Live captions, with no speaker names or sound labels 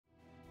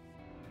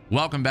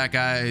Welcome back,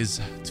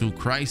 guys, to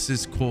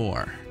Crisis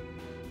Core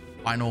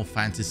Final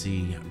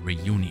Fantasy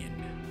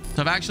Reunion.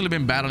 So I've actually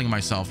been battling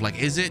myself.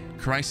 Like, is it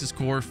Crisis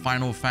Core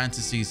Final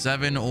Fantasy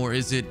 7 or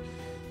is it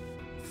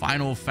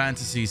Final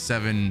Fantasy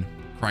 7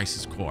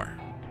 Crisis Core?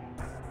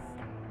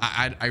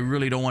 I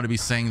really don't want to be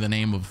saying the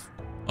name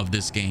of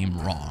this game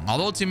wrong.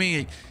 Although to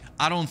me,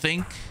 I don't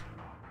think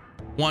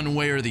one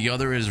way or the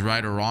other is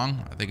right or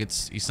wrong. I think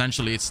it's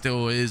essentially, it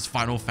still is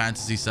Final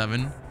Fantasy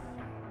 7.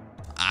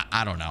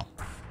 I don't know.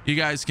 You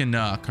guys can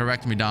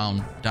correct me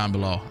down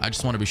below. I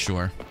just want to be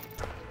sure.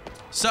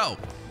 So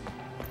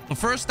the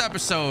first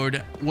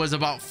episode was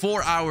about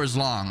 4 hours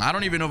long. I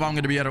don't even know if I'm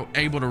going to be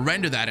able to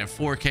render that at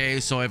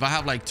 4K. So if I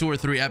have like 2 or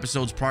 3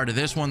 episodes prior to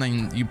this one,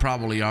 then you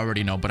probably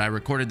already know. But I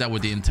recorded that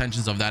with the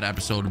intentions of that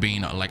episode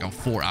being like a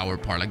 4-hour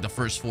part, like the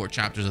first 4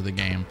 chapters of the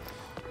game.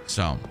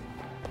 So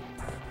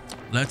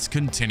let's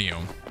continue.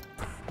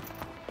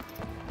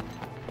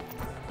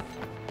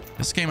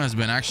 This game has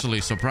been actually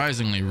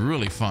surprisingly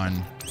really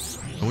fun.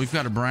 We've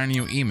got a brand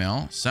new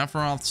email.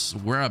 SEPHIROTH's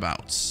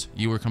whereabouts.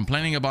 You were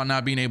complaining about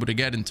not being able to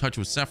get in touch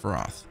with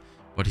SEPHIROTH,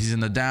 but he's in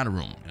the data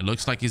room. It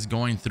looks like he's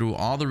going through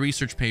all the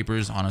research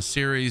papers on a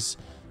series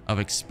of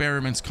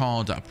experiments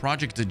called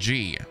Project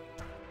G,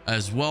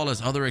 as well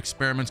as other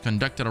experiments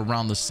conducted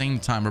around the same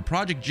time. But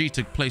Project G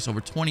took place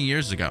over 20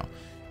 years ago,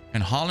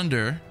 and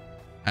Hollander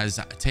has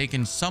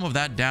taken some of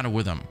that data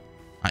with him.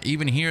 I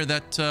even hear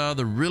that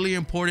the really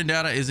important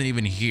data isn't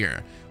even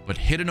here, but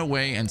hidden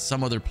away in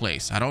some other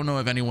place. I don't know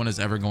if anyone is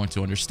ever going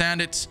to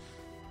understand it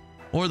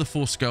or the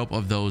full scope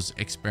of those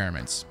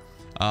experiments.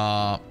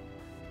 All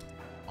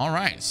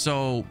right,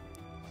 so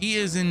he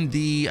is in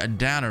the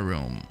data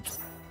room.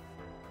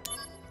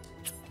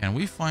 Can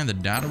we find the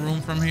data room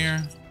from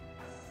here?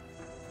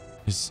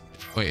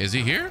 Wait, is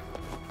he here?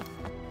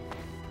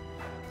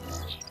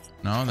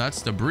 No,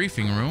 that's the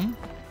briefing room.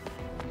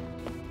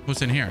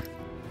 What's in here?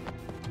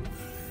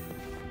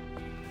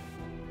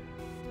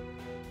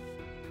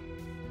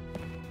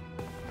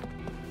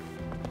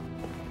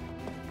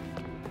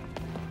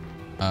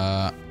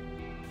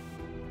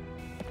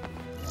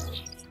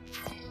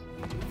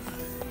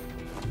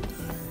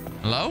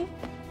 Hello?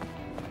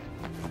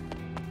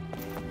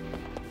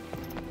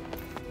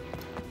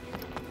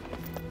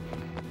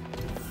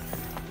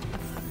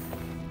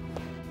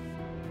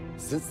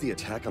 Since the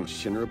attack on the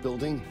Shinra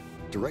building,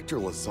 Director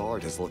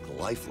Lazard has looked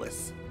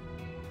lifeless.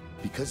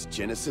 Because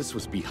Genesis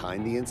was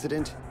behind the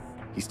incident,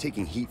 he's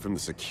taking heat from the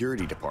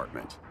security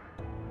department.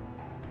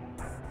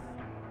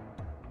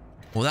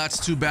 Well,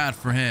 that's too bad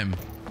for him.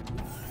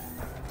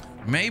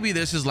 Maybe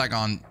this is like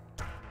on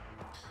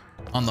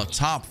the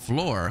top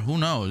floor. Who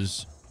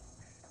knows?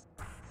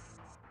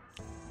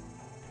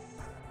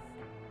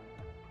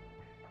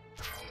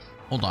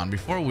 Hold on,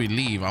 before we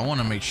leave, I want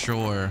to make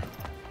sure.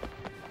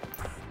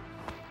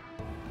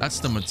 That's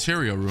the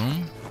material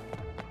room.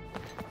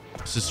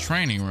 This is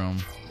training room.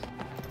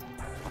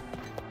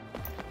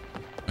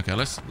 Okay,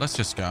 let's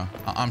just go.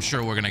 I'm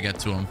sure we're gonna get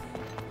to him.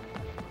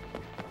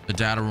 The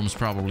data room's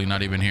probably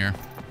not even here.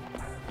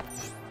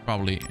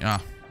 Probably, yeah,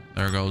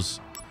 there it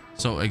goes.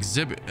 So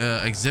exhibit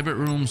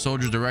room,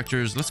 soldier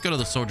directors. Let's go to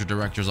the soldier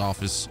director's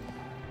office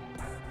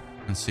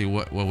and see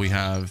what we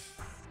have.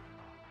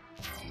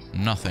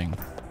 Nothing.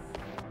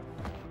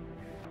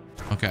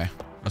 Okay,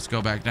 let's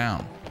go back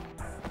down.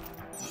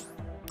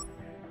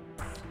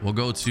 We'll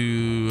go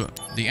to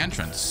the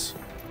entrance.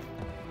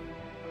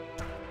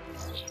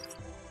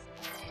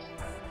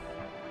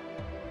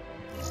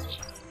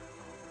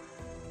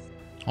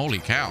 Holy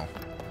cow.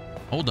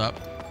 Hold up.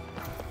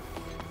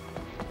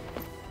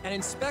 An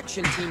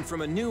inspection team from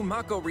a new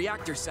Mako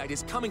reactor site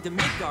is coming to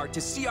Midgard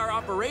to see our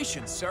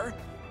operations, sir.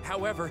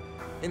 However,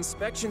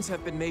 inspections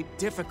have been made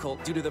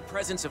difficult due to the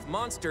presence of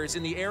monsters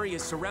in the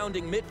areas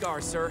surrounding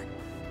Midgard, sir.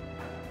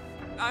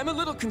 I'm a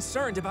little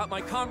concerned about my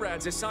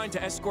comrades assigned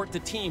to escort the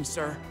team,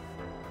 sir.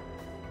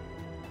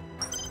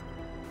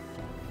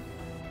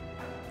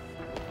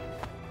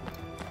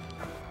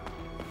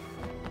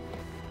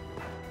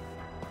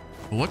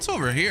 What's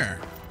over here?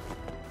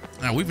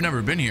 Now, we've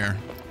never been here.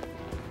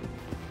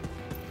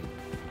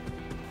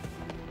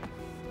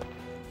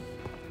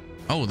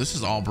 Oh, this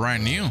is all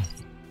brand new.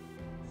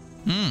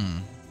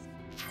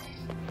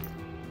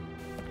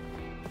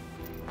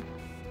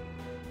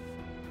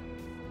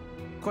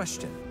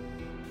 Question.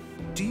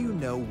 Do you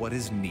know what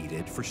is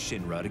needed for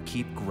Shinra to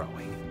keep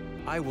growing?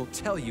 I will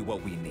tell you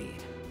what we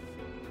need.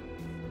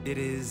 It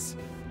is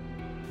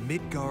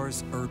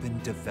Midgar's urban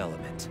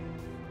development.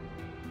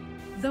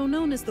 Though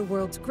known as the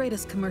world's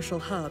greatest commercial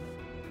hub,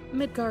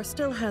 Midgar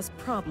still has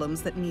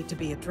problems that need to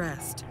be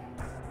addressed,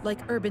 like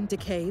urban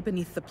decay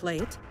beneath the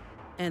plate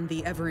and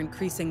the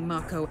ever-increasing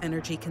Mako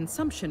energy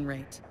consumption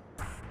rate.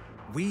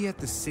 We at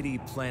the City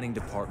Planning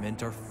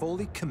Department are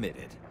fully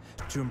committed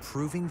to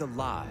improving the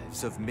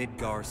lives of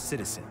Midgar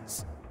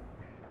citizens.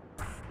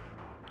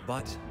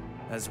 But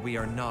as we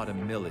are not a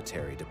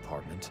military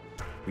department,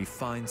 we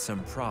find some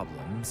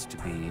problems to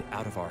be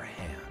out of our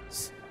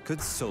hands.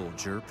 Could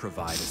Soldier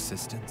provide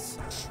assistance?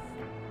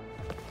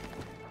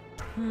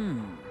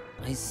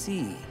 I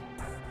see.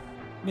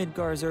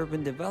 Midgar's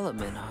urban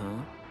development, huh?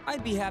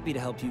 I'd be happy to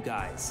help you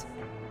guys.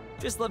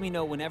 Just let me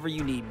know whenever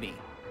you need me.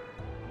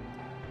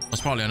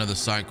 That's probably another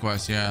side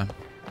quest, yeah.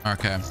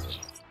 Okay.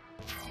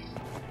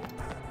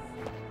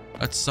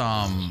 Let's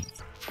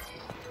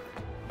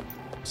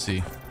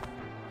see.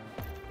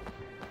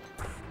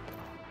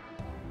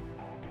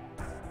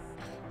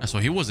 So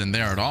he wasn't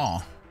there at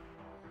all.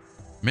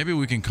 Maybe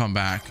we can come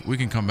back. We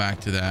can come back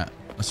to that.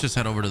 Let's just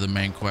head over to the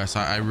main quest.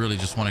 I really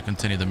just want to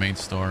continue the main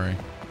story.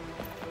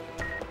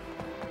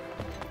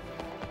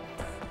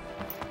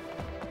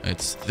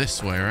 It's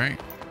this way, right?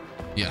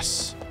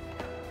 Yes.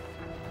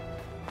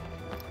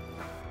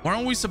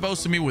 Weren't we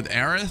supposed to meet with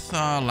Aerith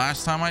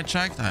last time I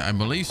checked? I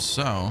believe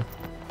so.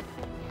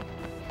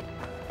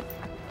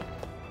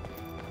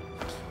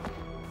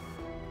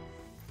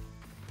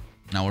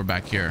 Now we're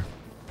back here.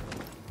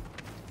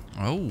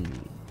 Oh,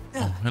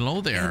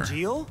 hello there.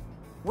 Angeal?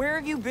 Where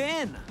have you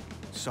been?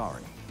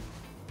 Sorry.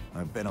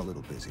 I've been a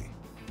little busy.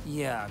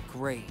 Yeah,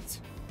 great.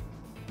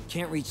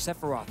 Can't reach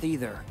Sephiroth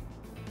either.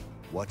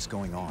 What's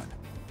going on?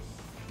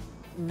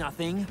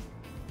 Nothing.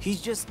 He's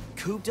just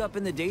cooped up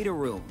in the data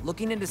room,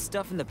 looking into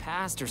stuff in the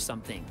past or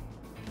something.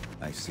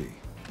 I see.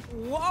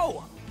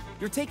 Whoa!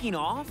 You're taking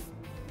off?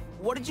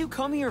 What did you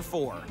come here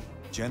for?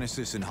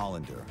 Genesis and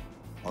Hollander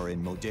are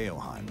in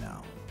Modeoheim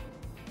now.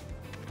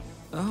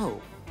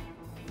 Oh,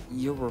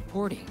 you're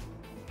reporting.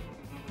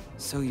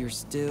 So you're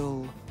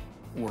still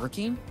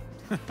working?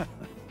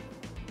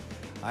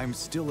 I'm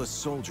still a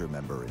soldier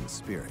member in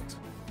spirit.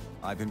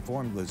 I've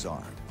informed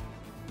Lazard.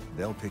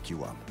 They'll pick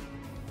you up.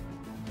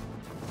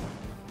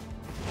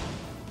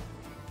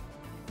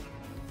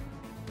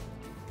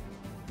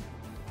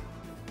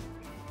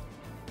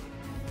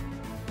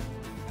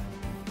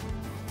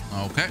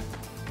 Okay.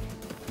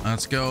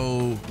 Let's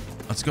go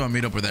and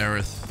meet up with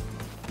Aerith.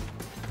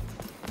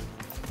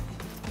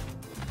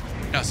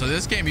 Yeah, so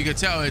this game, you can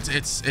tell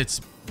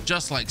it's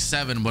just like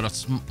 7,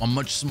 but a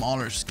much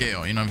smaller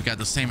scale. You know, you've got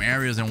the same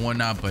areas and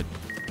whatnot, but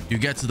you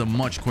get to them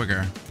much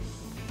quicker.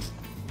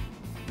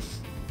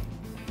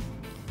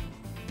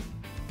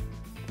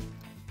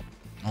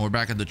 Oh, we're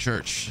back at the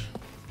church.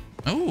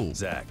 Oh,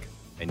 Zack,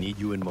 I need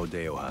you in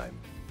Modeoheim.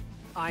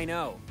 I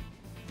know.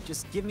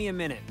 Just give me a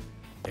minute.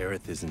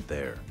 Aerith isn't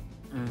there.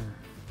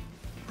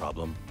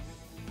 Problem?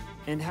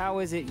 And how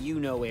is it you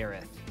know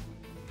Aerith?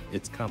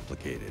 It's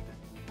complicated.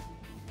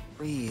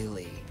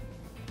 Really?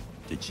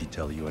 Did she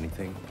tell you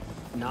anything?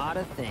 Not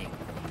a thing.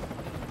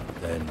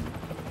 Then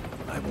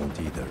I won't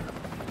either.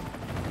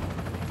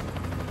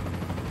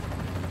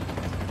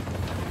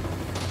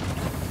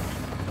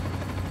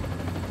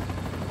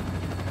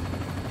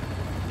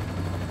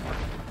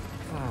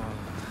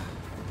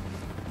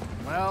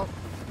 Well,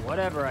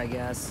 whatever, I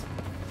guess.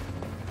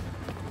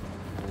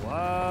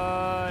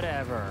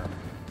 Whatever.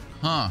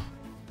 huh.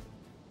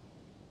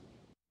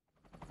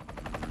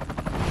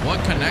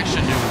 What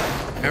connection do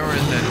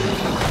Aerith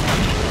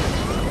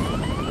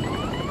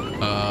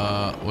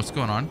and... what's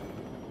going on?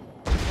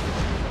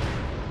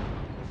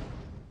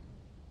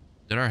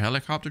 Did our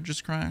helicopter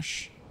just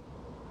crash?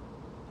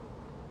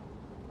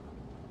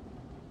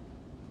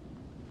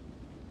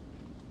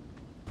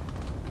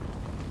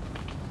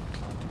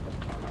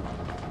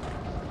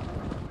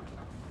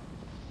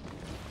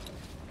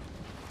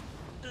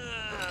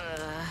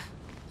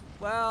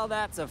 Well,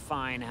 that's a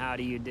fine how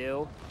do you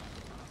do.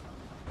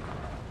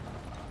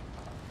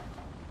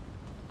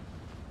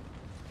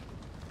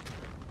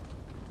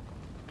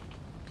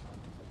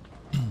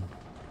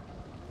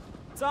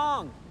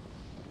 Song!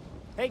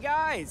 Hey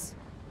guys!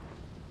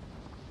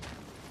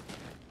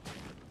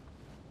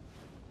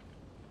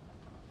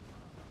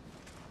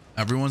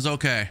 Everyone's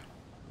okay.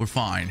 We're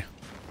fine.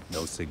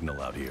 No signal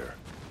out here.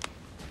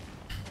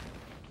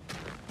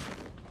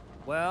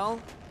 Well,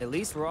 at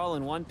least we're all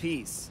in one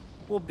piece.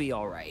 We'll be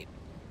all right.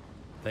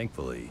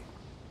 Thankfully,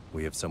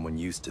 we have someone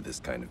used to this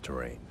kind of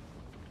terrain.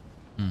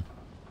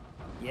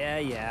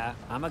 Yeah,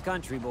 I'm a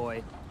country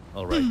boy.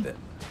 All right then.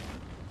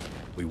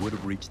 We would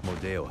have reached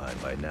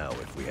Modeoheim by now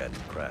if we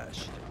hadn't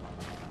crashed.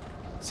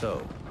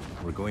 So,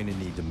 we're going to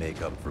need to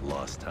make up for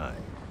lost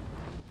time.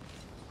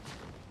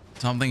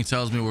 Something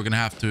tells me we're gonna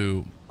have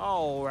to...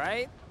 All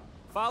right.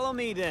 Follow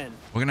me then.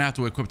 We're gonna have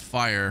to equip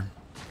fire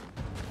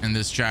in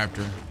this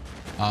chapter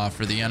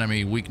for the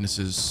enemy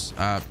weaknesses.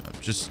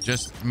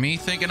 Just me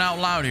thinking out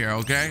loud here,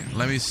 okay?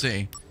 Let me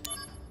see.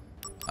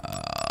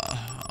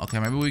 Okay,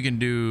 maybe we can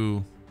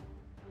do...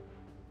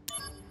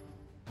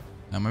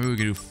 Now maybe we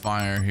can do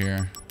fire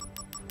here.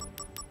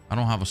 I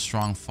don't have a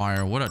strong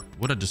fire.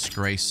 What a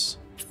disgrace.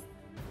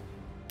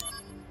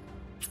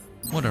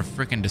 What a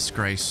freaking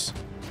disgrace.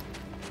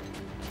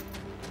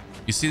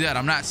 You see that?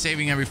 I'm not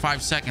saving every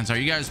 5 seconds. Are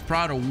you guys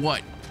proud or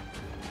what?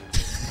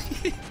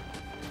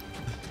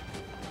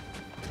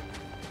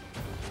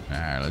 All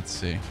right, let's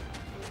see.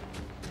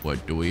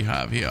 What do we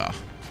have here?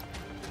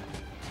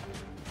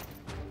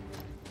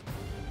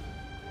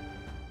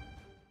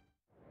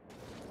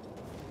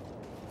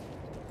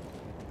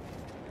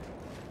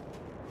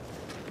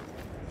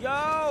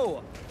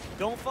 Yo!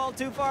 Don't fall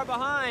too far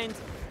behind.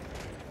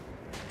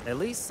 At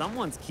least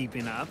someone's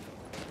keeping up.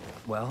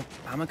 Well,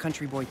 I'm a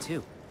country boy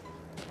too.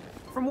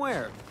 From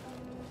where?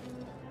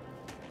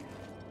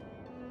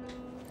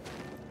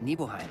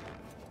 Nibelheim.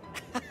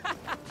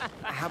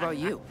 How about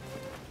you?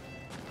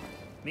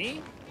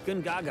 Me?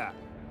 Gungaga.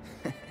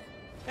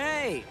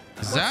 Hey, Is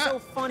what's that- so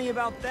funny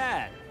about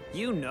that?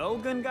 You know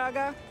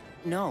Gungaga?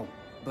 No,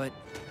 but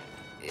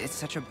it's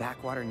such a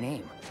backwater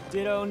name.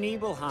 Ditto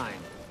Nibelheim.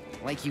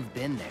 Like you've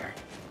been there.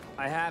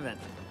 I haven't,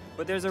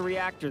 but there's a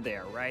reactor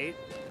there, right?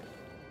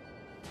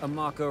 A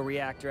Mako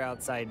reactor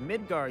outside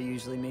Midgar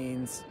usually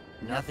means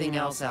Nothing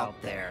else out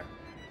there.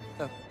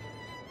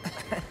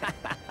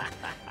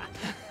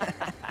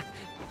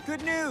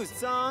 Good news,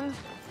 Sung.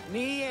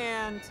 Me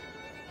and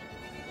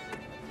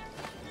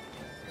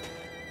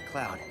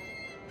Cloud. me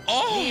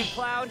Oh, and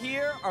Cloud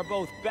here are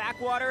both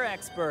backwater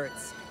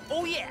experts.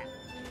 Oh yeah.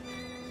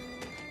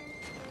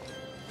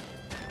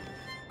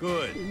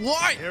 Good.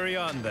 what? Carry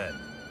on then.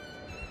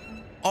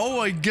 Oh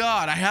my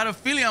god, I had a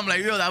feeling. I'm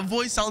like, yo, that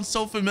voice sounds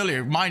so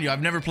familiar. Mind you,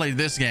 I've never played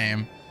this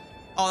game.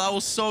 Oh, that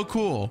was so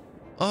cool.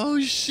 Oh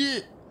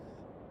shit.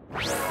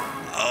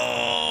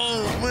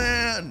 Oh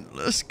man,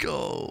 let's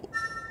go.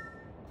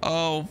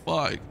 Oh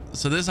fuck.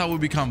 So this is how we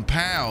become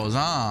pals,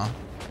 huh?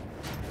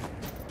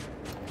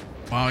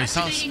 Wow, he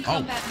sounds. Activating Oh,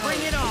 combat mode.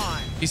 Bring it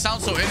on. he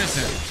sounds so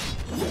innocent.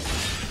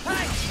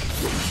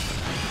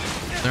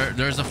 Hey.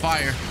 There's a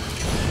fire.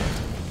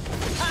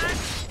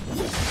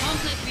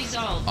 Conflict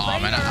resolved. Oh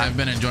man, I've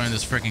been enjoying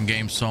this freaking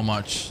game so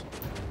much.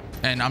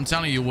 And I'm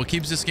telling you, what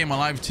keeps this game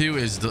alive too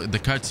is the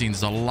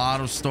cutscenes. A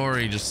lot of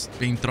story just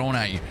being thrown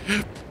at you.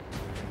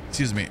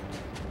 Excuse me.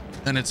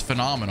 And it's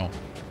phenomenal.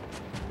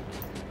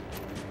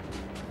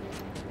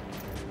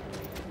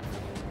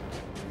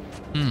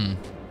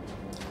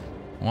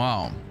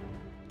 Wow.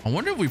 I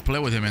wonder if we play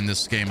with him in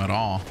this game at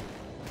all.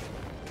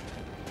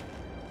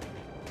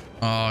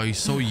 Oh, he's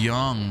so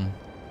young.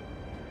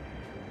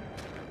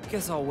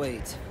 Guess I'll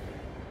wait.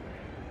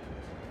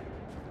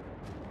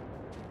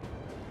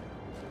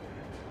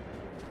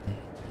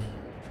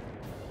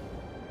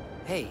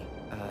 Hey,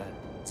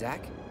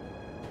 Zack?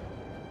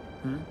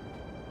 Hmm?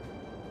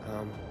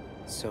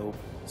 So,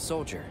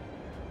 Soldier.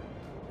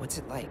 What's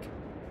it like?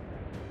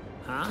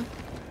 Huh?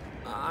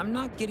 I'm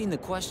not getting the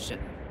question.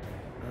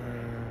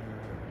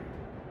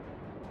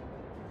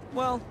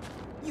 Well,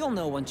 you'll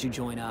know once you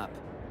join up.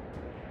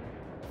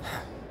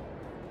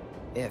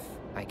 If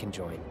I can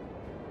join.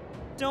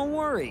 Don't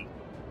worry.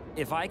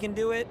 If I can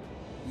do it,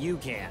 you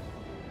can.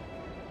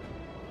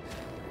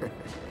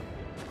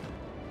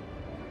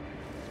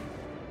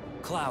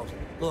 Cloud,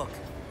 look.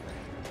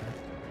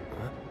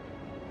 Huh?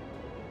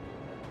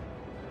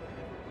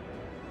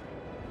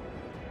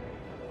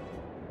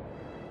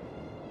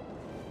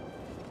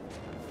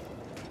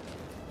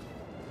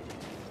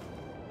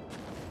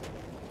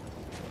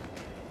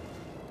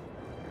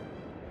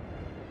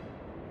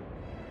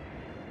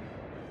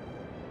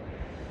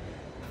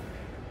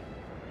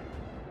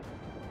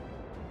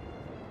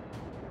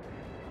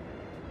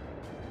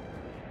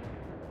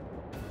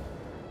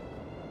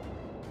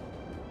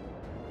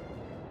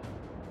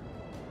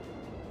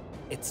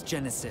 It's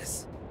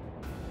Genesis.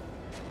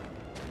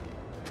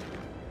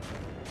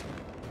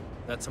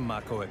 That's a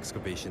Mako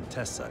excavation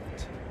test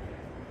site.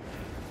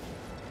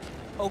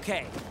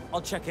 Okay,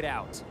 I'll check it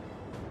out.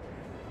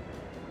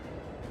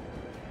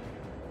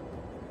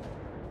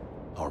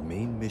 Our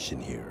main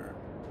mission here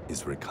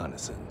is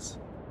reconnaissance.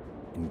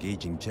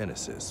 Engaging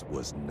Genesis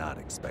was not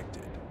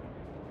expected.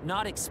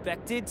 Not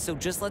expected, so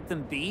just let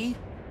them be?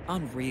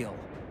 Unreal.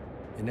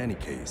 In any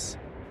case,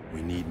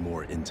 we need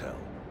more intel.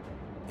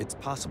 It's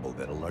possible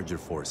that a larger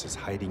force is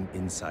hiding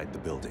inside the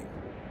building.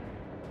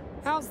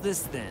 How's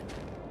this then?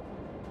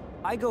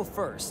 I go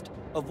first,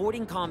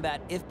 avoiding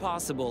combat if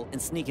possible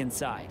and sneak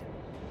inside.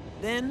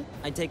 Then,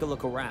 I take a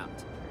look around.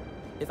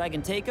 If I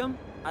can take them,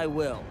 I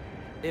will.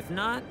 If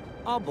not,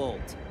 I'll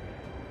bolt.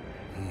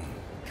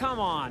 Come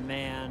on,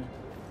 man.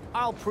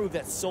 I'll prove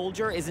that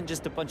Soldier isn't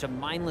just a bunch of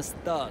mindless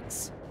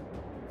thugs.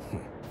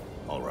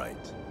 All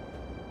right.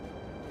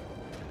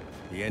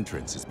 The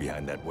entrance is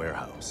behind that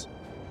warehouse.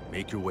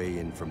 Make your way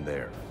in from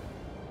there.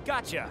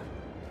 Gotcha!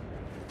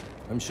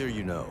 I'm sure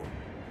you know,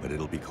 but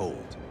it'll be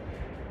cold.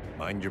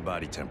 Mind your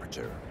body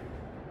temperature.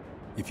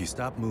 If you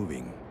stop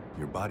moving,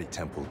 your body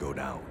temp will go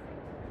down.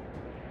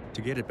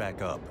 To get it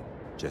back up,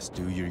 just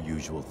do your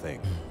usual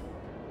thing.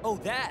 Oh,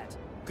 that!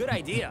 Good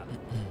idea.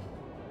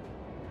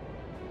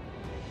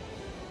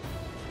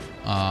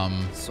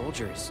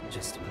 Soldier's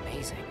just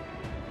amazing.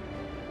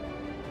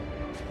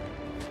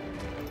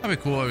 That'd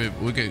be cool if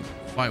we could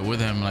fight with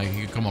him. Like,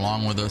 he could come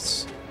along with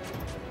us.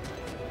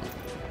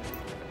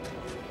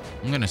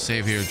 I'm gonna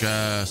save here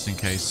just in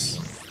case.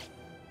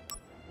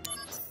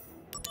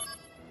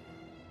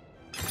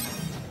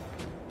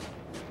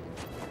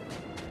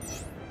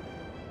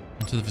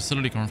 Into the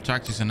facility, confirm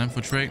tactics and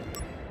infiltrate.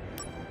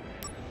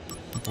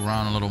 Look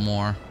around a little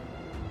more.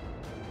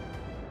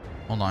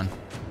 Hold on.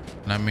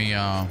 Let me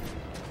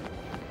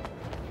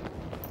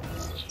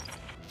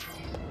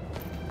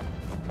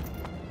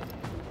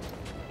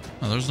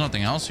Oh, there's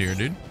nothing else here,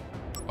 dude.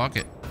 Fuck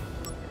it.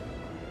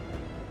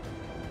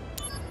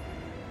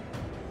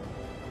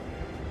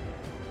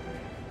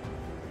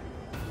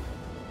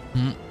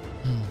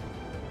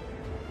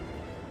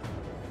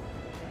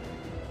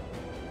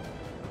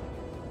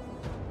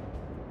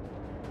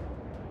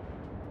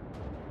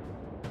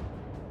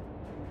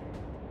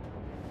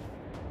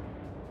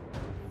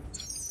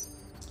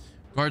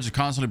 Guards are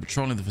constantly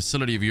patrolling the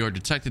facility. If you are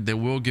detected, they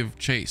will give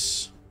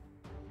chase,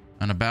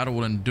 and a battle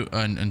will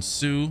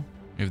ensue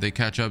if they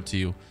catch up to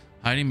you.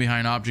 Hiding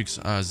behind objects,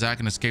 Zack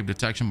can escape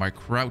detection by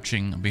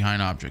crouching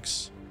behind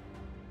objects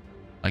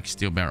like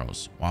steel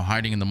barrels. While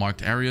hiding in the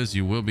marked areas,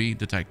 you will be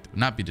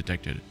not be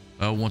detected.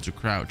 Want to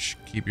crouch.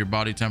 Keep your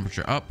body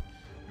temperature up.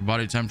 Your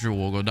body temperature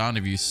will go down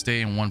if you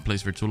stay in one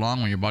place for too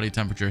long. When your body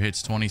temperature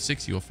hits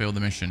 26, you will fail the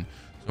mission.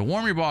 So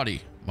warm your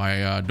body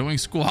by doing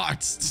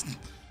squats.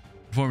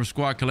 Perform a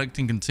squat,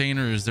 collecting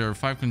containers. There are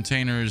 5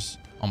 containers.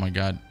 Oh my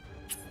god.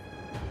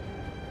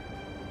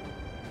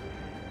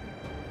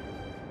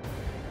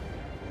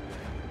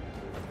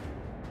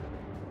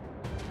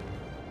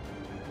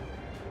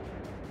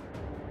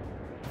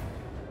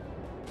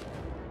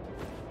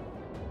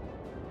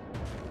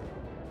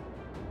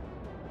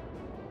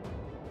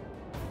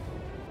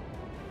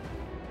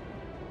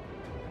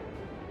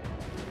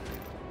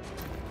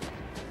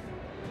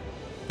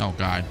 Oh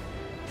god.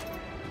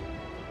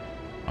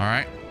 All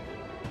right.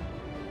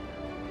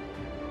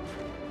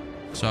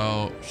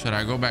 So should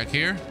I go back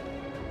here?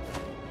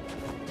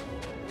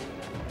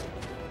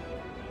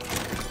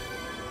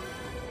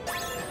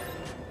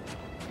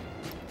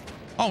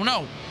 Oh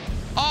no.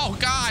 Oh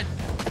god.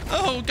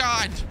 Oh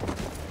god.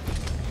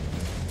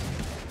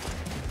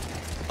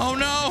 Oh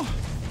no.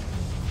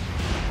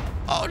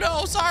 Oh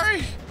no,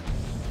 sorry.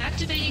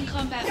 Activating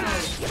combat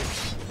mode.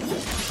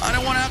 I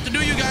don't want to have to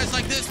do you guys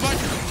like this, but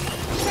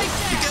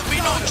you give me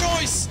no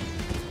choice.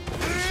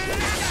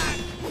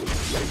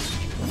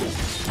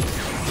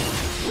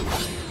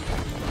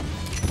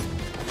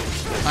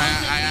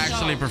 I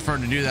actually prefer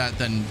to do that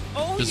than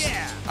just,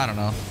 I don't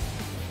know,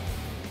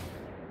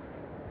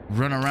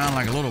 run around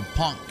like a little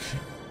punk.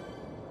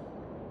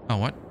 Oh,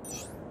 what?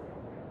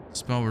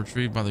 Spell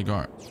retrieved by the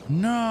guard.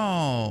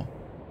 No.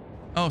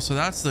 Oh, so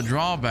that's the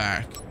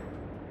drawback.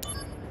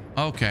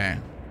 Okay.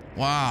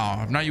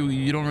 Wow. Now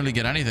you don't really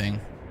get anything.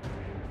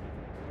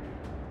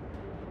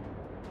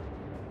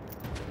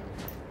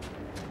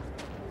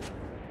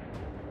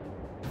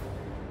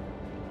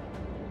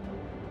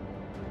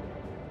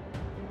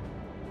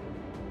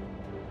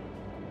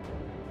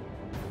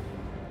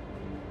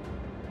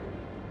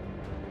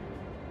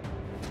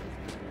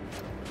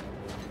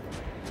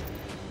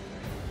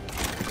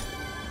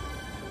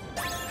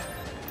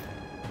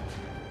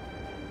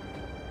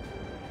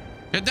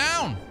 Get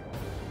down.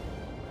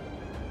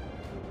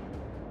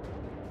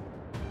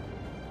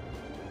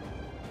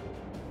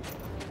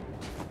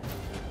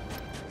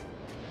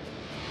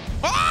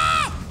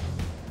 Ah!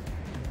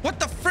 What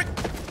the frick?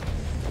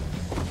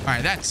 All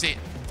right, that's it.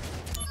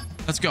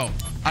 Let's go.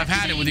 I've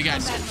had it with you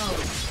guys.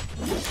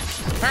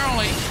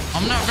 Apparently,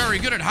 I'm not very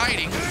good at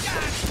hiding.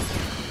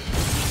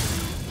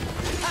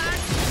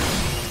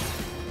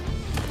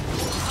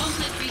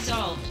 Conflict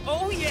resolved.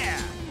 Oh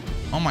yeah.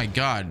 Oh my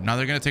god. Now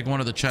they're gonna take one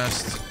of the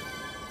chests.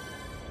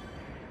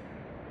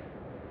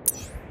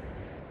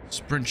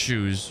 Sprint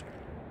shoes.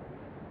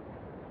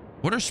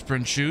 What are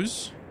sprint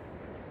shoes?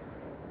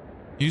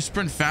 You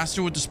sprint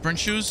faster with the sprint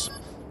shoes?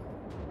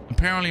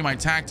 Apparently my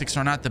tactics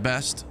are not the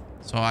best,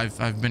 so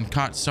I've been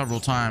caught several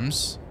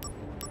times.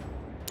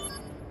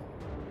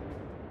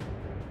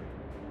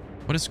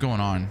 What is going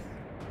on?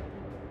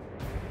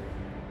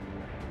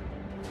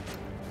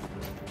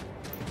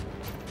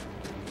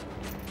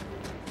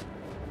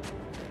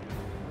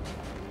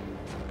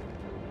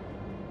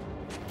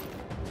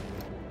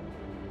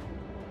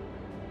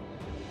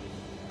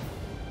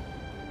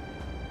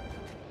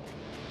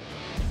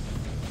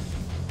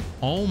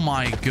 Oh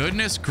my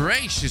goodness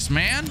gracious,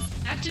 man.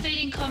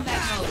 Activating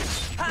combat mode.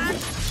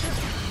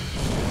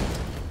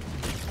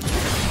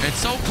 It's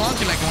so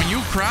clunky. Like when you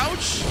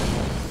crouch,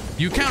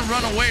 you can't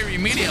run away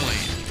immediately.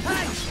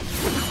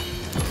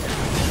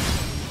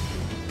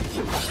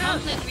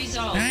 Conflict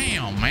resolved.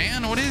 Damn,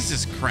 man. What is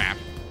this crap?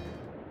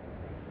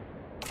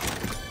 All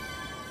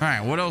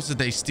right. What else did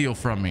they steal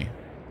from me?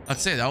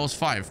 That's it. That was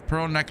 5.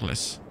 Pearl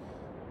necklace.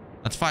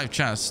 That's 5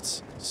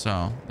 chests.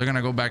 So they're going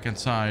to go back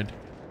inside.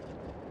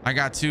 I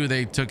got 2.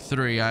 They took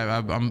 3.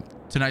 I'm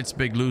tonight's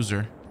big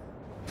loser,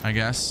 I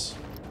guess.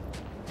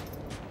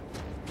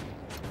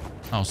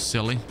 Oh,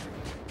 silly.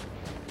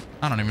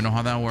 I don't even know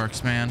how that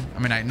works, man. I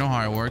mean, I know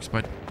how it works,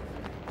 but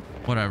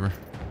whatever.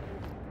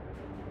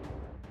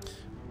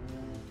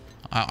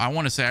 I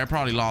want to say I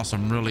probably lost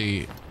some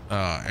really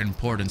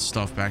important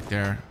stuff back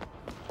there.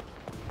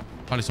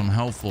 Probably some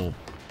helpful.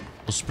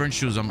 Those sprint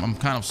shoes, I'm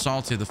kind of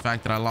salty at the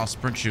fact that I lost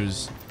sprint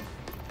shoes.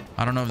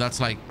 I don't know if that's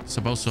like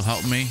supposed to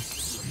help me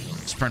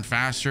sprint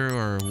faster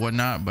or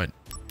whatnot, but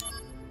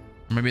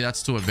maybe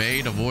that's to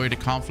avoid a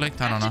conflict.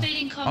 I don't know.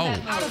 Oh,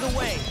 Out of the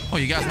way. Oh,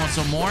 you guys want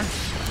some more?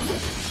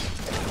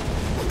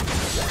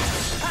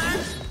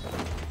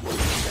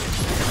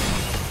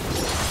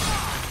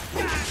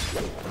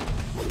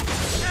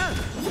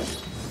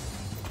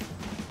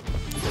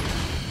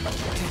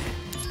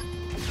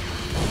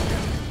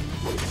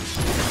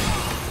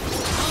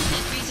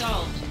 Conflict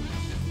resolved.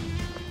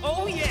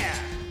 Oh yeah.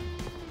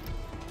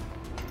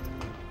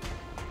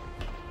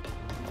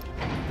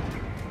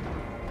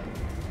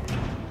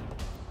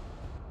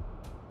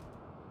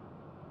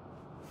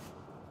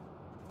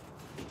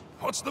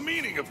 What's the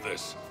meaning of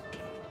this?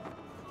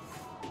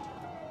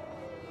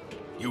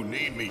 You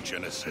need me,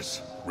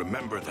 Genesis.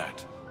 Remember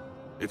that.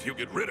 If you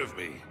get rid of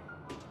me,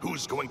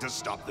 who's going to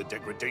stop the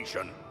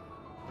degradation?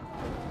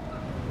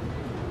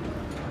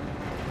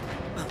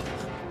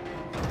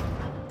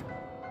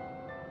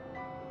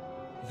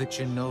 The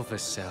Genova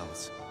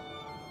cells.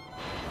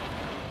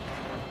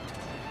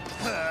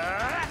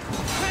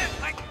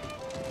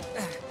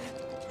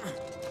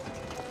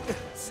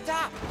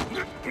 Stop!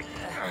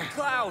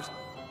 Cloud,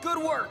 good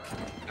work!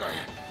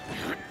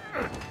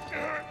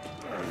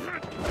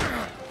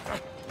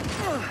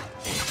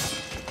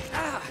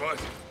 What?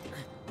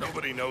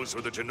 Nobody knows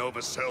where the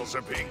Genova cells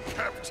are being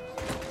kept.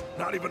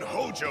 Not even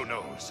Hojo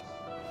knows.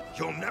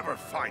 You'll never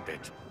find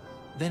it.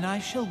 Then I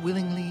shall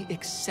willingly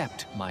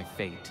accept my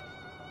fate.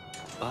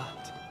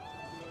 But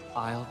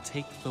I'll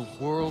take the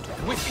world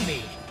with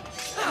me.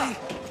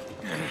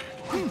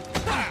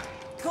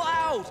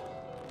 Cloud!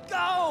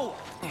 Go!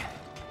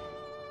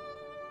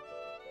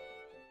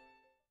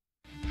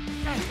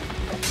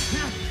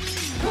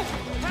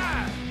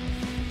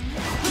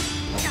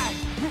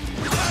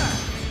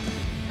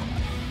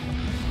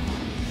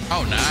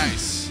 Oh,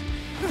 nice.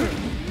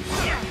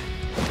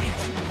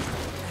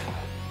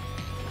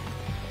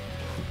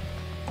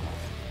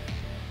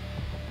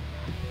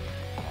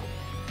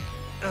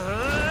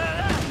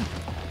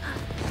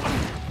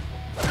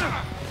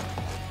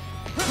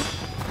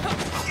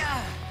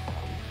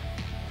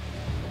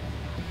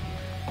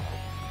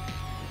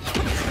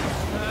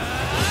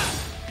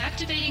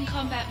 Activating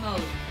combat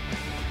mode.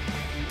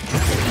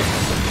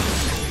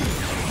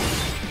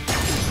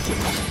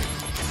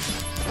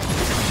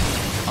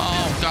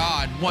 Oh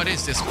God, what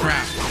is this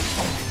crap?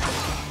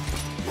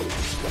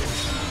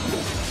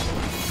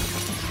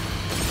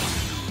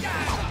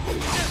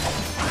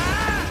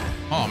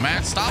 Oh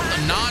man, stop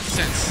the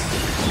nonsense.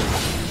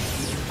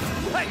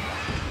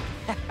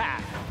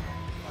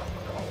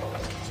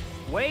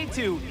 Way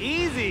too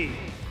easy.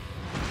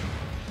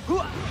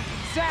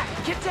 Zack,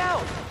 get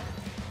down!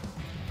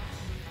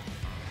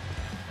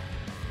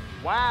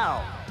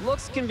 Wow,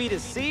 looks can be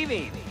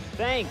deceiving.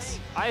 Thanks,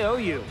 I owe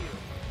you.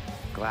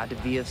 Glad to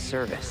be of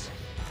service.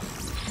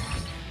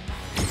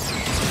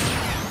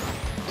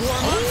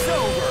 Warm-up's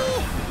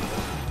over!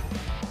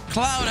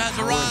 Cloud has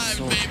arrived,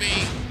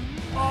 baby.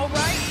 All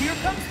right, here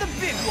comes the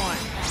big one!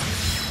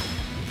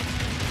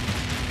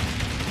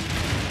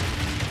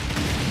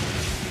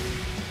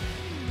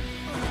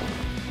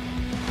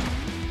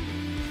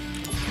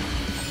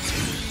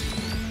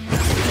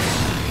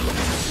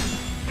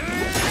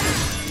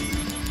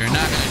 You're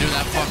not gonna do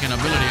that fucking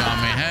ability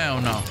on me.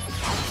 Hell no.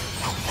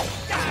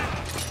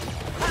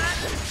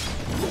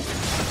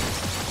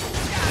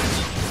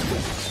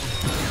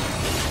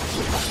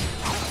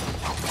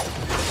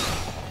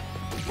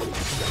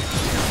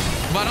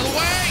 Out of the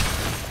way!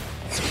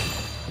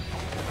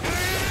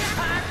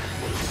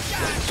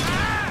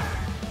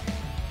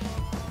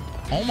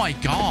 Oh my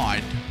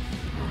God.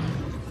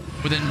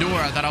 With Endure,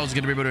 I thought I was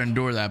gonna be able to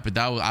endure that, but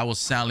I was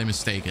sadly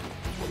mistaken.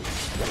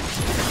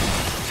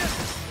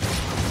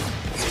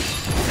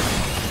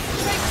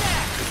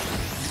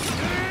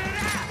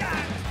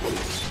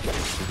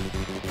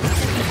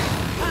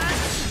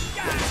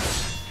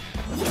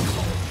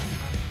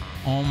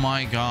 Oh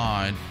my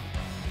God.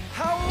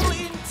 Howl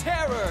in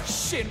terror,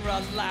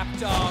 Shinra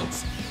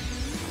lapdogs!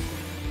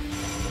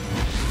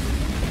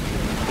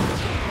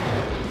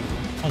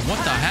 Oh,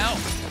 what the hell?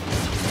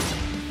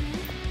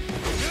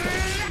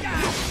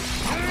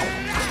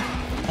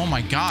 Oh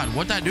my God,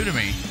 what'd that do to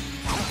me?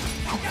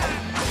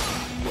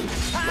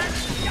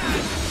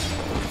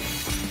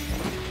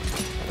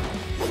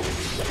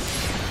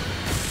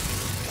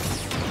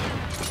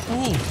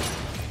 Ooh.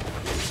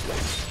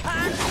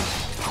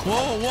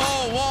 Whoa,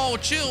 whoa, whoa,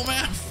 chill,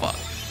 man. Fuck.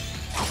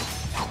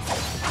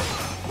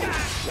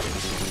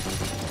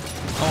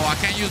 Oh, I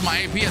can't use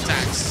my AP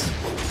attacks.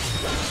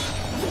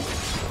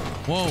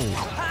 Whoa.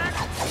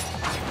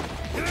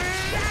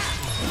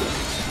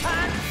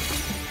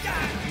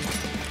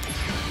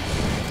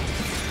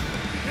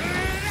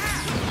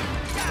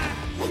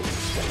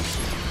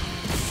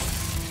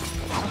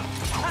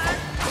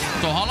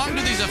 So how long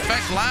do these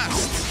effects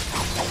last?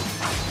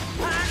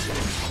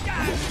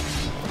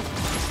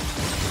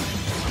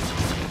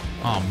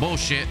 Oh,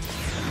 bullshit.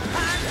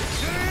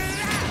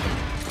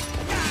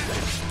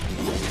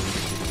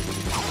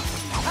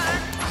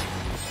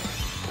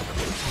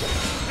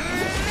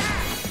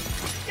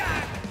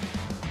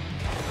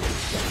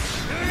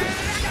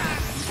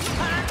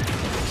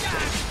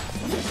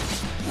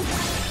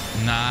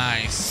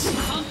 Nice.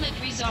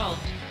 Conflict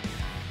resolved.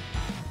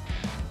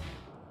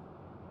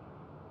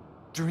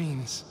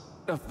 Dreams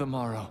of the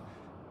morrow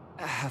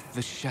have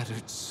the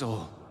shattered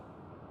soul.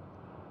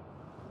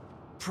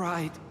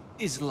 Pride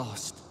is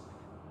lost.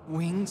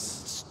 Wings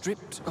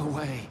stripped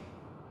away.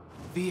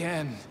 The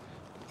end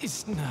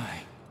is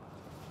nigh.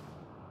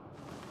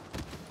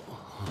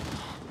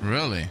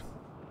 Really?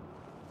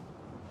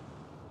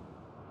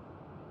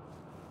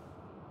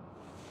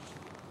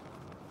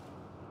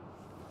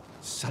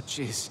 Such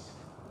is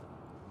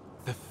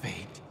the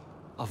fate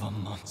of a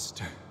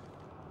monster.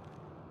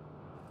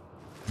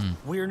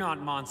 We're not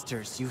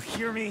monsters, you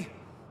hear me?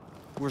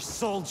 We're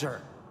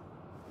soldier.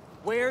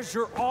 Where's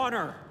your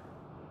honor?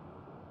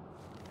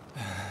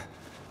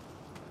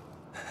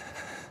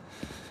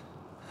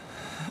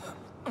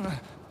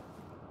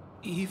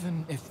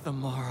 Even if the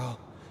morrow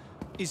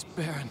is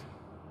barren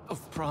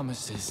of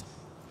promises,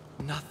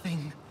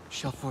 nothing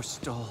shall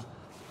forestall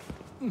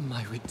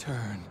my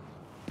return.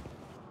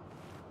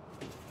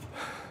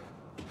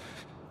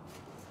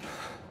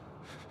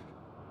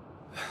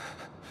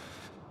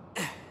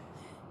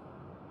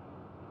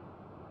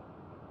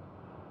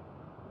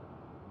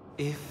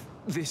 If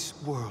this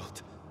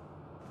world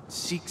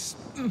seeks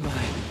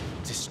my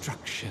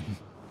destruction,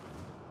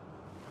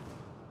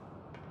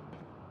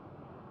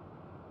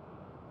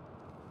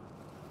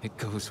 it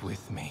goes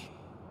with me.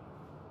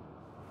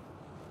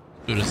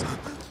 Dude,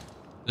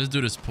 this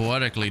dude is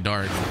poetically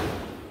dark.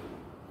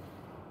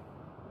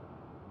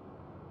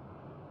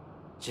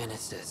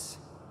 Genesis.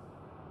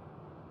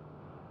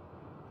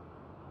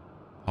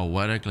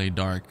 Poetically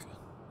dark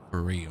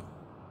for real.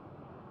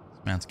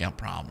 This man's got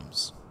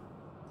problems.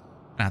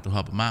 I have to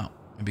help him out.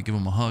 Maybe give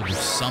him a hug or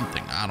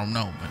something. I don't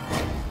know,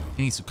 but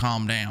he needs to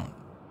calm down.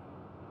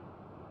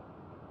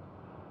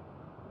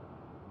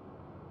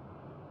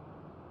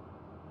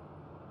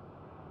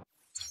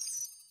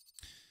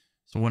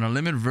 So when a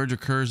limit verge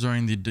occurs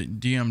during the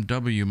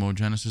DMW mode,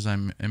 Genesis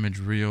image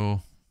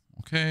Rio.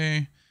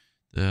 Okay.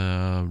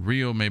 The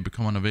Rio may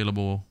become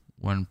unavailable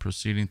when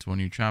proceeding to a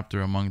new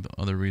chapter, among the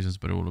other reasons,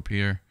 but it will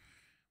appear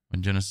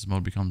when Genesis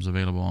mode becomes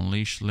available.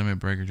 Unleash limit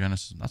breaker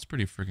Genesis. That's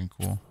pretty freaking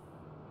cool.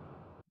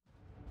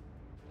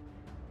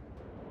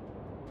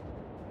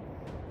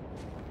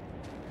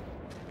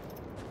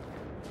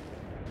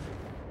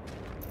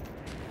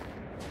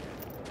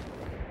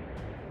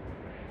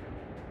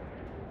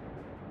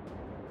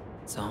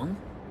 Song?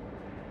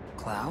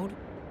 Cloud?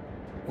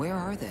 Where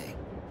are they?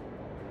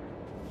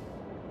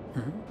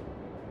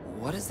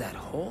 What is that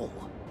hole?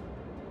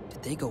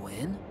 Did they go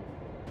in?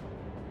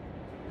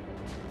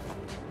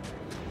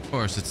 Of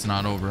course, it's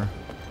not over.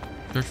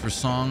 Search for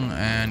Song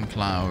and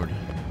Cloud.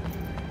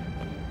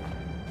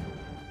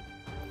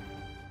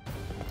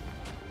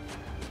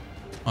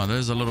 Oh,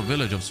 there's a little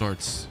village of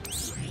sorts.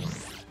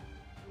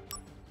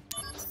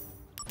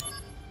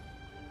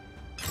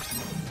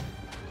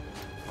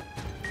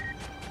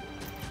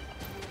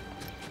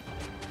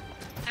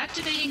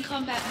 Activating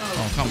combat mode.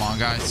 Oh, come on,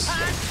 guys.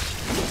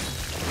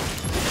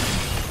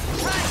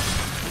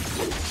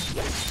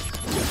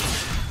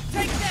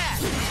 Take that!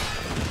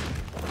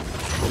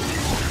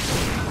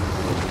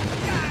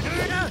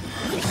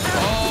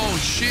 Oh,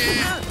 shit.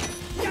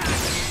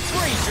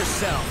 Brace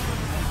yourself!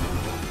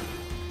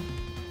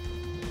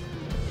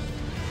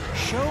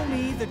 Show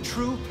me the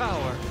true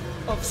power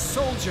of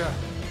soldier.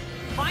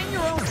 Mind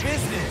your own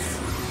business.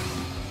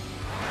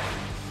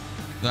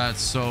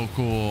 That's so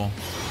cool.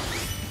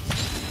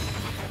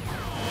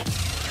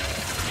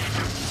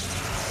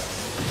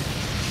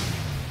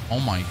 Oh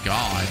my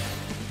god.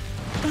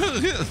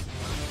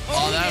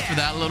 All that for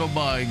that little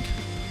bug.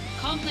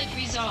 Conflict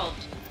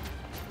resolved.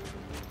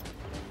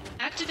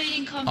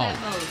 Activating combat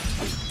mode.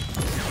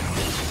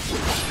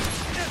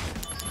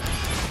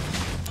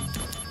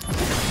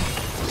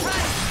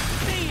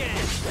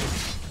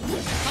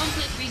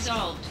 Conflict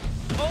resolved.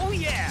 Oh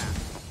yeah.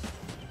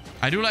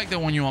 I do like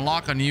that when you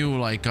unlock a new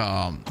like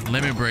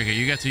limit breaker,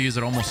 you get to use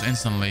it almost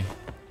instantly.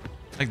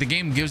 Like the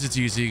game gives it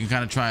to you so you can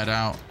kind of try it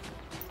out.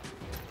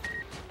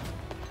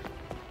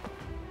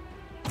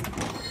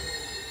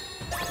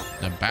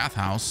 The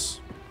bathhouse.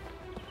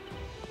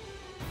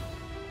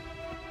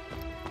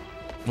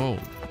 Whoa,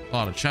 a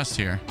lot of chests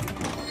here.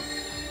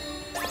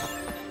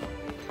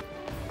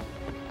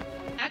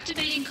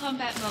 Activating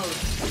combat mode.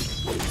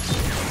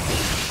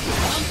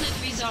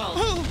 Conflict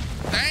resolved.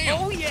 Damn.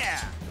 Oh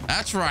yeah.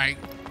 That's right.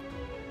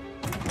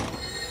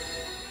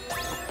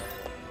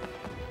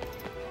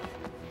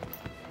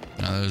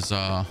 Now there's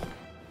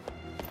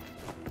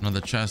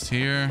another chest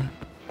here.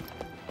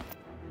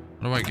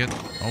 How do I get?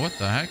 Oh, what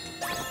the heck?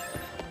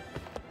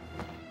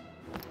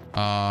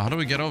 How do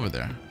we get over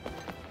there?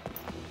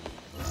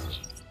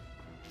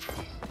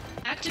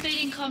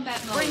 Activating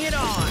combat mode. Bring it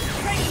on.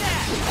 Take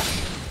that.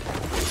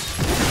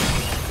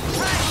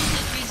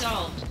 Conflict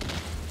resolved.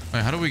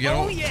 Wait, how do we get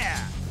over? Oh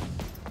yeah.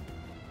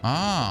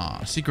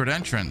 Ah, secret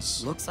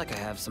entrance. Looks like I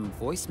have some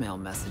voicemail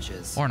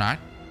messages. Or not.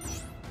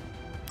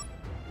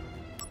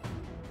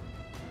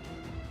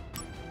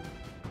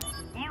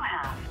 You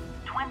have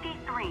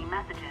 23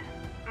 messages.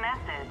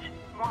 Message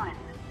 1.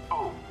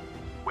 Oh,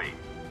 wait.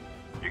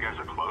 You guys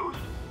are closed?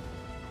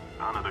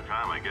 Another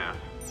time, I guess.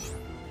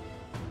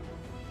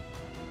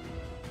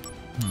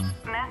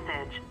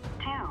 Message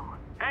 2.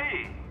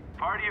 Hey,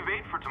 party of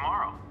 8 for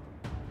tomorrow.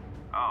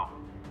 Oh,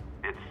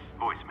 it's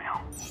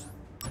voicemail.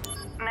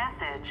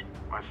 Message.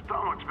 My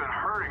stomach's been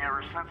hurting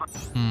ever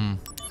since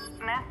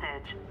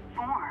Message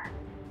 4.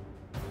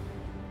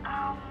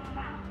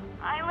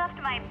 I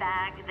left my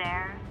bag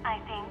there, I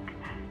think.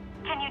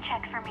 Can you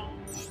check for me?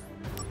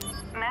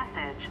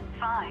 Message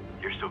 5.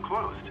 You're still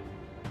closed.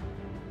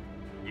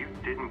 You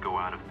didn't go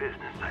out of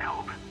business, I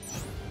hope.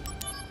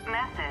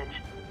 Message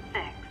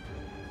 6.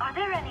 Are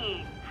there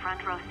any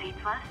front row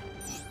seats left?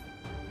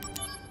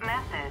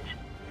 Message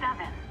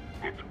 7.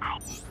 It's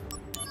cold.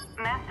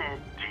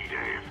 Message.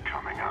 D-Day is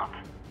coming up.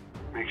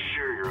 Make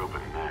sure you're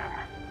open then.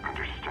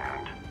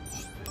 Understand?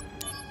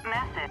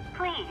 Message.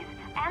 Please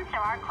answer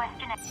our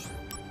question.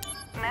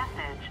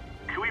 Message.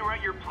 Can we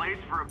rent your place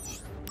for a...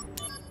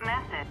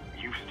 Message.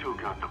 You've still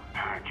got the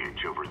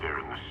package over there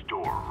in the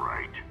store,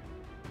 right?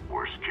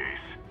 Worst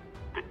case,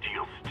 the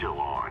deal's still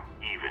on,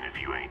 even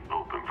if you ain't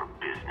open for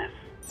business.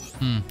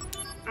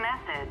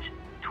 Message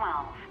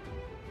 12.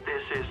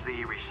 This is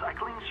the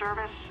recycling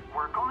service.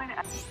 We're going to...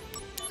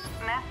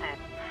 Message.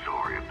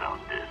 Sorry about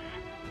this,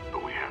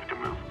 but we have to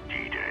move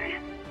D-Day.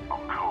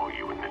 I'll call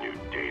you in the new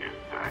data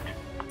set.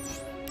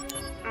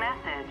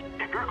 Message.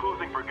 If you're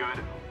closing for good,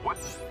 what?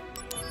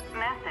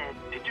 Message.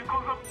 Did you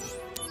close up?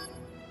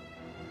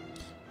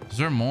 Is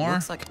there more?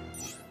 Looks like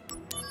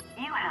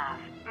you have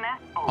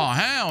Oh,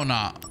 hell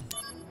no.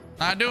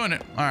 Not doing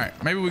it. All right,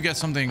 maybe we get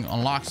something,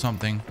 unlock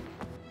something.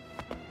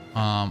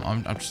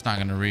 I'm just not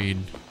gonna read.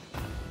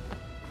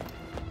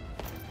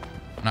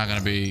 I'm not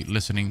gonna be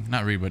listening,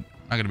 not read, but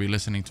not gonna be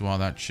listening to all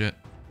that shit.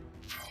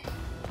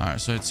 All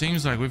right, so it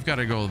seems like we've got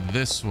to go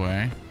this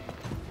way,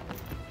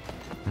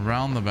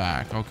 around the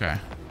back. Okay.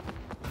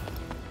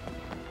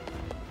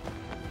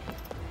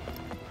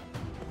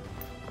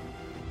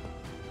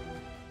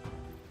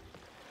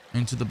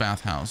 Into the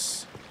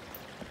bathhouse.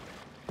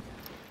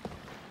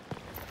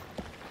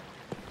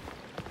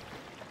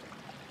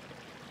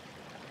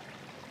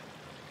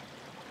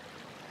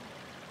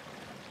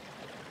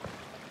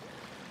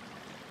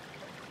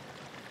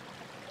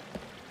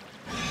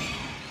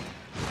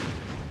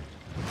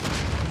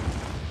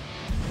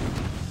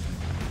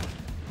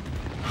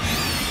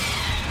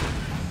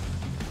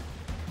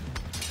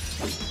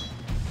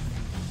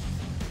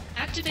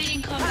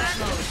 Activating combat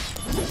mode.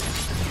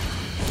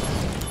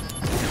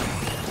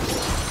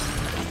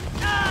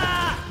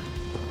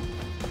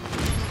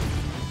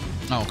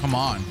 Oh, come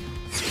on.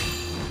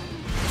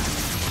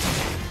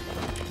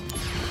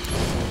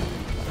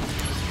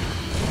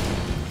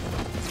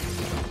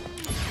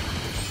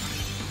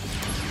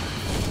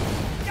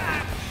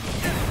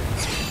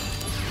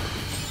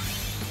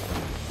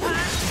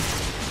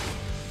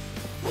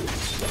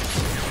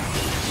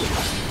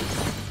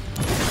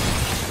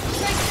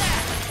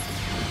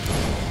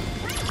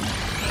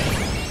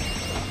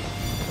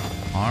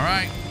 All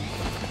right.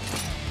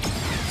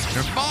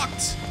 You're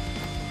fucked.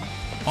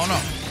 Oh no.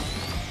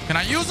 Can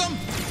I use them?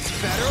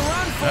 Better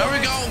run for There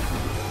we go.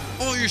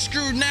 Oh, you're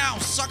screwed now,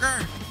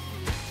 sucker.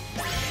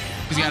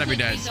 He's gotta be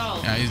dead.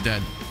 Yeah, he's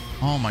dead.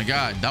 Oh my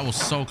god, that was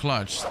so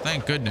clutch.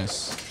 Thank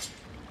goodness.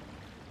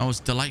 That was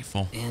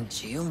delightful. And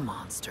geo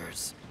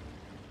monsters.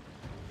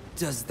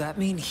 Does that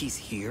mean he's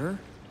here?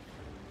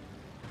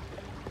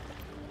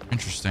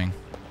 Interesting.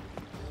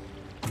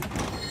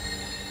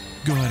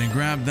 Go ahead and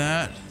grab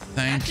that.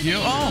 Thank you.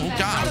 Oh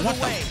god, what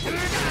the?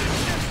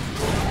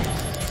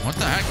 What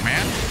the heck,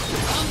 man?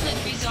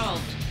 Conflict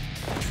resolved.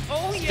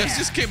 Oh yeah. This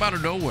just came out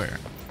of nowhere.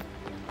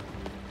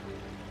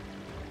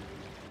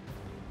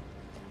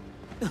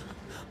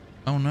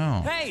 Oh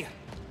no. Hey!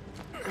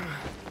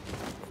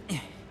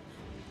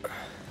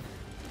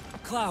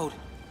 Cloud,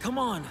 come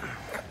on.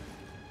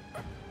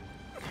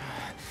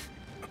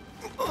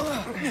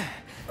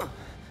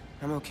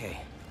 I'm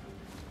okay.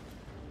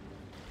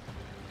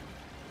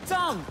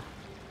 Song!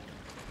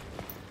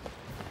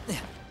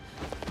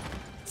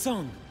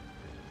 Song.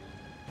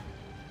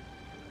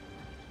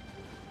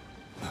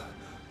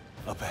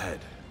 Up ahead.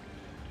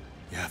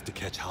 You have to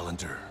catch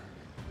Hollander.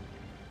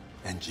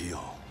 And Gio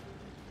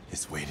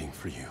is waiting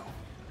for you.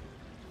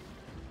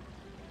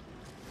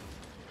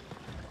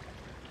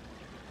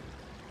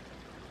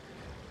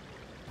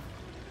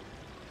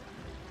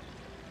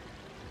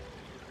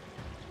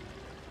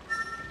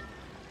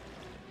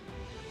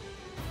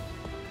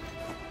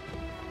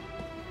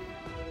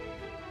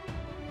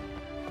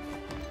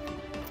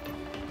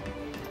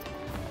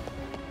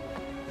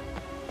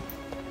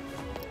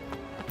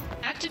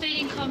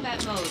 Activating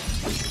combat mode.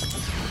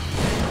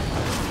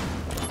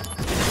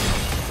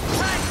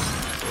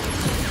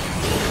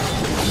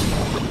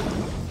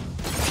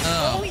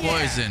 Oh,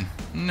 poison.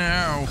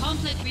 No.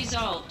 Conflict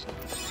resolved.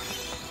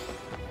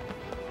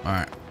 All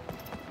right.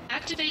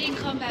 Activating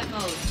combat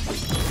mode.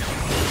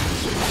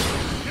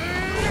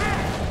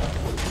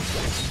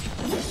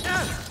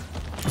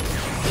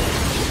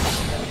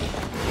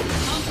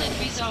 Conflict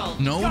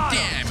resolved. No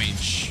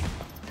damage.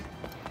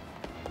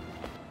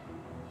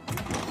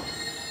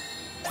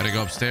 Gotta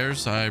go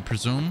upstairs, I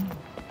presume.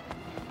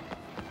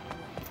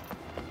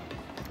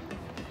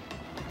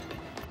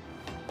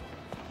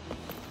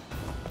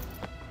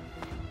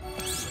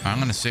 I'm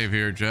gonna save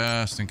here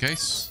just in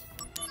case.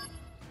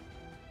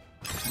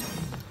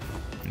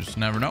 You just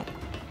never know.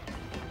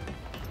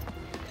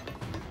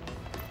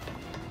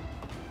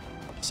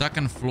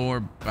 Second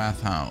floor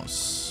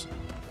bathhouse.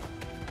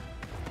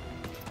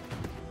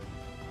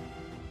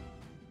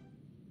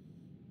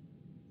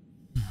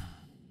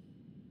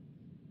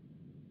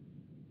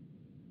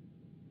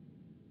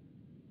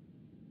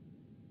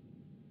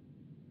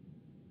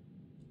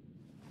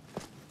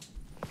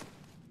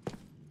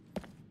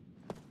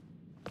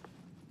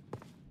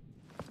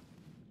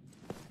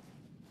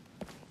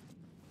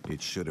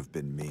 It should have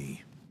been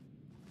me.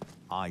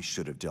 I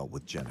should have dealt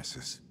with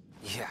Genesis.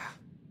 Yeah.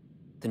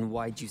 Then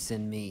why'd you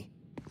send me?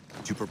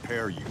 To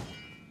prepare you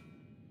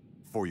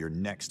for your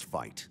next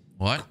fight.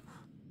 What?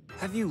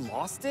 Have you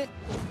lost it?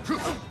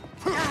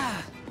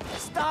 Ah,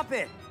 stop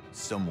it!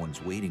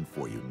 Someone's waiting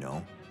for you,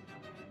 no?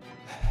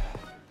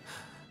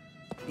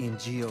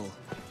 Angel,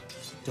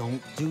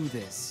 don't do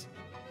this.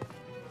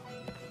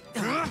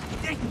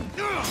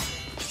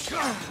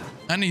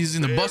 And he's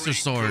using the Buster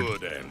Sword.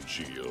 Good,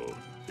 Angel.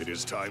 It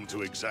is time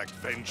to exact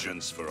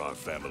vengeance for our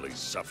family's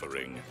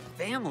suffering.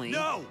 Family?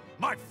 No!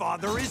 My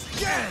father is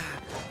dead!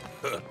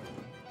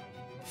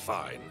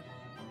 Fine.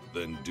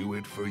 Then do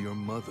it for your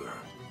mother.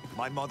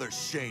 My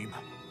mother's shame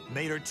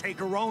made her take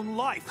her own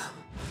life.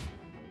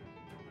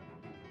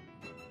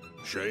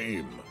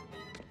 Shame.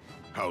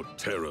 How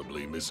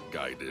terribly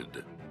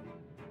misguided.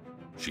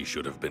 She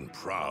should have been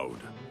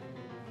proud.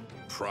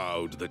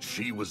 Proud that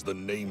she was the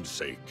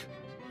namesake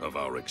of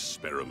our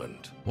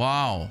experiment.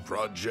 Wow.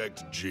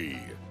 Project G.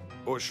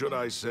 Or should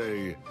I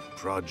say,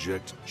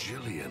 Project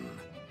Jillian?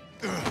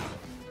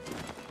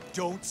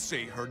 Don't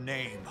say her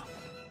name.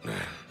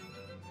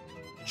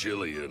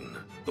 Jillian,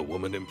 the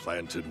woman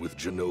implanted with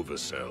Genova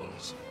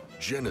cells.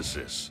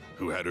 Genesis,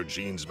 who had her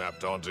genes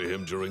mapped onto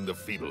him during the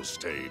fetal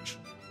stage.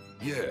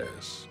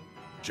 Yes,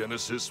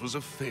 Genesis was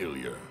a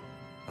failure.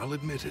 I'll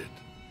admit it.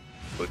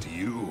 But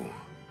you,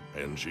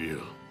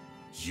 Angel,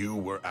 you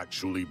were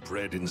actually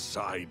bred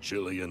inside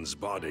Jillian's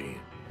body.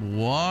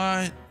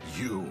 What?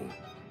 You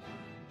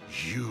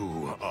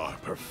are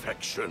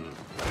perfection.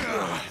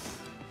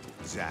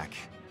 Zack,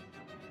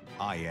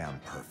 I am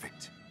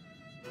perfect.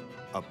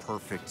 A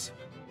perfect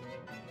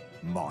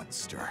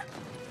monster.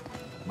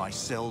 My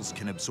cells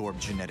can absorb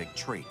genetic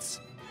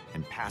traits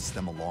and pass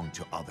them along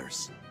to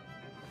others.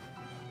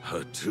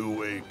 A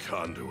two-way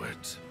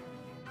conduit.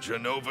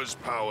 Genova's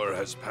power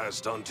has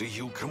passed on to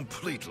you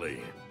completely.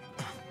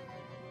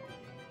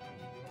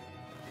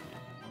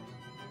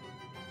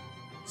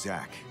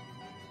 Zack,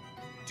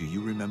 do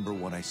you remember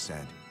what I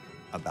said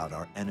about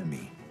our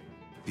enemy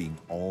being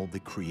all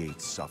that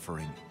creates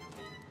suffering?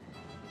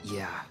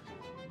 Yeah,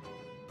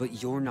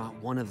 but you're not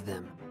one of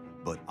them.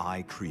 But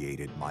I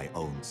created my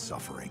own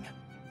suffering.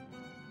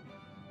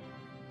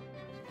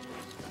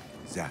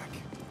 Zack,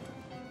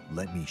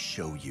 let me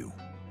show you.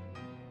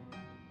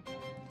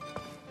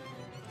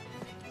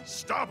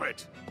 Stop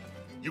it!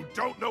 You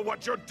don't know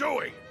what you're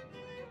doing!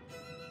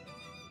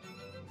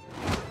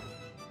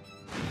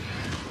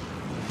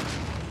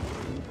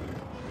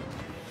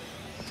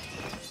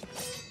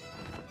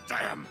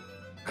 Damn!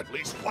 At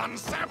least one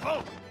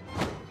sample!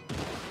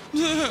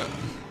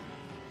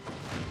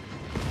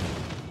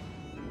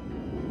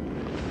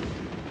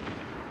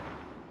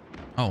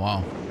 Oh,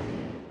 wow.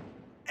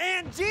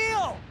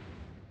 Angel!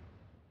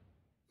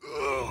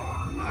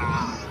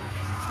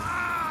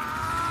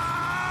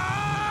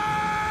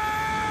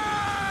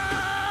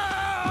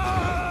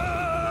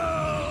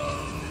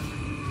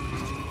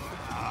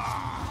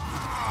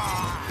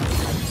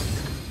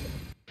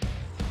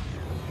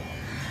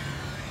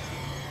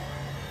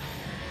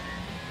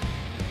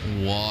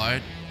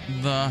 What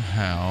the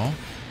hell?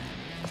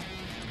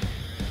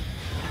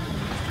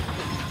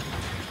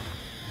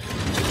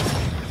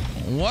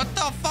 What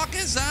the fuck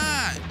is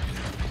that?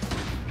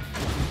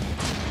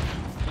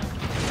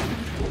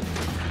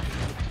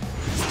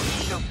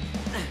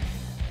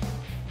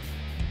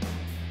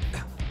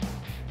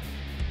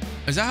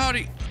 Is that how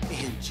he...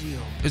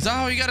 Angel. Is that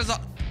how he got his...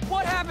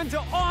 What happened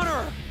to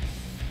honor?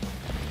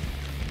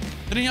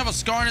 Didn't he have a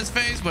scar in his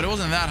face? But it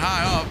wasn't that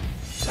high up.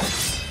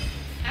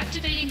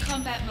 Activating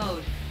combat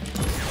mode.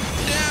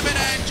 Damn it,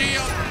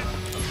 Angel!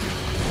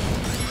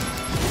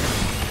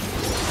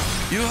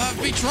 You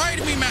have betrayed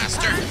me,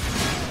 Master!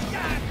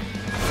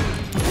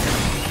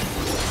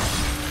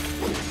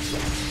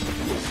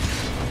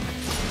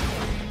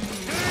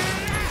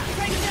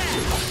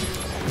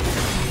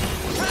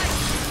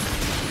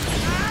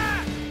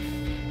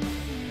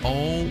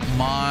 Oh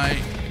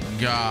my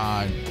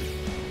God.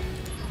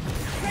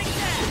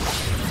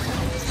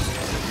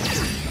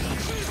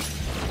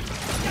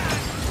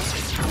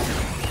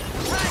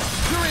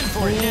 You're in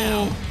for it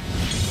now.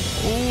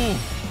 Ooh.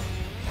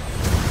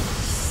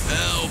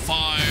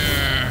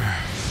 Hellfire.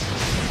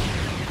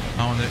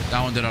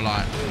 That one did a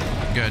lot.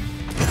 Good.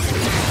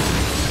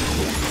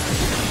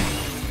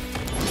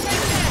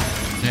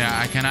 Yeah,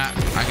 I cannot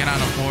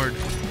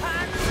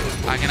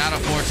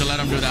afford to let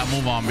him do that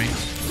move on me.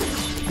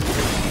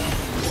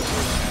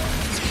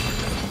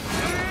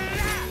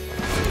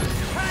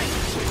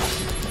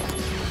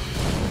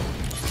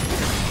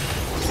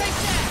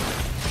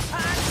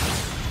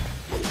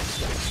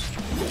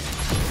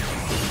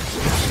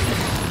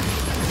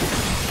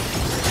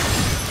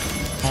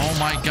 Oh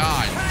my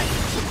God.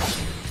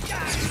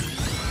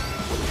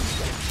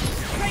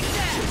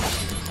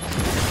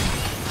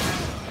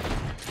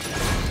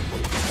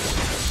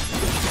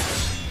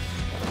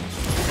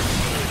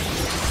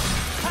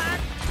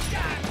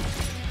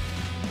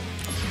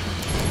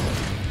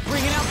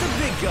 Bringing out the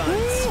big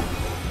guns.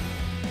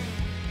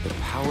 The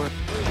power.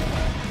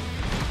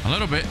 A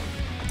little bit.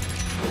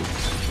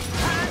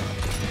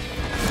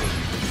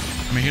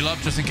 Let me heal up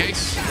just in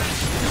case.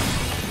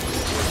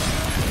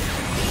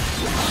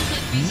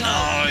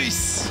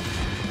 Nice.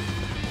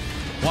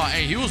 Wow,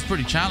 hey, he was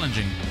pretty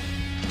challenging.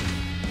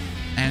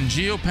 And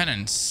Geo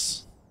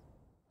Penance.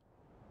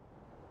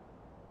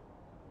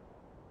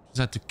 Just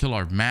had to kill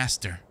our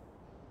master.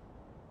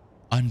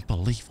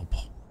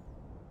 Unbelievable.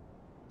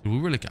 Did we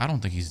really? I don't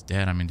think he's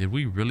dead. I mean, did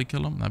we really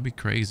kill him? That'd be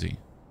crazy.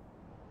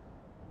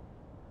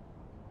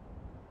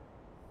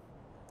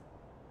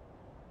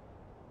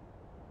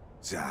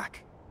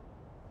 Zack,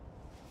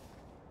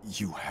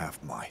 you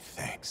have my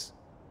thanks.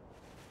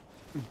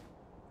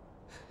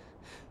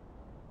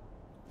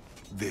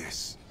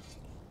 This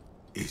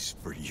is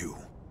for you.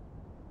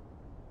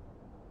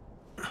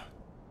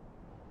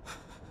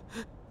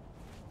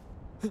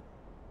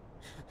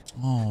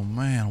 Oh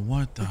man,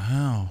 what the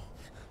hell?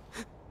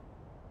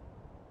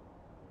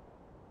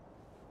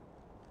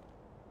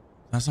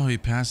 That's how he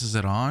passes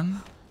it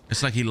on?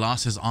 It's like he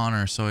lost his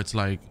honor, so it's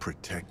like...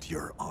 Protect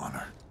your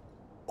honor.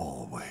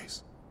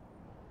 Always.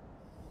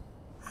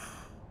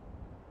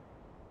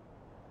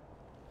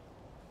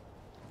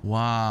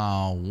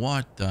 Wow,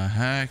 what the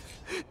heck?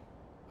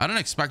 I didn't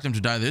expect him to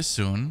die this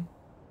soon.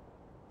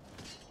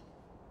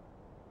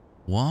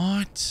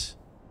 What?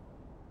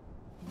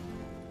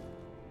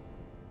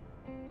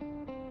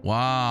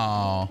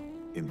 Wow.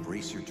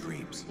 Embrace your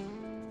dreams.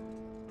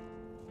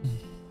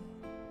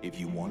 If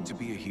you want to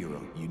be a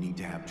hero, you need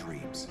to have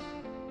dreams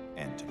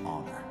and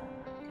honor.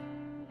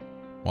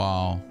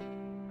 Wow.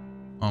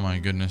 Oh my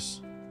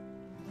goodness.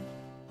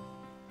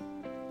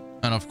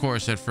 And of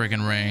course it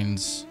freaking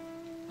rains.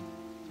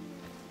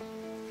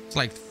 It's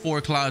like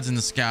 4 clouds in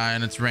the sky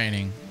and it's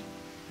raining.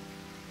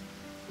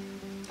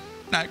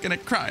 Not gonna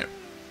cry.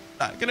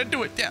 Not gonna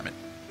do it, damn it.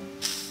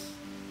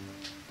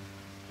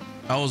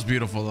 That was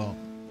beautiful though.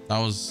 That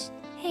was...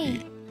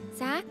 Hey,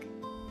 Zack?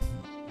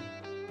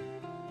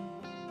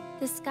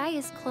 The sky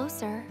is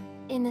closer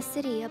in the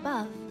city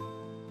above,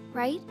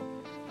 right?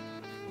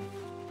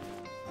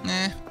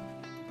 Eh.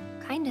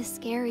 Kinda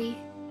scary.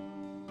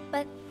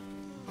 But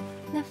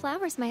the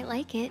flowers might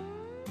like it.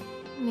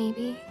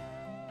 Maybe.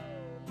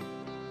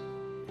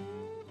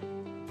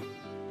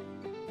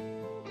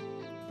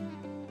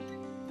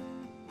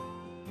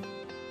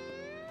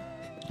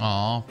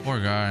 Aw, poor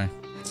guy.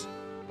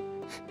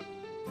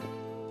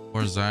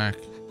 Poor Zack.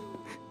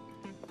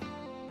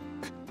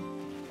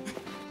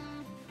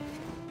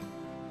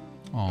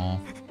 Aw.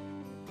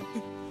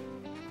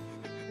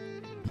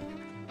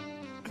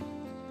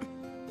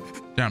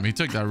 Damn, he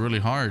took that really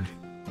hard.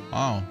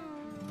 Wow.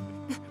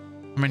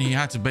 I mean, he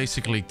had to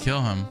basically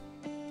kill him.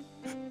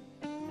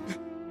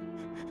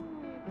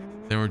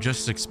 They were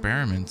just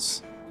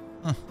experiments.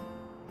 Huh.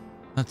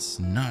 That's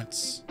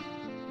nuts.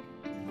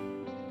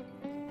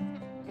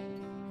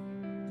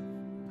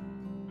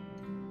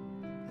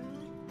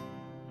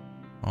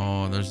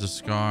 Oh, there's the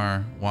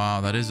scar. Wow,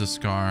 that is a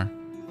scar.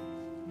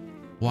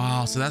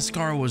 Wow, so that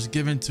scar was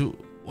given to...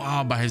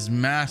 Wow, by his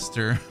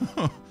master.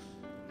 And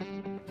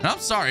I'm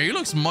sorry, he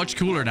looks much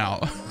cooler now.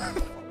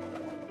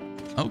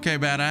 Okay,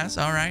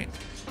 badass. All right.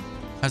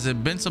 Has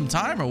it been some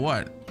time or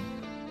what?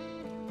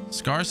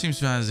 Scar seems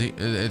to have...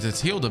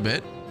 It's healed a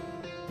bit.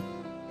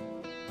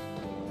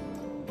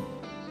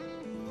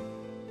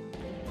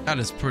 That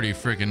is pretty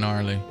freaking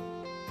gnarly.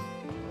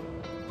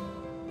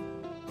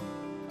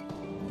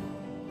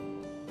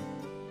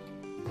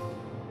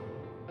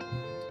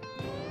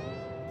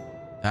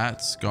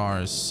 That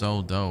scar is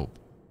so dope.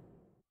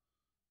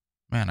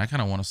 Man, I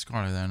kind of want a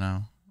scar there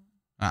now.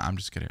 I'm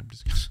just kidding. I'm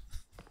just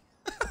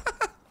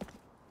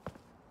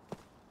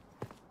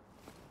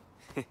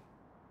kidding.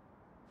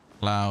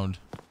 Loud.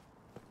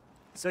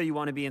 So you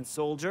want to be in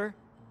Soldier?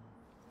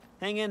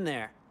 Hang in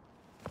there.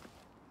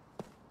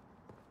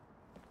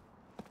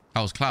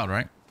 That was Cloud,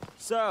 right?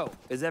 So,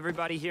 is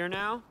everybody here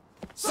now?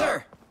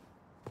 Sir!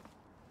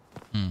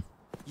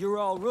 You're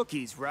all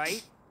rookies,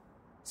 right?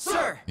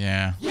 Sir!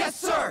 Yeah. Yes,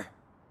 sir!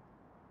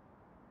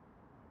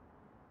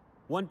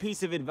 One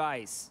piece of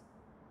advice.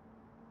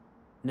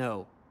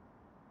 No.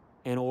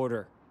 An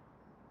order.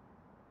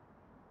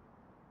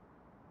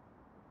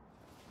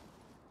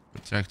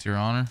 Protect your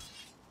honor.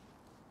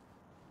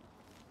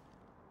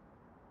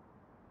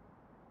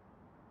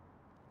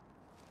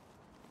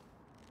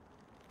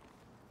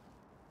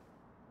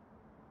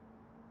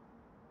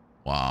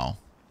 Wow.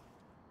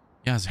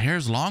 Yeah, his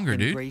hair's longer,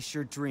 dude. Embrace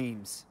your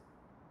dreams.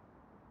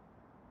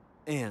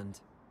 And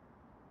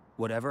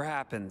whatever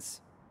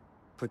happens,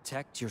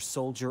 protect your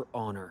soldier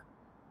honor.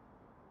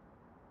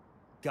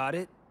 Got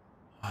it?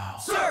 Wow.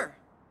 Sir!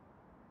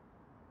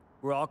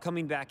 We're all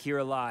coming back here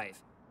alive.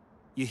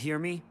 You hear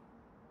me?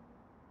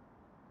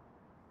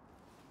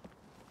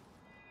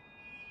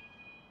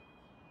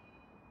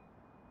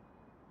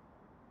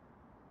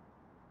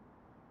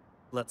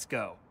 Let's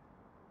go.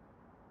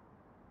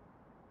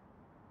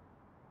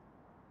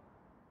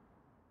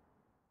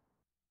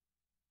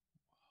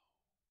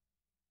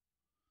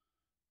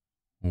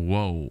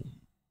 Whoa.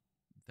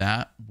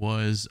 That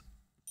was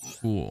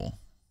cool.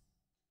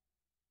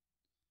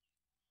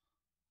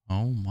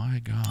 Oh my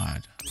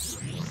god.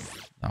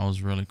 That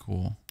was really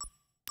cool.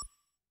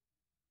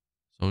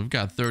 So we've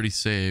got 30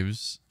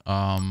 saves.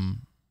 I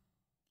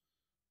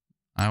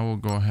will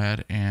go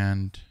ahead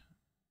and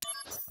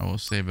I will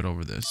save it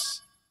over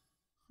this.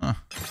 Huh.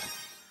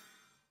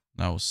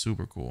 That was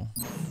super cool.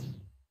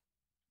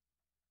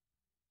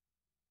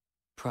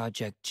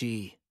 Project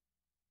G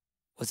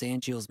was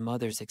Angeal's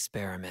mother's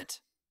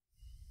experiment.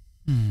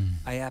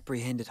 I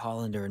apprehended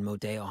Hollander in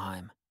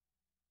Modeoheim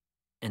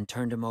and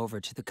turned him over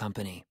to the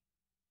company.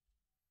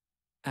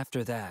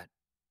 After that,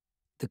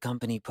 the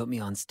company put me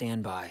on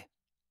standby.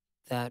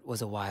 That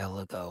was a while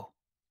ago.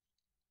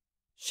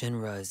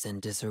 Shinra is in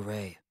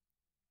disarray.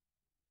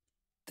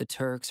 The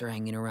Turks are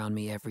hanging around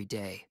me every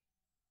day.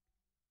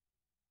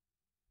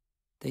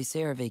 They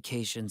say our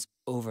vacations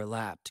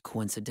overlapped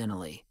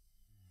coincidentally.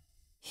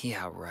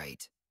 Yeah,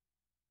 right.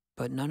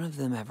 But none of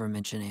them ever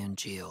mention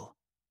Angeal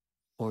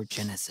or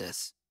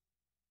Genesis.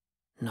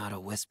 Not a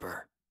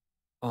whisper.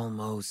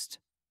 Almost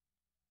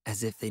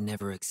as if they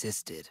never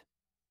existed.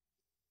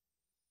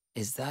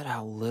 Is that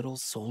how little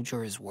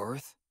Soldier is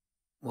worth?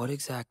 What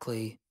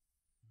exactly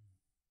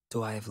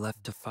do I have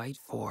left to fight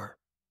for?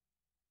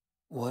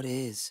 What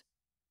is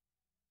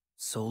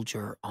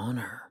Soldier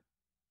honor?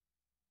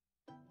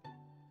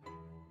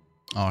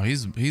 Oh,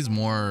 he's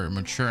more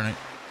mature and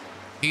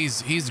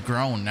he's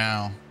grown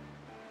now.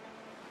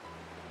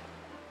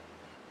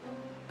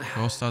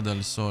 Costa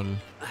del Sol.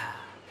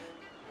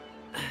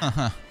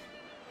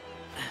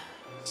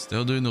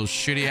 Still doing those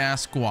shitty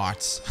ass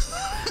squats.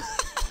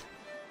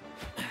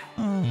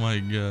 Oh my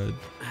god.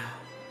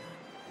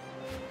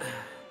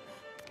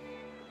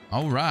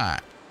 All right.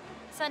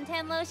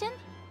 Suntan lotion?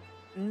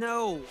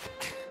 No.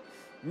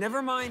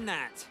 Never mind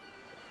that.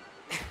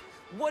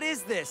 What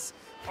is this?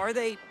 Are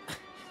they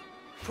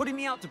putting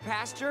me out to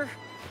pasture?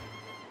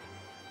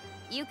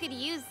 You could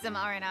use some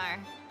R&R.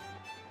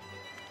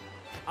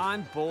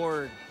 I'm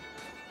bored.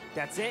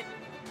 That's it?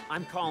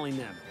 I'm calling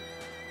them.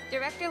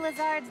 Director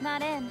Lazard's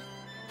not in.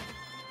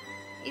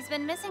 He's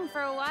been missing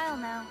for a while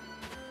now.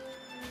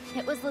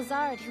 It was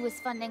Lazard who was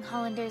funding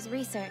Hollander's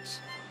research,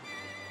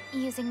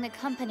 using the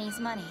company's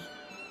money.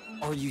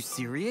 Are you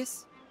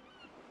serious?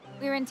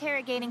 We're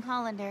interrogating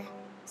Hollander,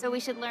 so we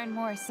should learn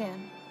more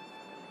soon.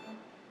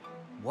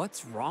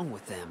 What's wrong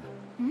with them?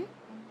 Hmm?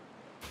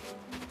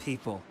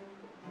 People.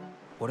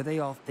 What are they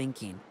all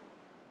thinking?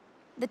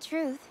 The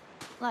truth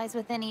lies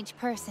within each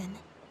person.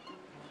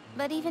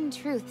 But even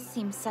truth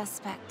seems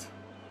suspect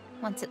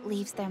once it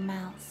leaves their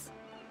mouths.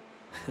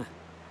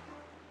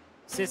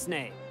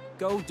 Cisne,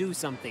 go do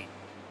something.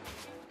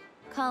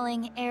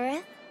 Calling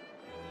Aerith?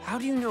 How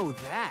do you know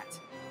that?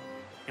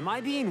 Am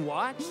I being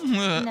watched?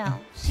 No,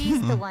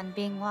 she's the one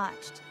being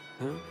watched.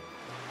 Huh?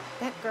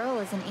 That girl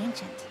is an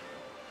ancient.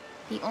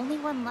 The only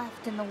one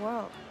left in the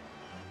world.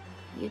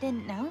 You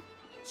didn't know?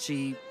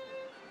 She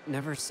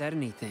never said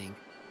anything.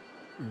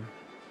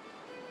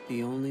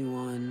 The only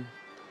one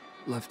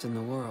left in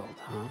the world,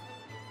 huh?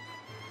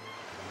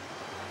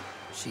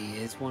 She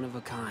is one of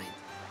a kind.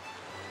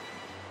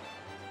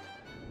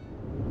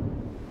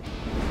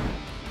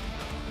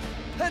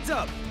 Heads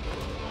up!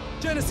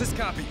 Genesis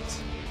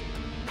copies!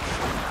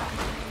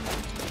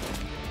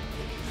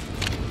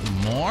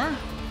 More?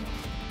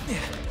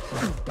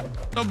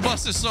 No,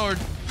 bust his sword.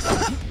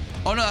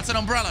 Oh no, that's an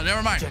umbrella.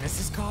 Never mind.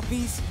 Genesis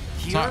copies?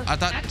 Here? Sorry, I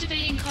thought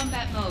Activating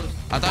combat mode.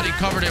 I thought he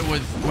covered it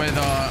with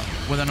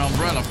an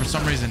umbrella for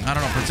some reason. I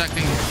don't know,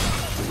 protecting,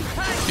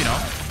 you know,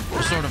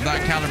 a sword of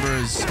that caliber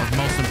is of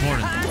most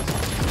important.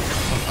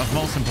 Of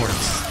most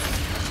importance.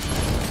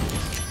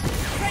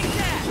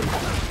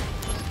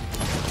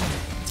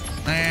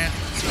 And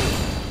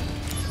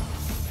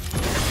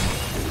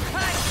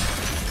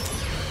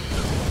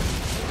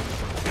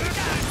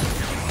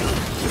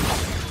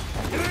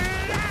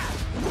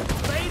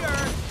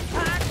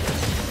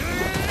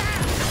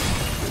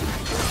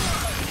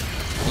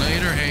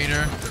later,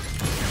 hater.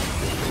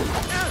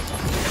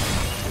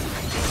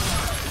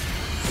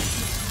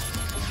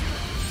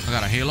 I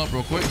gotta heal up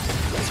real quick.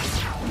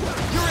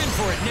 You're in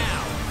for it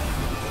now.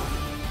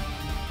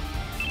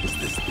 Is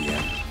this the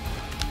end?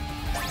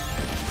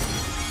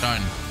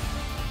 Done.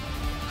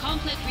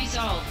 Conflict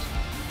resolved.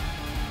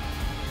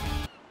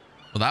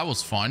 Well, that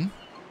was fun.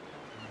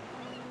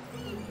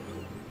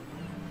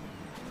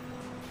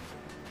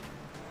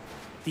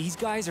 These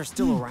guys are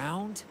still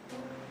around?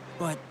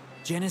 But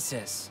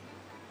Genesis...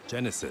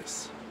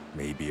 Genesis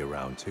may be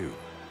around too.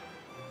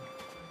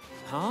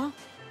 Huh?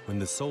 When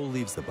the soul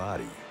leaves the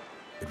body,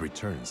 it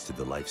returns to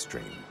the life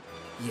stream.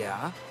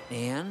 Yeah,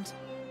 and?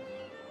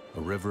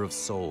 A river of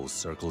souls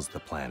circles the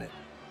planet.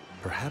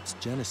 Perhaps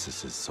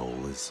Genesis's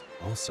soul is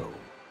also...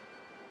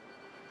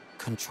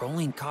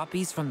 controlling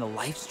copies from the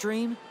life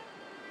stream?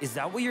 Is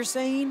that what you're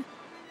saying?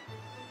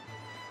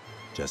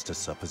 Just a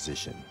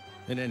supposition.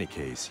 In any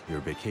case, your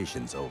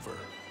vacation's over.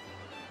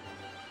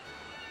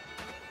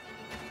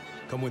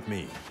 Come with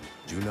me.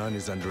 Junon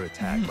is under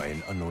attack by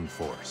an unknown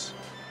force.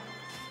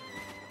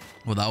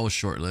 Well, that was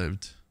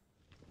short-lived.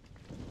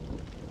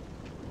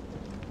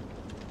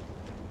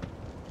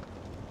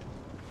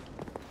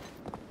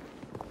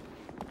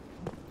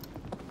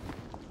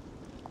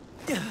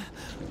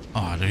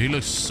 Oh, dude, he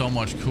looks so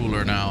much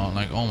cooler now.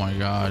 Like, oh my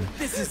god.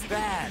 This is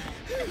bad.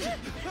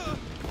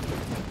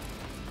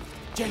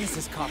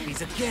 Genesis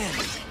copies again.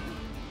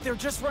 They're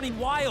just running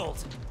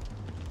wild.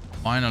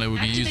 Finally, we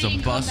can use the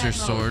Activating Buster combat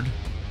Sword.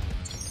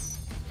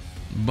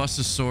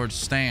 Buster Sword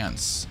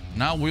stance.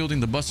 Now wielding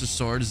the Buster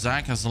Sword,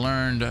 Zack has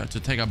learned to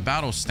take a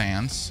battle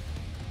stance.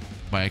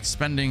 By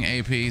expending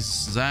APs,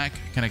 Zack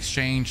can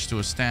exchange to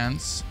a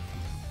stance,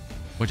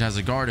 which has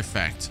a guard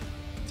effect.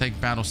 Take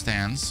battle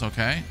stance,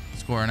 okay.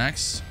 Score an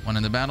X. When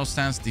in the battle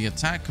stance, the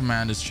attack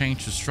command is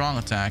changed to strong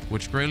attack,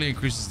 which greatly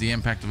increases the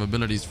impact of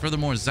abilities.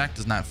 Furthermore, Zack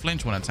does not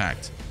flinch when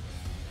attacked.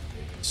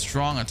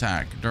 Strong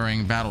attack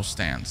during battle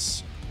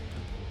stance.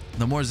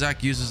 The more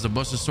Zack uses the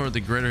Buster Sword,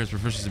 the greater his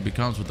proficiency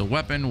becomes with the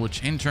weapon,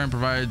 which in turn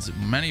provides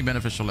many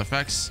beneficial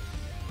effects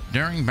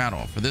during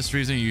battle. For this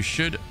reason, you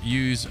should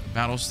use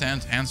battle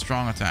stance and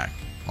strong attack,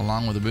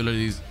 along with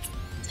abilities.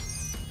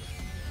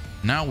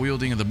 Now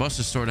wielding the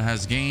Buster Sword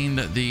has gained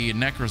the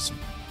Necrosmos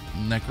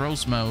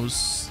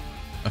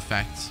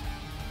effect,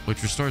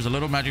 which restores a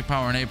little magic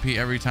power and AP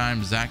every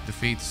time Zack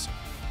defeats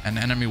an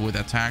enemy with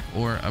attack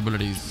or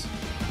abilities.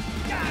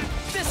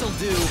 This'll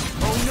do.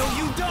 Oh no,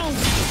 you don't.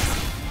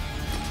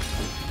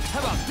 How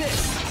about this?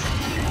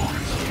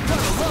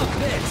 Gonna love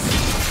this.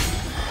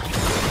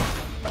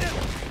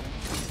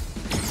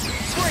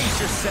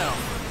 Brace yourself.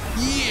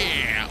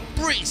 Yeah,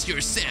 brace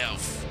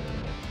yourself.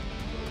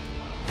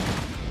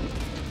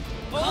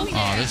 Oh,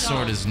 Oh, this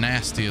sword is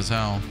nasty as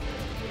hell.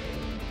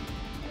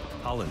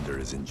 Hollander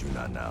is in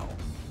Junon now.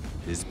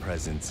 His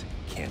presence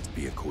can't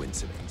be a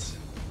coincidence.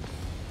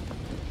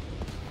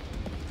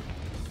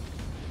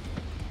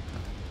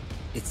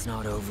 It's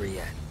not over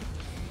yet,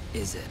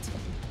 is it?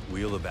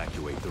 We'll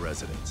evacuate the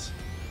residence.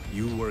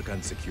 You work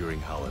on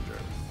securing Hollander.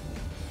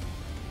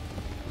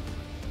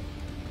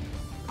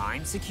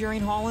 I'm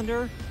securing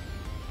Hollander?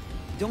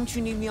 Don't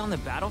you need me on the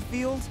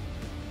battlefield?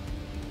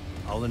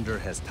 Hollander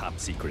has top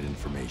secret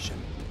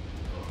information.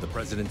 The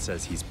president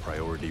says he's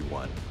priority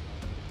 1.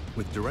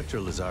 With Director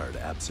Lazard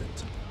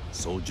absent,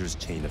 Soldier's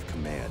chain of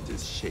command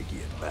is shaky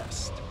at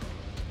best.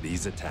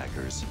 These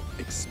attackers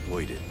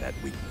exploited that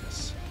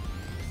weakness.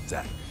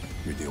 Zack,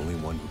 you're the only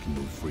one who can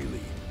move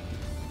freely.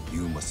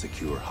 You must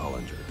secure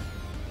Hollander.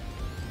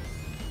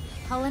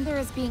 Hollander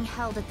is being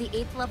held at the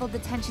 8th level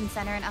detention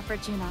center in Upper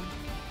Junon.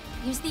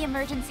 Use the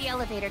emergency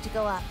elevator to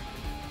go up.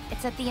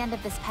 It's at the end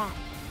of this path.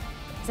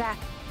 Zack,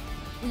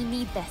 we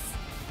need this.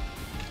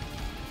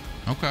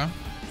 Okay.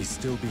 He's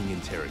still being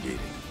interrogated.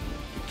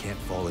 He can't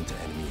fall into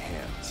enemy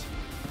hands.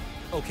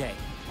 Okay,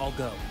 I'll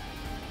go.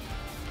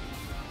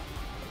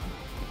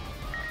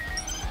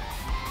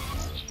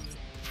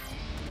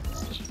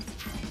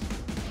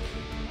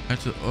 Head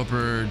to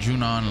Upper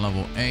Junon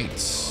level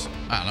 8.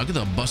 Ah, look at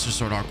the Buster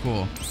Sword art,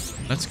 cool.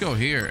 Let's go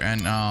here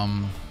and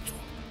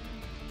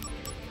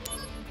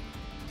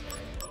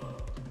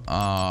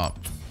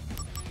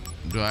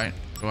do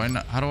I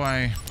not, how do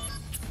I?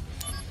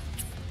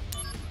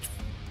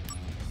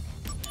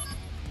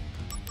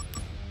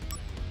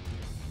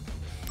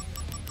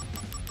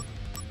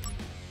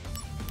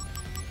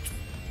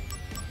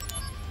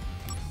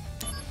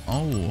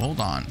 Oh, hold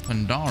on,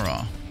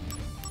 Pandara.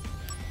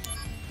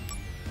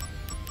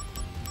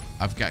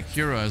 I've got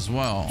Kira as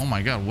well. Oh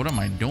my god, what am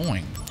I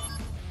doing?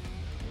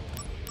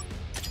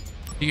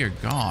 Dear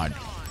God.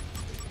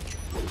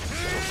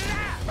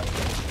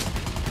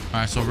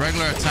 Alright, so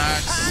regular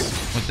attacks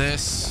with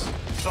this.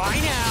 Bye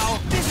now.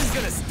 This is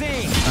gonna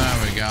sting.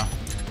 There we go.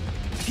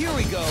 Here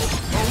we go.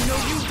 Oh no,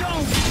 you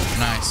don't.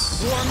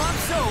 Nice.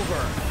 Warm-up's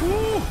over.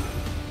 Woo.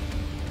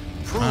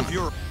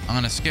 I'm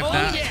gonna skip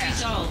that.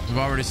 Yeah. We've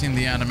already seen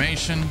the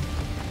animation.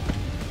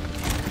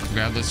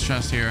 Grab this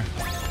chest here.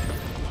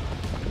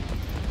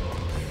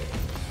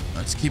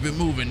 Let's keep it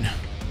moving.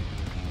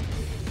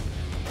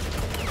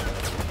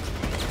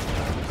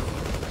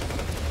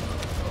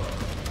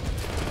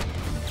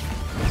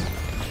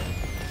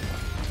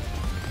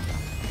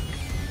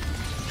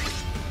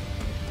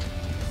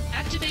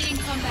 Activating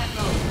combat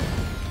mode.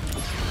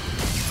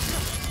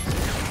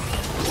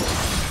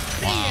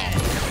 Wow.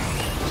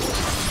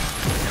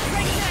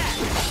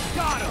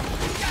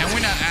 Can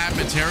we not add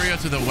materia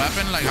to the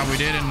weapon like how we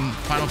did in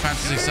Final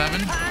Fantasy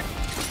VII?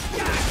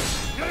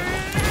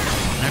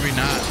 Maybe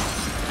not.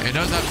 It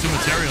does have 2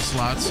 materia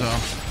slots, so.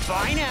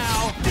 Bye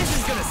now. This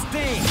is gonna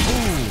sting.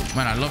 Ooh,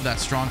 man, I love that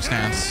strong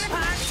stance.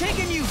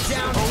 Taking you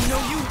down. Oh no,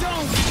 you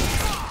don't.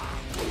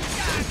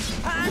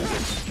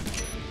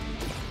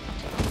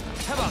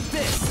 How about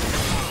this?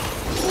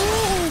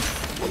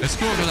 It's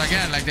cool because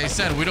again, like they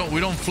said, we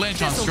don't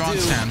flinch on strong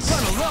stance.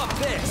 Gonna love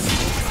this.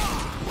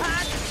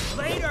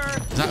 Later.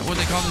 Is that what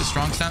they call it,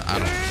 strong stance? I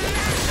don't know.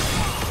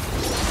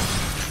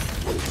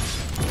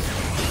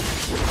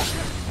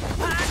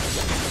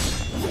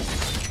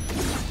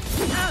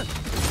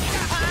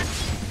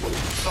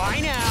 Bye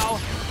now.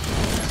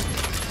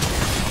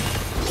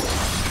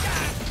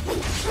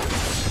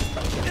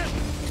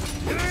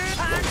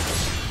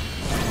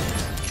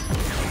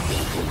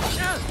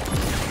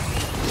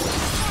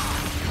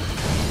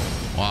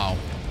 Wow.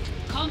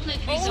 Conflict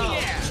resolved. Oh,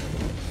 yeah.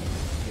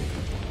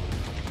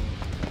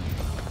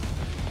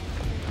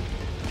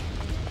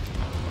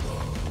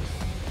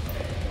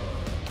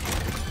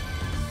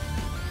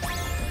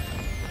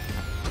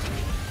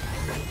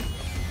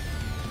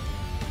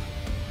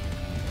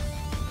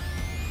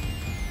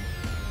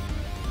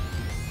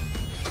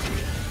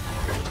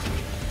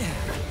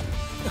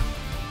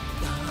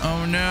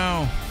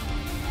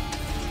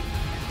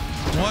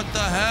 What the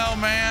hell,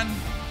 man?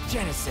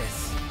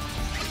 Genesis.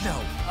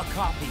 No, a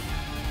copy.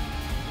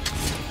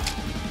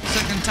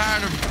 Sick and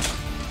tired of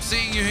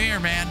seeing you here,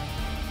 man.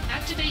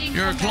 Activating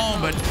You're a clone,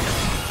 but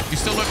you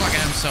still look like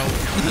him, so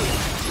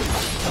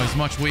but he's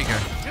much weaker.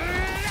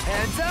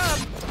 Heads up.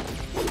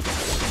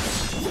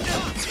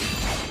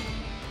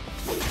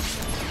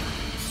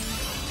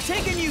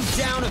 Taking you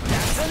down if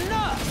that's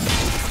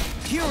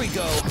enough. Here we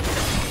go.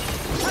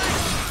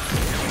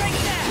 Like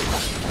that.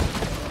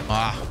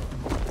 Ah.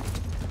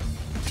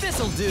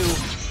 This'll do.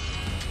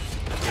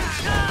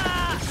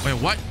 Wait,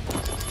 what?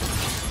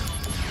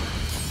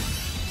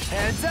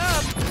 Heads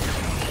up.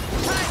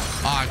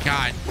 Oh,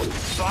 God.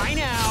 Bye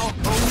now.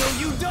 Oh, no,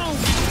 you don't.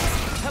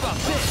 How about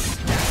this?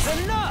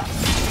 That's enough.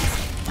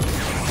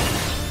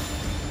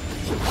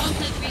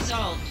 Conflict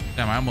resolved.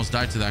 Damn, I almost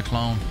died to that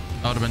clone.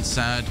 That would have been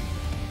sad.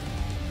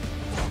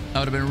 That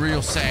would have been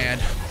real sad.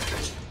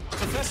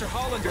 Professor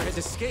Hollander has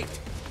escaped.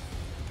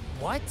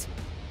 What?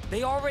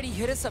 They already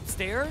hit us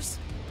upstairs?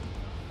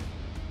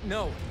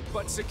 No,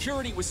 but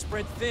security was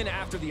spread thin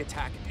after the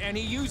attack, and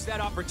he used that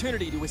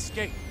opportunity to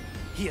escape.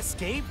 He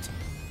escaped?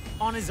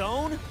 On his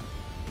own?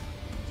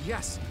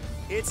 Yes.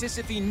 It's as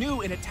if he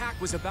knew an attack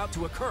was about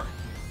to occur.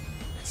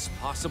 It's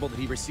possible that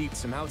he received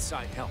some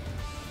outside help.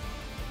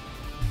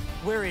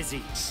 Where is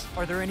he?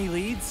 Are there any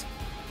leads?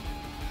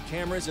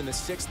 Cameras in the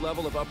 6th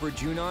level of Upper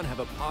Junon have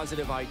a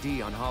positive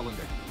ID on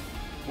Hollander.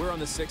 We're on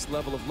the 6th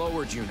level of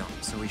Lower Junon,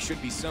 so he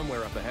should be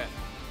somewhere up ahead.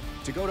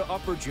 To go to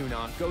Upper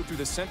Junon, go through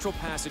the central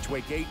passageway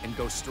gate and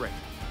go straight.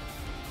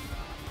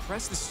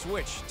 Press the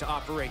switch to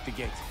operate the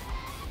gate.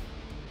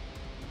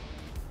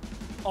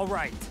 All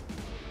right.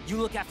 You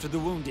look after the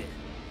wounded.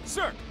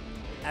 Sir!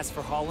 As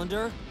for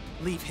Hollander,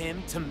 leave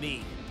him to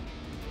me.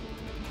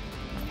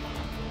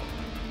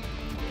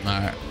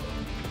 Alright.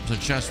 There's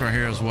a chest right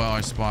here as well I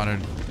spotted.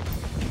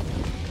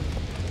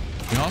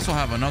 We also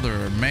have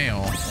another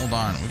mail. Hold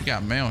on. We've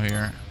got mail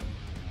here.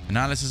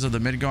 Analysis of the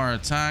Midgar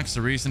attacks.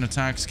 The recent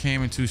attacks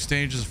came in 2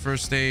 stages. The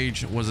first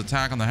stage was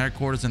attack on the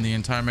headquarters in the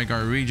entire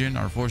Midgar region.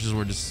 Our forces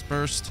were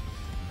dispersed to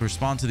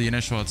respond to the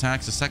initial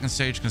attacks. The second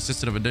stage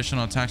consisted of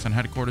additional attacks on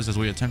headquarters as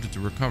we attempted to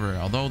recover.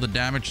 Although the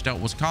damage dealt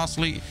was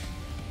costly,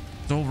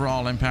 the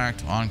overall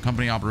impact on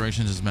company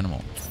operations is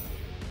minimal.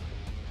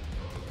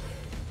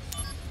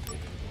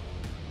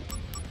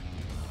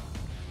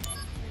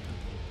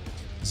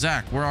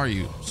 Zack, where are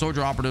you?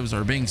 Soldier operatives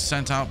are being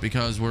sent out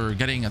because we're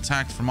getting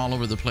attacked from all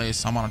over the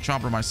place. I'm on a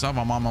chopper myself.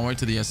 I'm on my way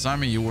to the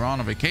assignment. You were on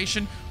a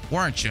vacation,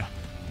 weren't you?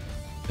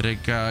 Did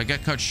it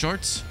get cut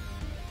short?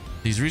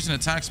 These recent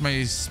attacks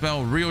may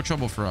spell real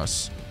trouble for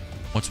us.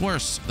 What's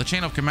worse, the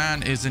chain of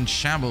command is in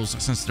shambles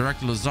since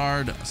Director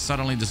Lazard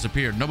suddenly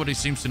disappeared. Nobody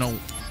seems to know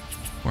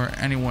where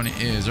anyone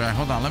is. All right,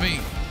 hold on. Let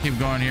me keep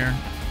going here.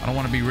 I don't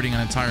want to be reading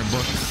an entire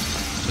book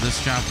for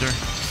this chapter.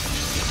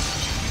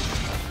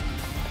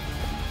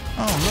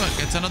 Oh, look,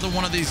 it's another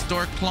one of these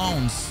dork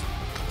clones.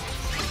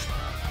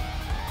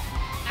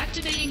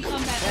 Activating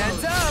combat Heads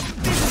mode. up!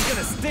 This is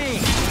gonna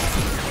sting!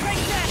 Break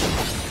that!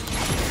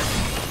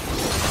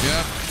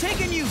 Yep.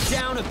 Taking you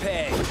down a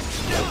peg!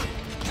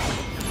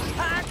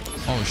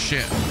 Oh,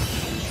 shit.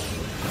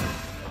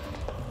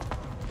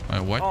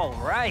 Wait, what? All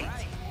right.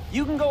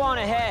 You can go on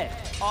ahead.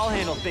 I'll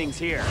handle things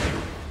here.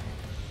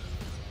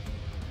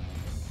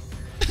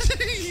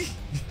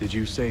 Did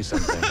you say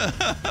something?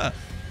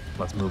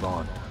 Let's move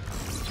on.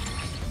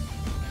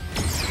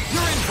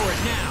 You're in for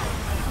it now.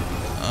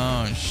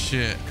 Oh,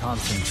 shit.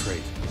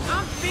 Concentrate.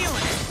 I'm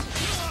feeling it.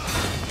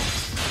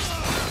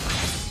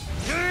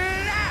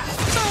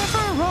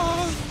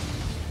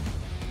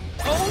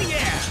 Oh,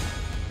 yeah.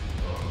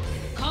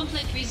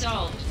 Conflict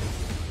resolved.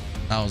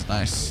 That was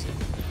nice.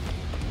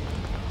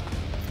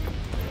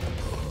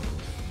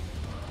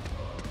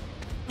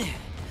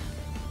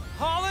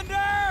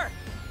 Hollander!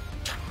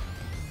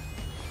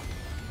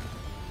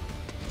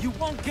 You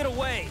won't get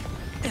away.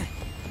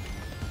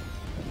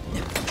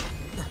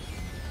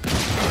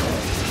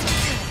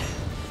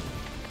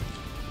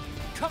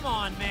 Come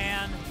on,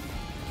 man.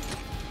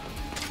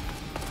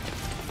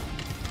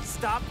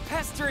 Stop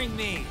pestering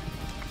me.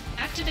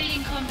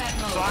 Activating combat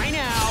mode. Bye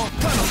now.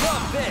 Gonna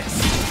love this.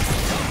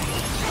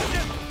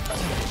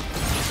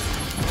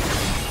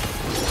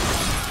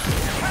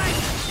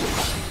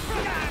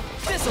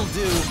 This'll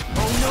do.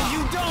 Oh, no,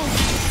 you don't.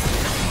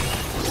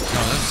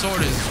 Oh, that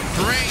sword is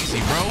crazy,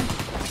 bro.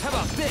 How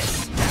about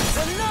this? That's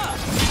enough.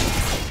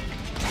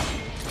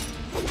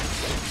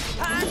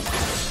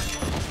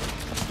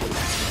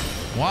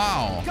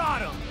 Wow.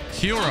 Got him.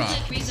 Cura.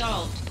 Conflict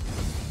resolved.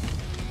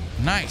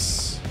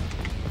 Nice.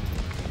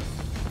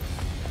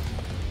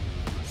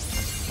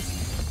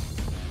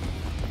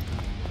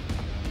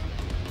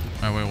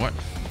 Wait, what?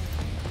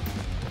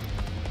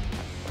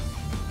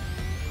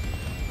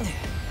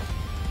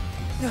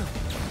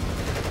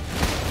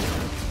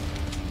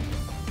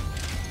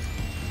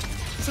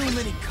 So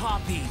many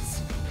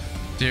copies.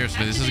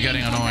 Seriously, this is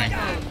getting annoying.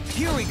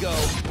 Here we go.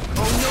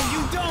 Oh, no,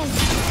 you don't.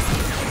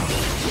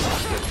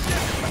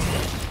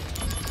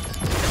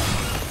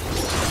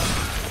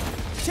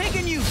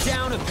 Taking you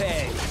down a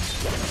peg.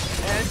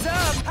 Heads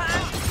up!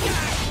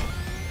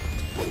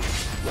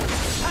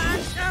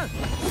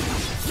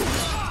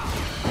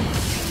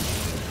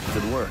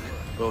 Good work,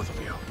 both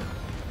of you.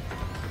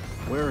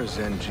 Where is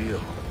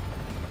Angel?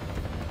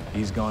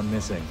 He's gone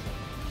missing.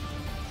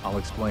 I'll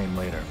explain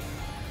later.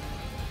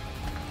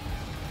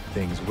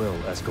 Things will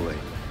escalate.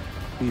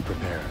 Be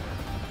prepared.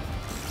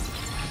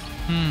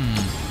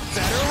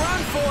 Better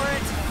run for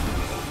it!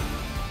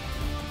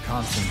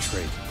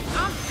 Concentrate.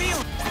 I'm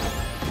feeling...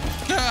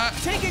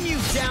 Taking you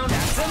down,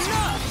 that's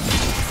enough!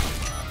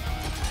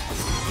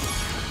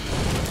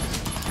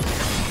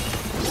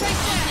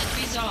 Conflict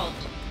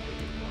resolved.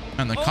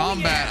 And the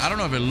combat, I don't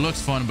know if it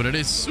looks fun, but it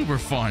is super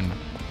fun.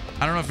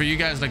 I don't know for you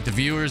guys, like the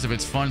viewers, if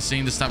it's fun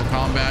seeing this type of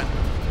combat.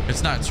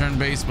 It's not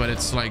turn-based, but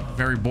it's like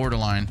very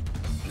borderline.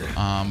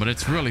 But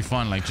it's really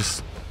fun, like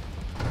just...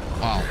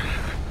 Wow.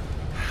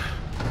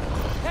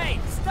 Hey,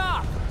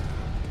 stop!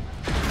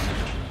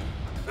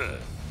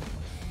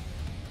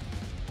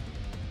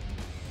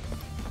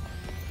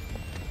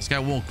 This guy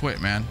won't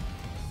quit, man.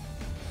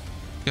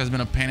 This guy's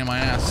been a pain in my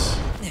ass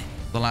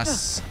the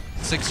last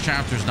 6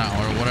 chapters now,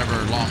 or whatever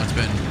long it's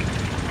been.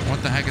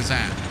 What the heck is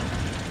that?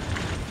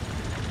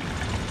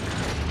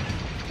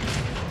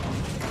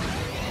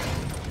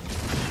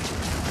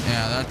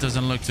 Yeah, that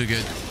doesn't look too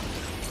good.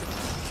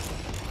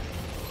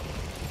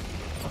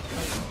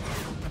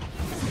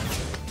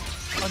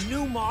 A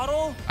new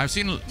model? I've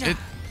seen it.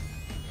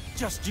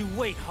 Just you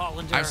wait,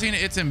 Hollander. I've seen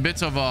it's in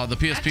bits of the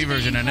PSP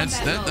version, and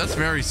that's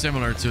very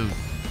similar to,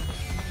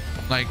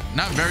 like,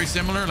 not very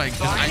similar, like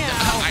just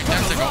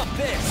identical.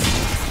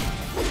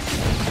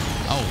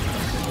 Oh.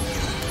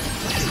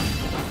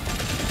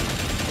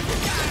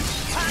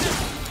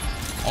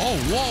 Oh,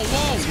 whoa,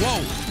 whoa,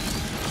 whoa.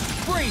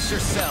 Brace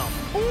yourself.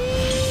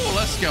 Ooh,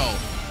 let's go.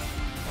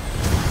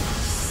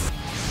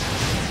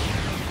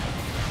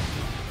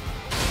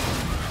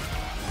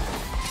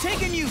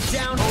 Taking you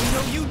down. Oh,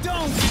 no, you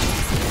don't.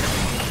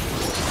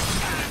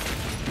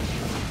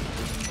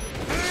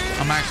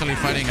 I'm actually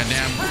fighting a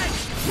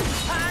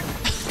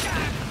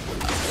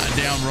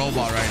damn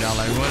robot right now.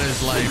 Like, what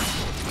is life?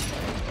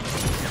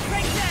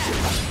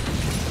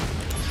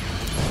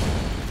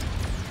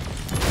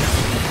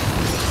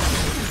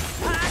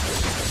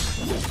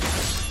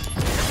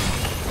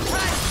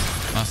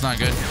 That's not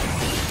good.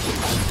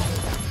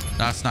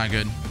 That's not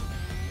good.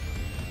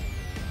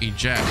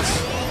 Eject.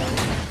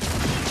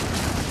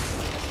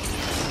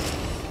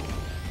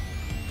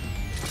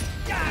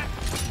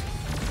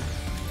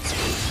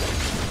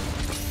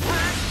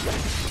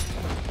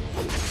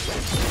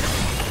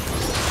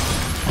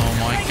 Oh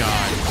my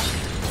God.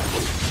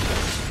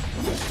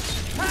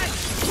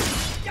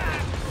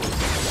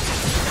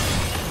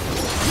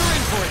 You're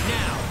in for it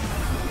now.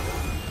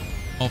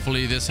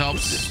 Hopefully this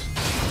helps.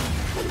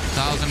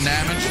 1,000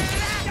 damage.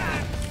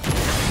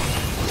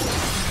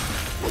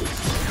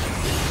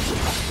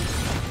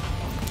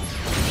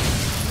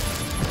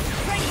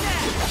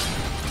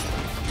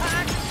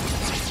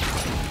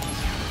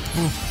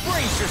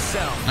 Brace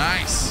yourself.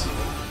 Nice.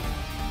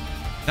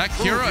 That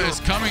Kira is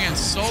coming in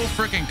so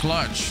freaking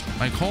clutch.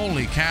 Like,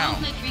 holy cow.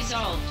 Conflict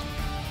resolved.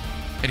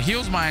 It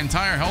heals my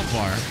entire health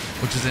bar,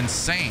 which is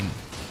insane.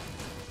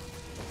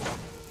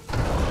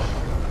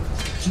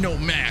 No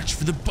match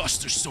for the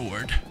Buster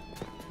Sword.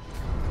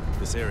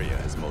 This area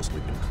has mostly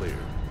been cleared.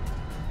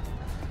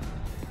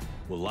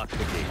 We'll lock the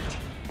gate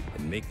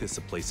and make this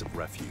a place of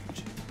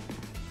refuge.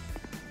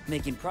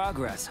 Making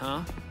progress,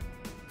 huh?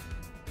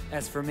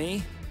 As for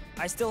me,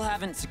 I still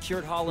haven't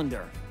secured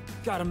Hollander.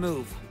 Gotta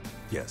move.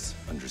 Yes,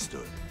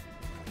 understood.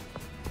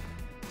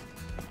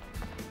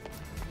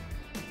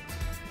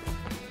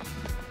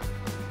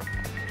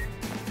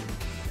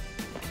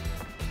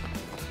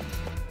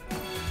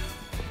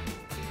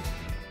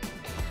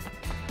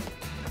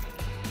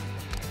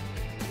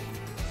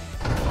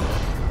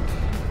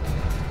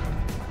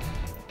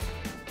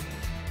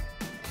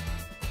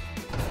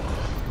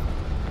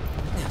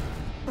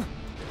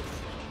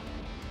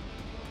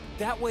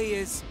 That way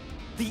is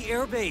the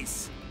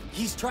airbase.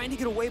 He's trying to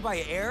get away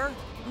by air?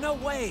 No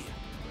way.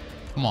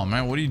 Come on,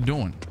 man. What are you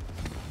doing?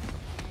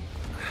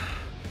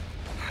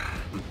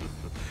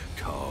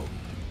 Come.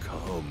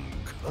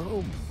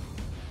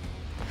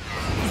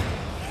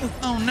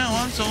 Oh no,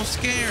 I'm so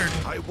scared.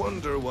 I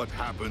wonder what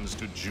happens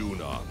to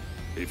Junon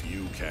if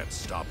you can't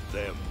stop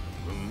them.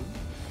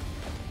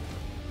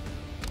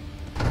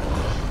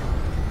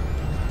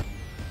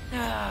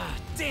 Ah,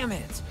 damn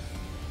it.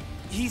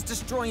 He's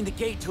destroying the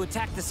gate to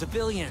attack the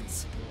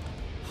civilians.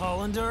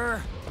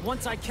 Hollander,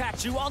 once I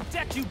catch you, I'll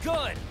deck you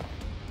good.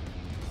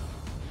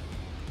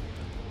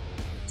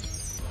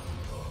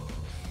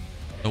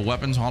 The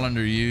weapons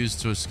Hollander used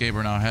to escape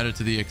are now headed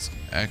to the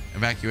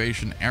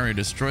evacuation area.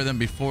 Destroy them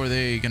before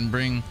they can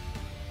bring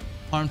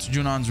harm to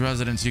Junon's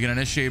residence. You can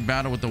initiate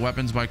battle with the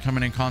weapons by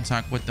coming in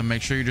contact with them.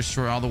 Make sure you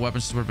destroy all the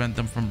weapons to prevent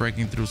them from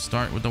breaking through.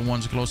 Start with the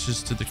ones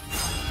closest to the...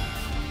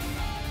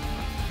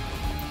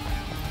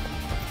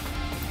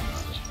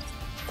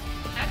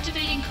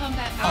 Activating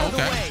combat mode. Oh,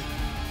 okay.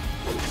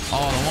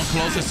 Oh, the one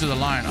closest to the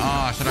line.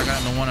 Oh, should I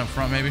got the one up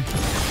front, maybe?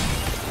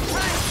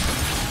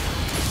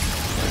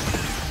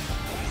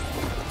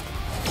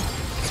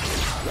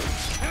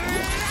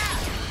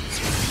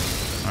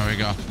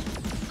 go.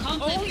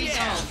 Conflict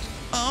resolved.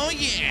 Oh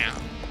yeah.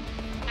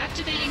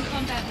 Activating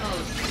combat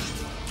mode.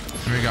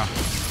 Here we go.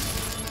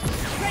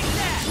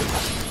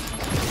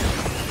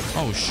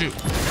 Oh shoot.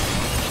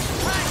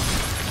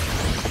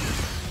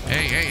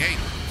 Hey, hey, hey.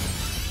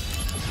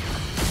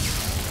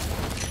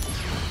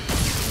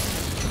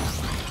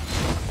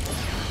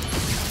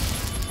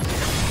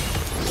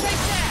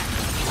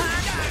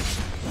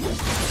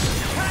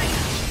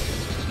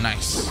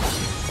 Nice.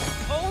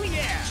 Oh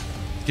yeah.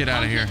 Get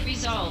out of here.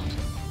 Resolved.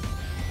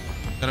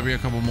 Gotta be a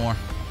couple more.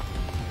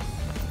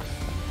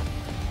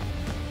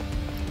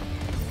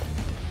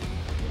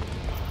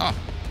 Oh.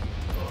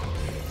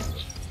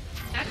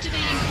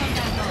 Activating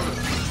combat mode.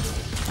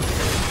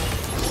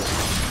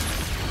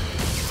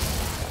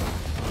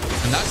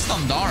 And that's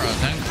Thundara.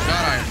 Thank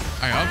God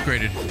I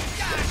upgraded.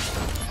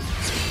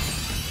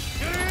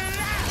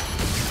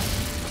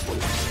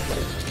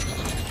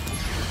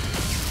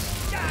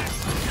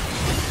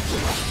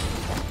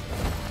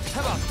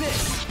 How about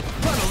this?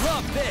 Gonna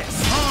love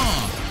this.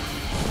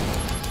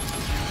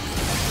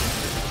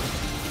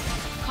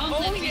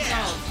 Conflict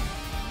resolved.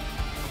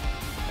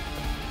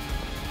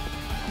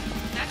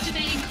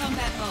 Activating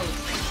combat mode.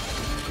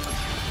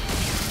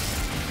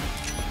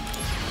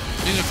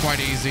 These are quite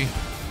easy.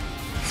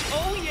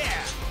 Oh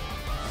yeah.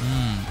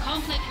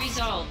 Conflict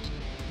resolved.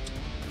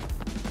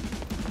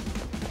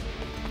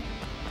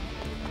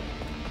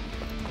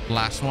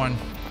 Last one.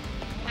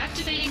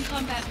 Activating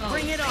combat mode.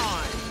 Bring it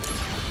on.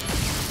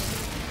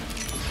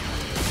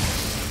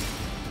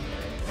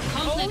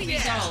 Conflict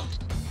resolved.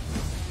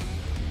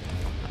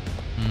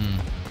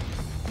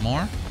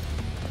 More?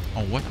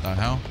 Oh, what the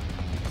hell?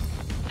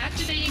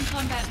 Activating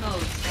combat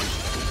mode.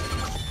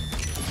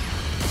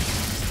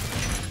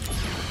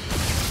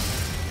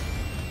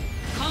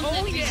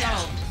 Conflict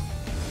resolved.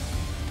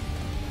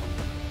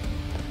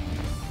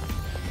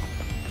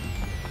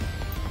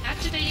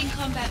 Activating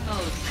combat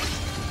mode.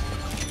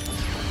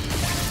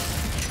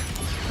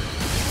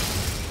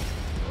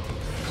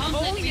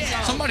 Conflict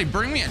resolved. Somebody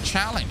bring me a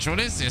challenge.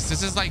 What is this?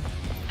 This is like...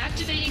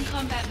 Activating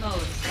combat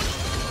mode.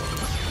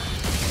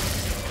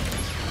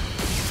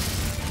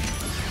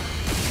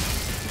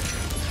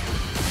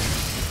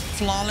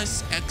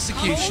 Flawless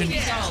execution.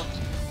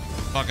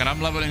 Fuck it,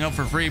 I'm leveling up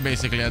for free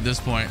basically at this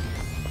point.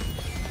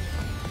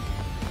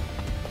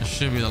 This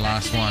should be the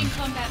last one.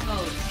 Combat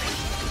mode.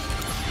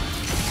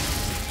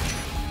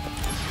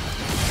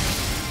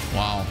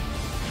 Wow.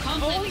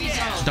 Conflict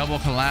resolved. Double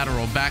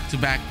collateral,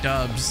 back-to-back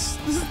dubs.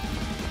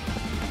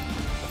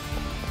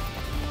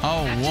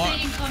 Oh, what?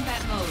 Activating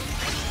combat mode.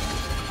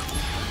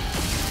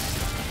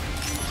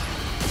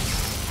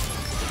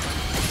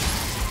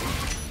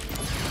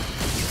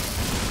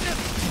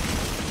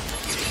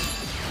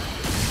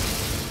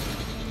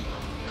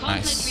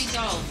 Conflict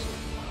resolved.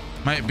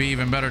 Might be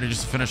even better to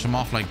just finish them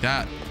off like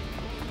that.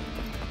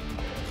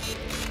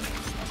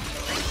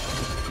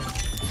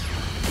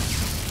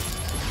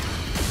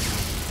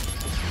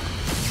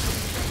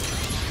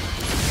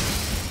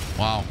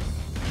 Wow.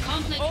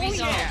 Conflict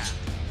resolved.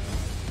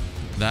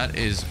 That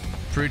is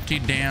pretty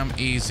damn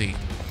easy.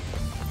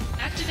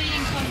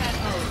 Activating combat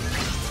mode.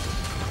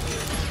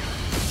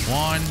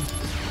 1,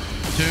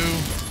 2,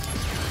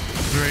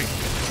 3.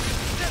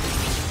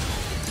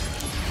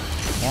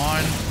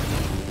 1.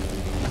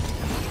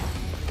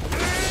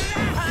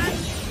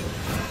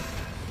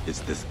 Is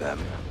this them?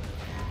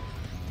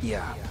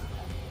 Yeah.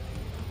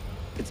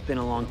 It's been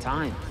a long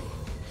time.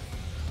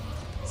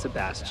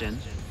 Sebastian,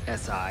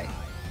 SI.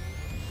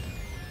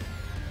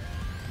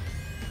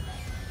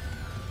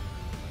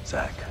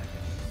 Zack,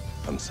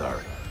 I'm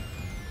sorry.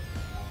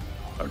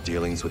 Our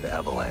dealings with the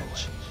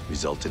Avalanche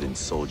resulted in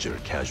soldier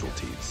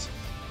casualties.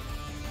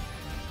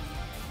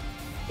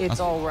 It's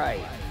all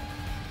right.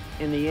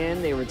 In the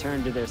end, they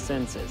returned to their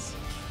senses.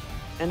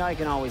 And I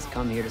can always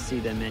come here to see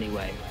them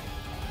anyway.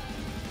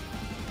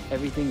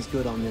 Everything's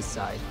good on this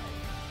side.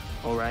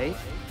 All right?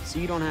 So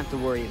you don't have to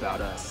worry about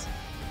us.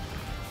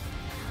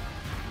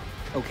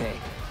 Okay.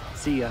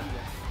 See ya.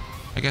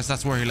 I guess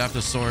that's where he left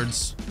his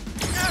swords.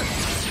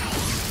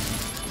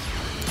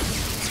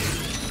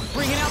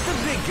 Bringing out the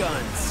big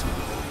guns.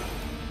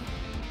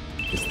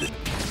 Is this...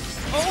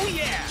 Oh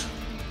yeah.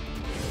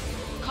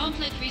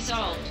 Conflict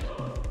resolved.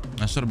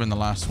 That should have been the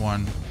last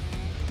one.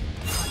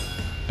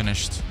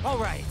 Finished. All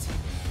right.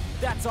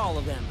 That's all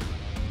of them.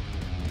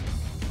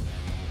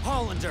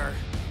 Hollander,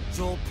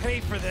 you'll pay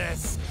for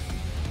this.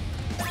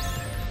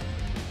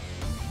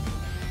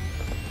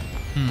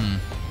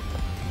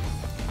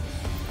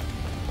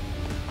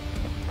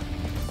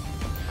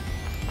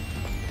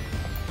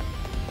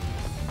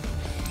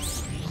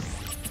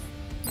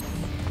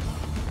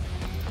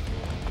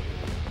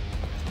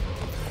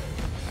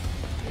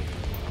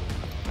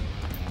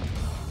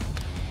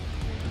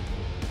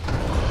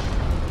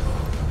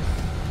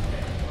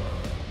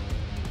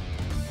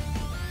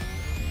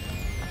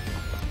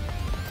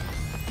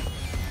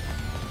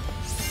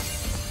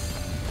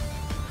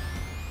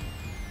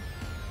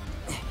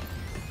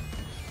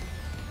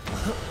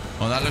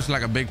 Well, that looks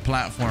like a big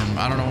platform.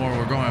 I don't know where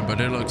we're going, but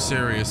it looks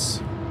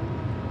serious.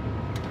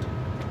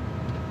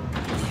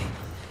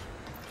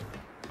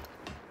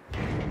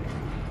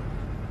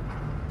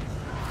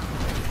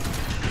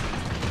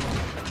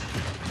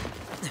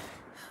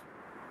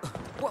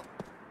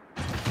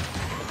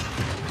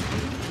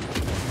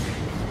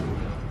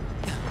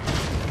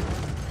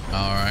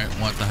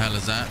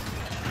 does that.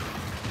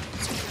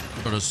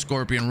 Got a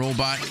scorpion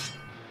robot.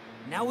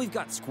 Now we've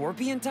got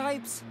scorpion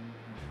types?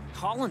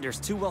 Hollander's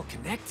too well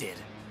connected.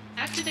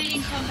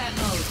 Activating combat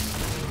mode.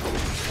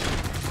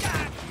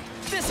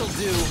 This'll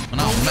do. And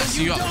I'll mess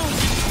you up.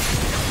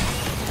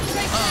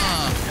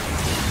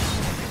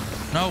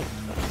 No.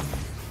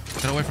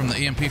 Get away from the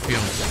EMP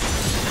field.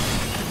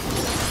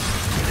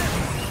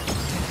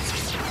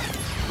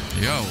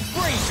 Yo.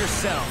 Brace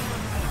yourself.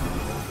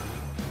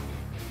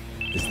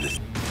 Is this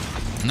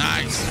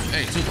Nice.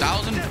 Hey,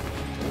 2,000?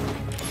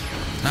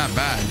 Not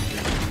bad.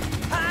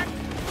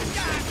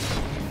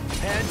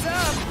 Heads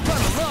up.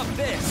 Gonna love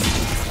this.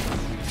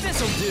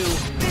 This'll do.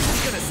 This is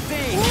gonna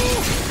sting.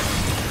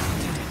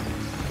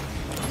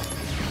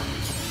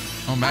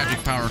 No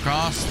magic power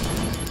cost.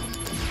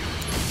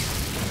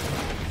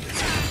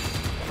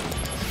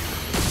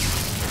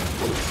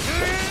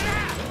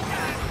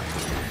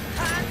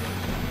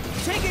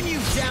 Taking you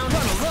down.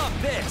 Gonna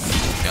love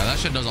this. Yeah, that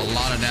shit does a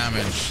lot of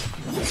damage.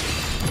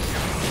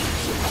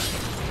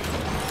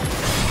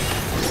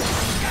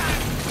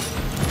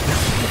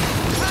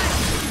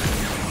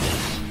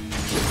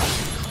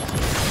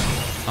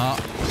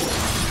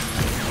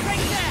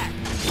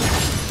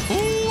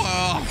 Ooh,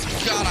 oh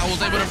God, I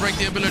was able to break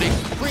the ability.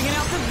 Bringing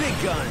out the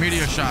big gun.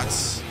 Meteor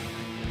shots.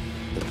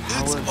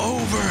 It's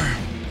over.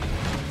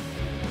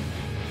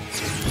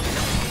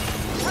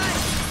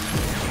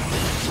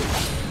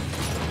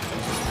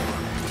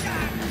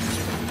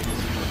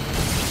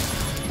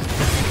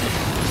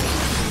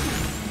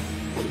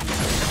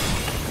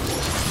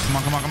 Come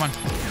on, come on, come on.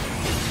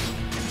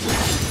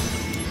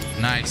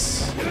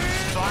 Nice.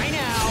 By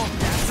now,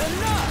 that's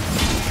enough.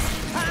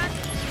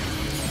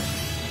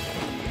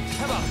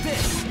 How about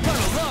this?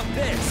 Gonna love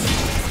this.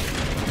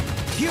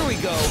 Here we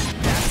go.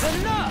 That's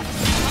enough.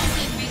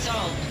 Conflict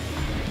resolved.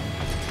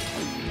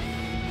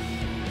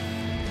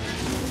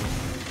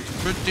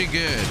 Pretty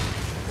good.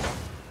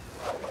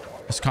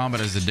 This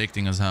combat is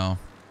addicting as hell.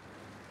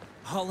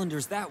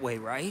 Hollander's that way,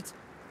 right?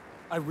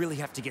 I really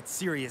have to get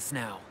serious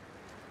now.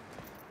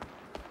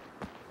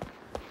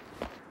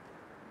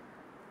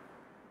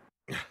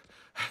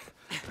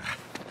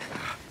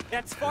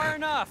 That's far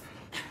enough.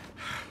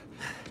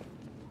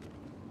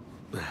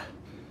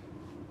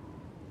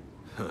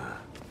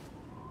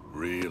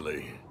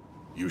 Really?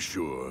 You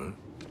sure?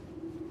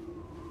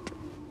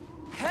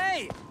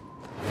 Hey!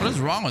 What is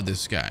wrong with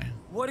this guy?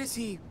 What is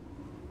he?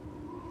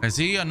 Is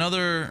he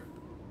another?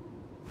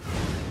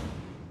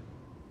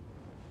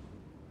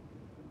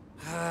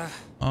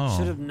 Oh.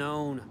 Should have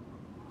known.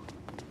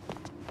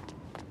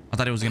 I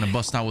thought he was gonna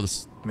bust out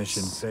with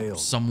mission failed?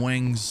 Some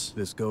wings.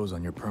 This goes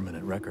on your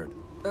permanent record.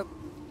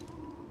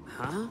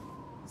 Huh?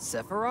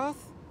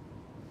 SEPHIROTH?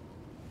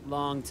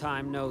 Long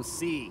time no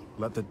see.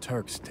 Let the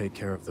Turks take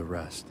care of the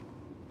rest.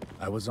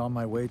 I was on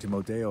my way to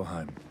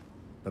Modeoheim,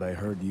 but I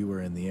heard you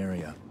were in the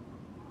area.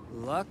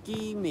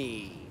 Lucky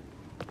me.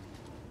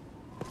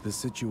 The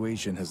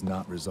situation has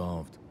not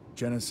resolved.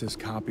 Genesis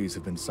copies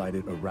have been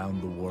sighted around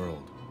the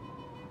world.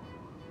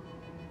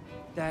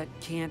 That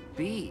can't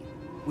be.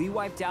 We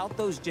wiped out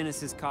those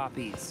Genesis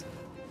copies.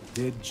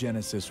 Did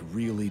Genesis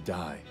really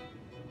die?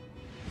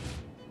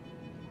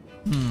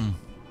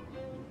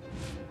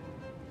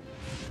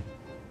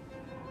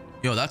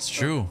 Yo, that's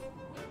true.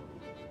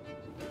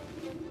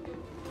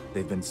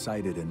 They've been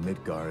sighted in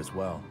Midgar as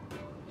well.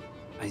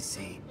 I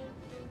see.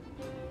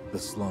 The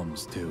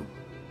slums, too.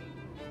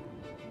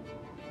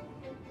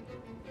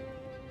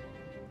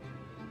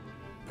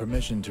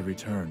 Permission to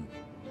return.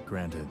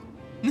 Granted.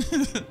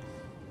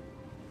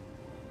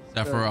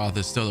 Sephiroth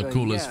is still the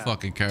coolest yeah.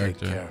 fucking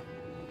character. Take care.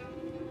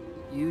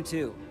 You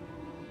too.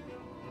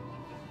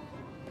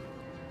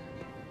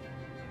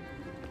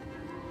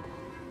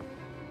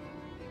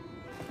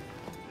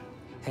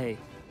 Hey,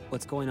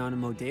 what's going on in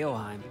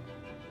Modeoheim?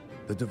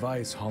 The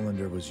device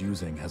Hollander was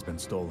using has been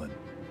stolen.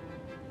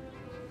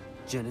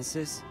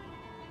 Genesis?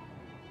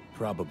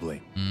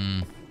 Probably.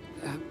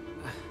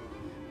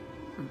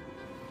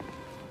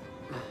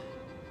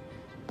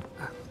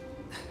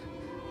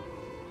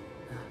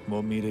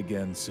 We'll meet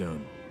again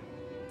soon.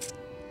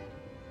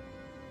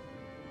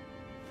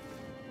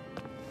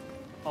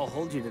 I'll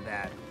hold you to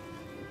that.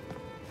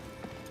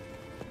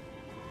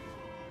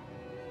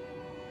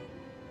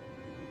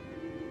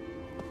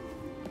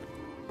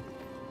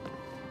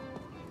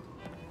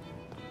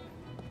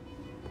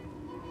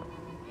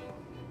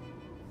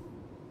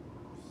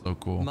 So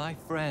cool. My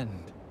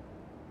friend,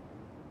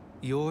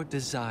 your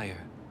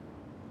desire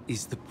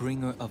is the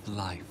bringer of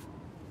life,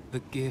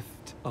 the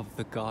gift of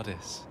the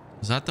goddess.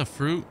 Is that the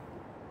fruit?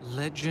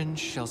 Legend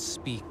shall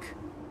speak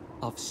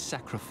of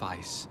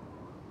sacrifice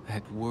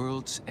at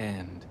world's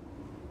end.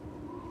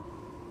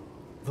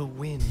 The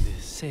wind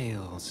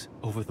sails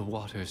over the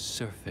water's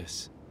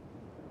surface.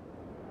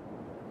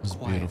 It's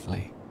beautiful.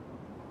 Quietly,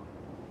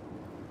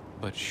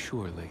 but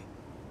surely.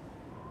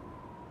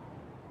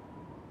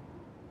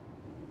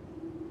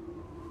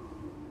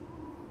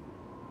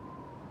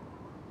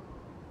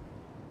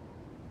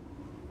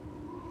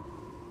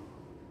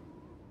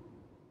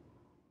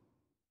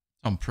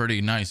 Some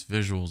pretty nice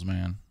visuals,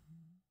 man.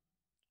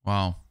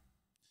 Wow.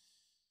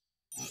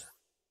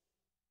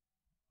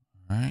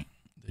 All right.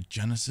 Did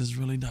Genesis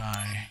really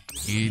die?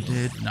 He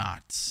did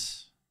not.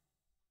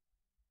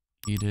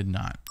 He did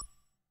not.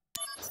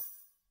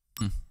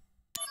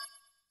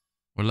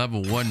 We're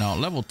level what now?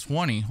 Level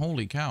 20.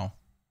 Holy cow.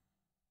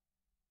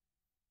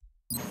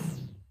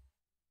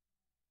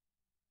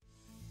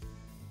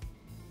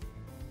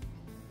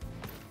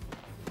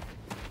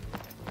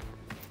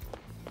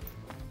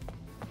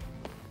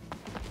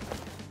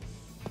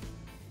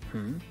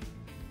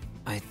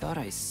 I thought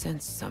I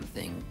sensed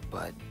something,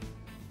 but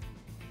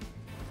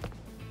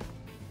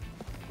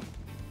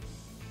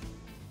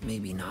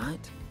maybe not.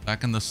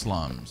 Back in the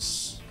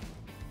slums.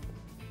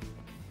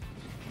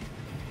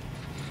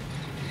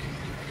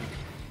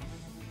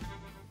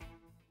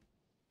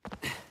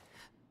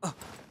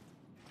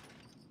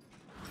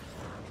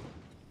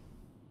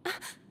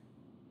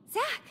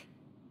 Zack!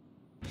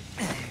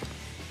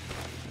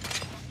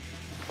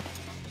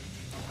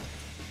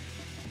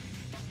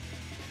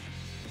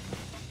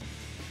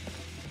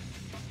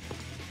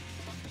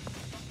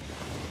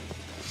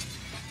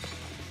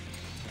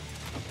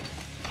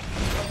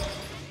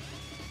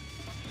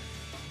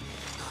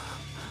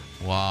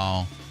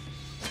 Wow.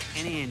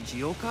 An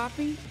Angel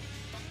copy?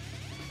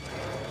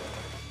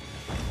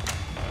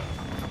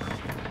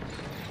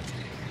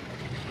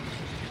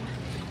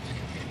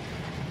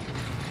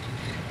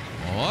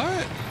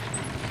 What?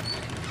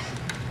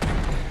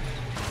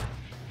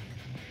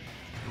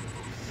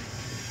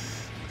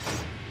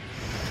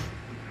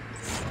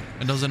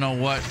 It doesn't know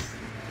what.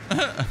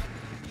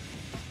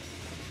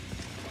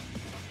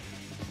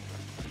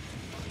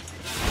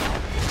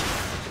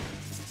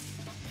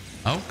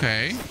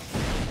 Okay.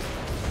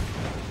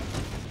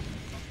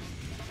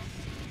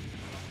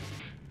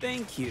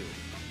 Thank you.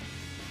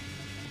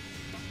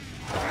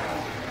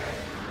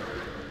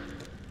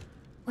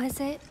 Was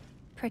it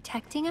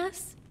protecting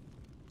us?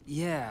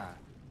 Yeah,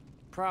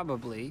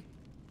 probably.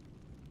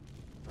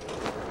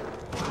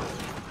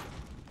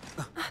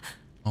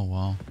 Oh,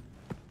 wow.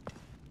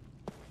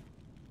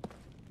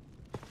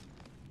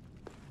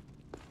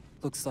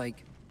 Looks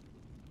like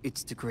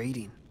it's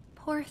degrading.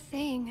 Poor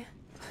thing.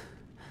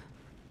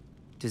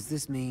 Does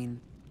this mean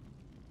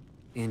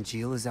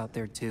Angel is out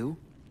there too?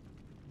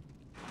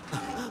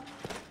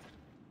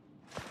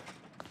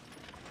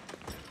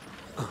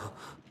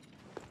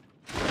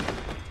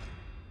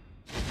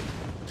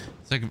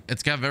 It's like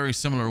it's got very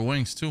similar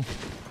wings too.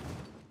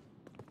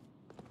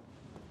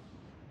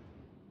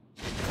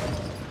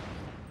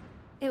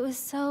 It was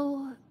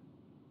so,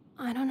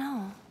 I don't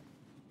know,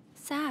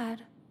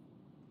 sad.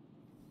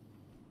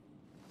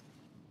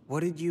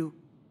 What did you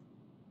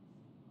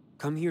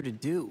come here to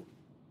do?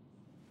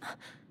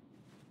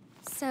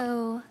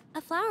 So,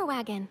 a flower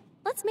wagon.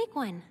 Let's make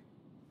one.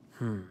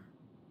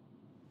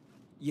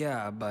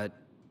 Yeah, but...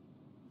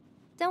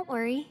 Don't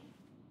worry.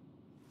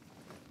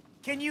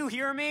 Can you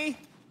hear me?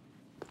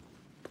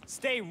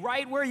 Stay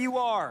right where you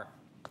are.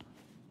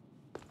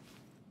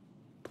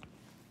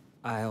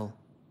 I'll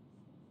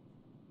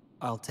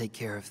take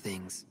care of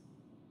things.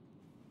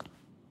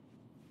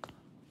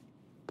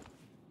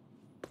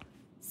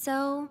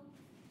 So,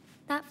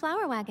 that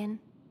flower wagon.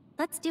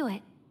 Let's do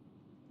it.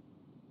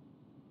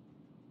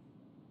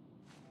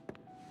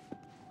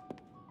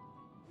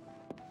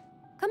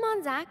 Come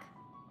on, Zack.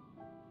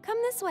 Come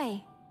this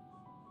way.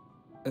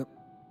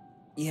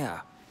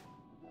 Yeah.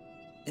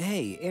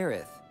 Hey,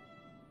 Aerith.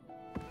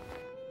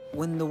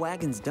 When the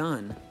wagon's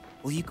done,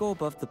 will you go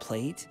above the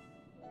plate?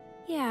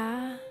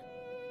 Yeah,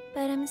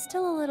 but I'm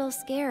still a little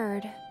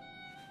scared.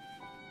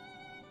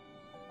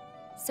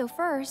 So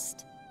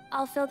first,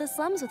 I'll fill the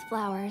slums with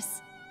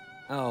flowers.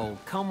 Oh,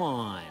 come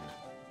on.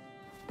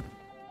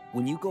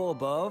 When you go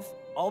above,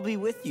 I'll be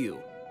with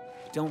you.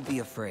 Don't be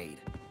afraid.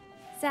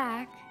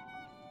 Zack,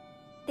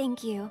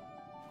 thank you.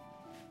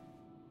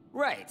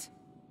 Right.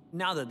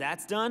 Now that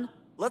that's done,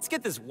 let's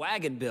get this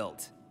wagon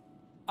built.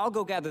 I'll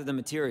go gather the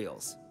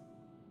materials.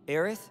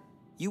 Aerith,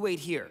 you wait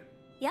here.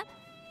 Yep.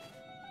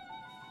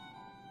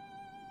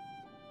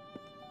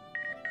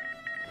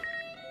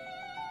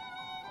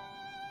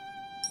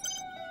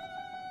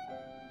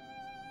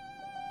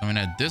 I mean,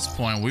 at this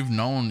point, we've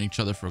known each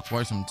other for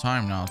quite some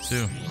time now,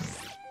 too.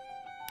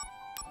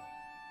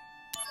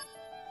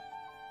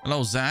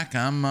 Hello, Zack.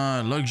 I'm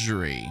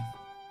Luxury.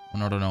 I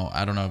don't know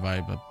if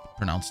I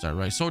pronounced that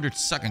right. Soldier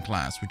 2nd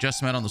class. We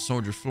just met on the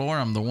soldier floor.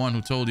 I'm the one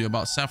who told you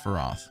about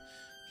SEPHIROTH. Just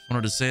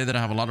wanted to say that I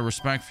have a lot of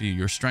respect for you.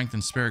 Your strength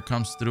and spirit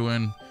comes through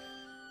in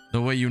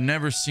the way you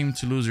never seem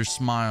to lose your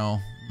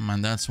smile.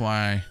 And that's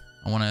why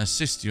I want to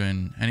assist you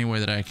in any way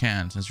that I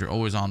can. Since you're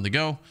always on the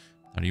go,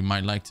 thought you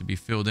might like to be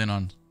filled in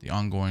on the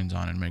ongoings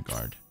on in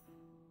Midgard.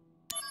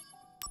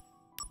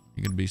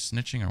 You gonna be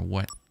snitching or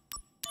what?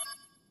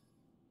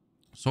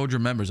 Soldier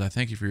members, I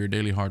thank you for your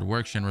daily hard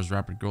work. Shinra's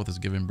rapid growth has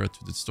given birth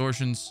to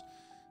distortions.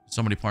 In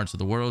so many parts of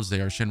the world,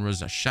 they are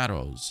Shinra's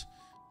shadows.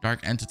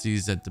 Dark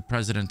entities that the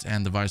president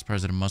and the vice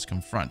president must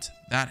confront.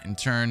 That, in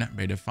turn,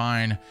 may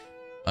define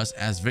us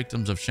as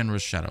victims of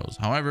Shinra's shadows.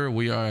 However,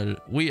 we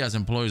as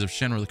employees of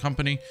Shinra, the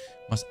company,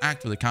 must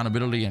act with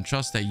accountability and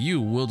trust that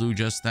you will do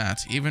just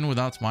that, even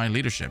without my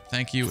leadership.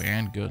 Thank you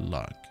and good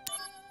luck.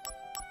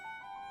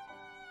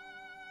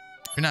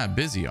 You're not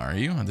busy, are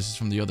you? This is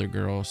from the other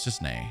girl,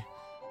 Cisne.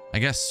 I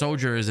guess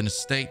Soldier is in a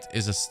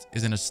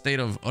state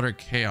of utter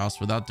chaos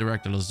without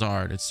Director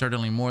Lazard. It's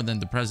certainly more than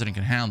the president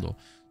can handle.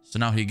 So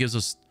now he gives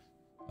us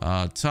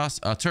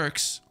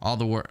Turks all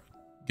the work.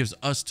 Gives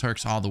us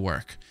Turks all the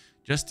work.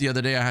 Just the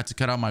other day, I had to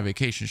cut out my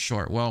vacation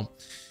short. Well,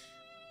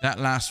 that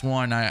last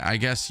one, I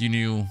guess you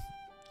knew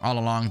all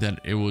along that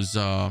it was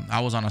I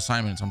was on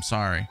assignment. I'm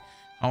sorry.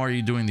 How are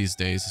you doing these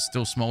days? It's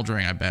still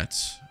smoldering, I bet.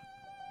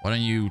 Why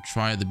don't you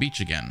try the beach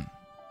again?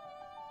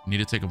 You need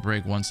to take a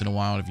break once in a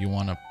while if you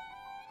want to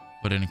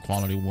put in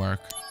quality work.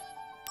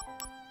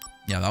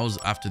 Yeah, that was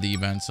after the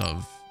events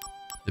of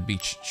the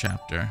beach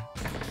chapter.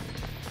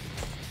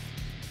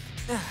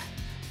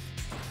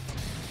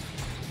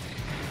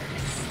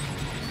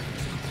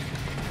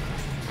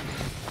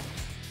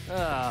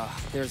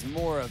 There's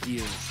more of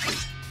you.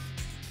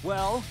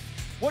 Well,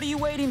 what are you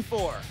waiting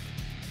for?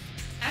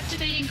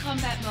 Activating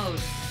combat mode.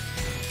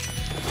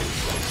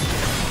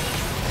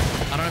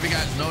 I don't know if you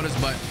guys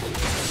noticed, but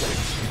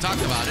we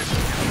talked about it.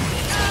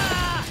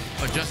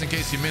 But just in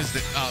case you missed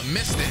it,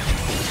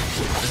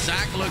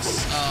 Zack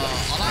looks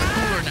a lot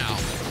cooler now.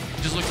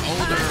 He just looks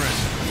older, and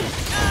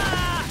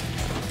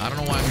I don't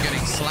know why I'm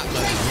getting slapped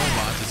by these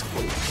robots.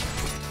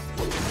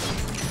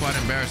 It's quite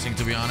embarrassing,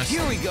 to be honest.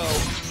 Here we go.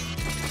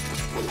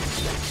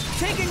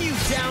 Taking you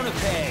down a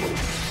peg.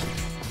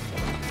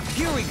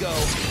 Here we go.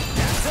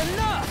 That's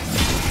enough.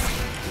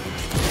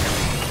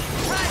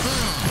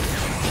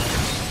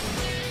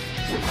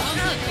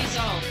 Conflict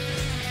resolved.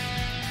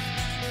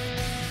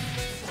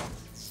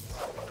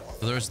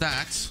 So there's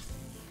that.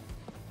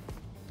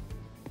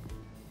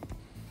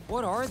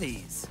 What are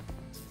these?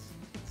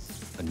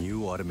 A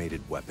new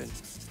automated weapon.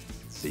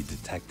 They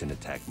detect and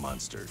attack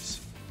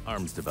monsters.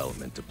 Arms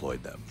development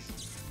deployed them.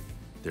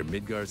 They're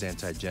Midgar's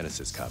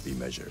anti-Genesis copy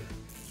measure.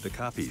 The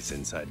copies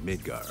inside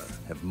Midgar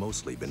have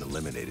mostly been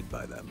eliminated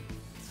by them.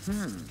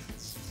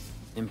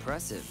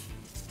 Impressive.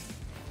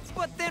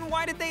 But then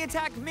why did they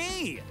attack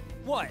me?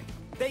 What?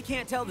 They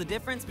can't tell the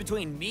difference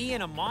between me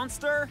and a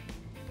monster?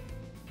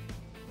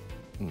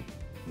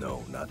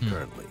 No, not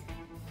currently.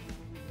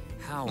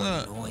 How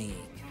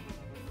annoying.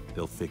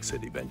 They'll fix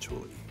it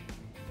eventually.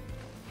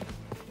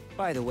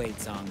 By the way,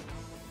 Tsung,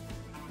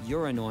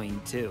 you're annoying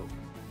too.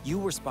 You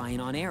were spying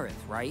on Aerith,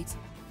 right?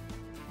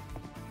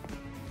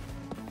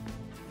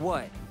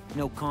 What?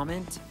 No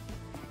comment?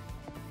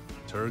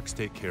 Turks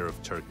take care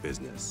of Turk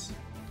business.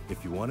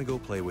 If you want to go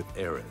play with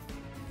Aerith,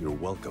 you're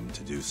welcome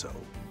to do so.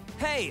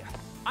 Hey,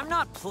 I'm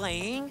not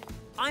playing.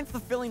 I'm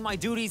fulfilling my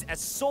duties as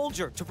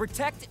soldier to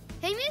protect...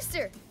 Hey,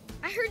 mister!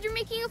 I heard you're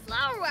making a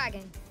flower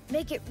wagon.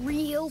 Make it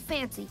real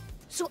fancy,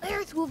 so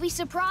Aerith will be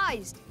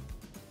surprised.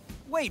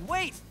 Wait!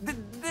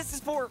 This is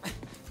for...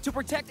 to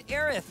protect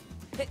Aerith.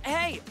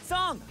 Hey,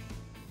 Tsung!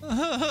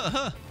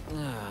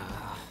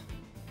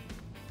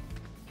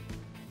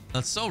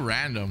 That's so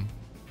random.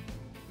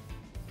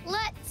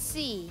 Let's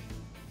see.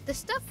 The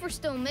stuff we're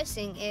still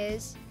missing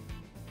is...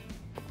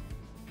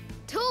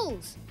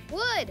 tools,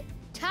 wood,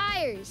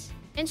 tires,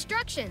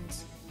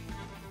 instructions.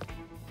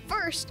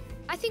 First,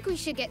 I think we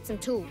should get some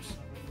tools.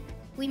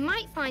 We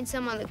might find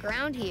some on the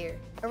ground here.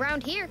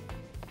 Around here,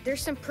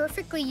 there's some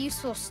perfectly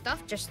useful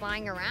stuff just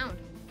lying around.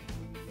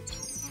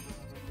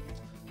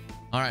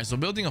 All right, so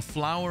building a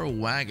flower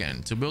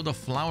wagon. To build a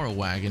flower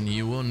wagon,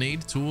 you will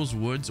need tools,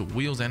 woods,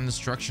 wheels, and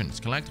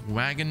instructions. Collect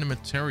wagon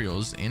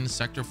materials in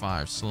Sector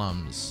 5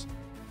 slums.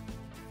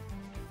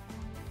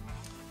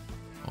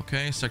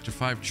 Okay, Sector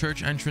 5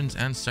 church entrance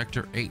and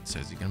Sector 8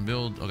 says you can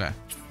build. Okay.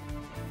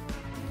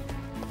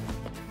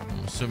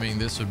 I'm assuming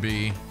this would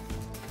be...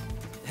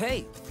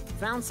 Hey,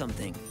 found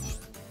something.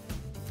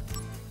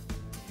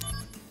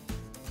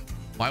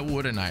 Why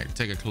wouldn't I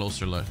take a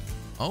closer look?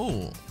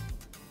 Oh.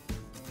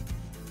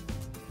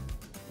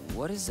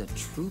 What is a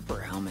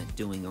trooper helmet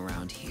doing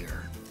around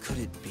here? Could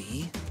it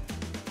be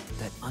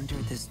that under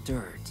this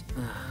dirt?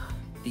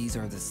 These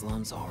are the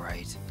slums, all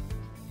right.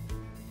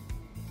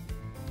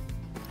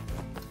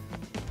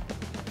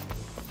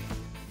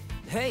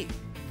 Hey!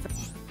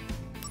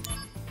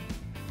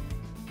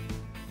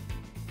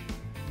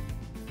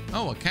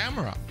 Oh, a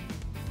camera.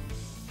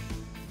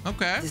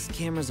 Okay. This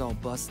camera's all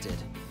busted.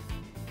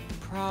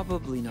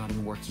 Probably not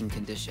in working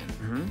condition.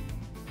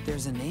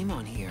 There's a name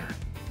on here.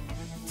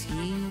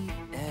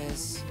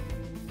 T-S-E-N-G?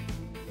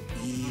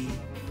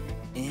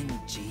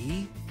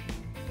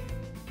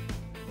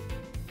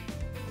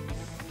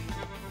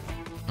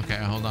 Okay,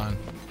 hold on.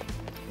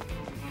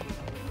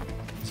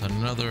 There's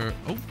another...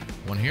 Oh,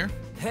 one here.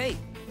 Hey,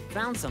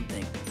 found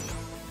something.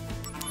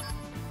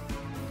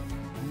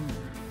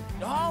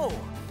 Oh,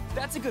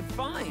 that's a good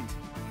find.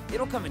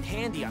 It'll come in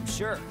handy, I'm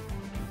sure.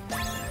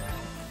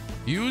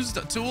 Use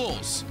the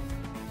tools.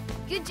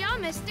 Good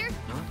job, mister.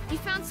 You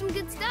found some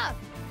good stuff.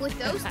 With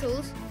those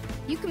tools,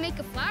 you can make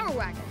a flower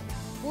wagon,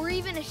 or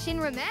even a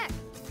Shinra mech.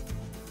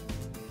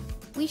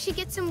 We should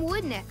get some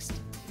wood next.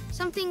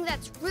 Something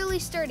that's really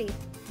sturdy,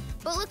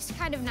 but looks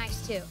kind of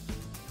nice too.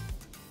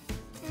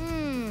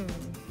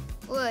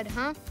 Wood,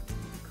 huh?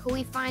 Could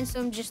we find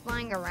some just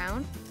lying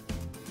around?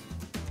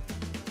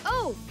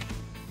 Oh,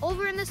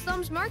 over in the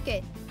slums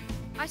market.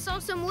 I saw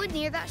some wood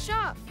near that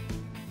shop.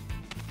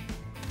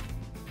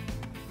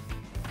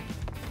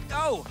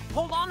 Oh,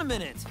 hold on a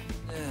minute.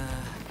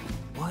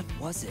 What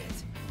was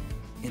it?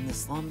 In the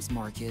slums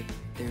market,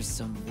 there's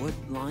some wood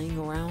lying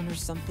around or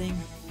something?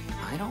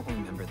 I don't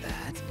remember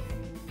that.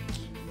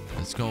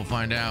 Let's go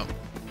find out.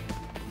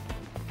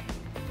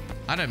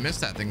 I didn't miss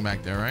that thing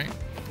back there, right?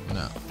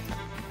 No.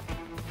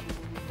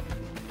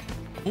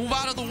 Move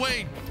out of the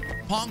way,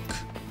 punk.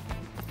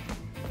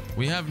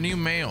 We have new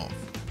mail.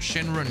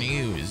 Shinra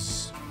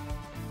News.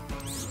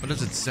 What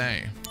does it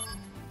say?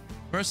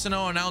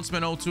 Personnel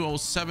announcement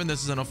 0207.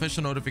 This is an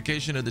official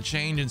notification of the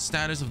change in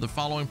status of the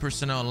following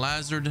personnel.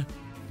 Lazard,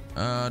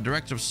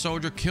 Director of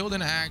Soldier, killed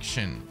in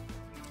action.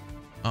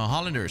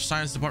 Hollander,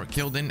 Science Department,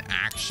 killed in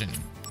action.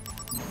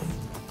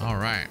 All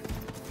right.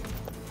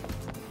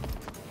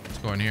 Let's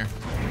go in here.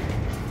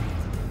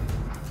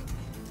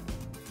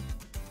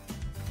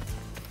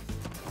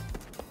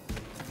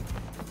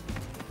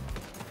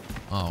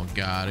 Oh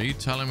God, are you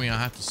telling me I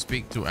have to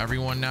speak to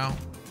everyone now?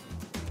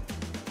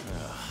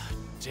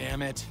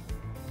 Damn it.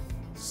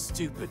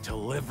 Stupid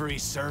delivery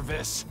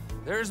service.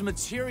 There's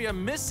materia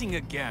missing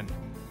again.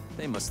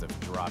 They must have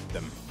dropped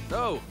them.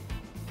 Oh,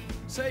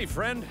 say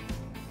friend,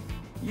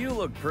 you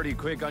look pretty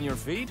quick on your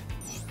feet.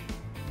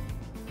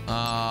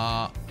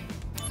 I'll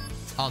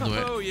do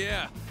it. Oh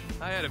yeah,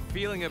 I had a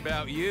feeling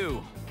about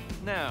you.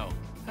 Now,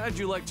 how'd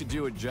you like to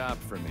do a job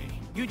for me?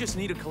 You just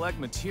need to collect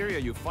materia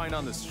you find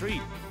on the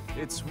street.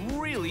 It's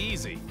really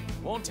easy.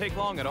 Won't take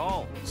long at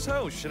all.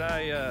 So, should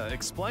I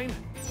explain?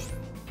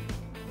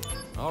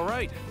 All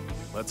right,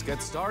 let's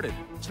get started.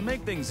 To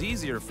make things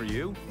easier for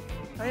you,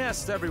 I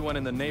asked everyone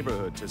in the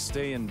neighborhood to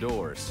stay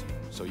indoors.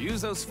 So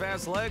use those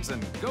fast legs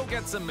and go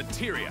get some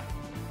materia.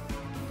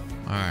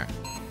 All right.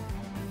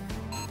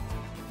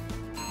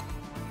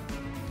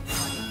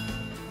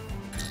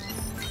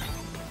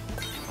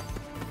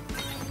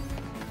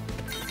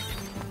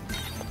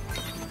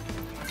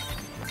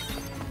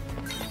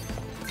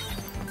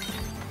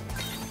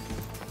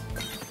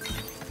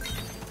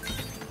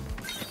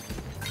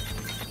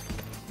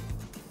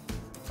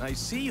 I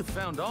see you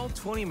found all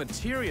 20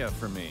 materia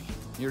for me.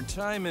 Your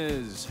time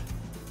is...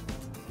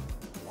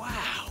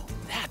 Wow,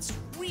 that's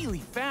really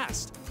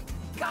fast.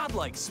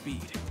 Godlike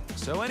speed.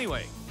 So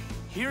anyway,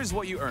 here's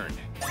what you earned.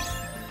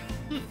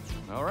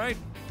 All right,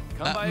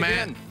 come by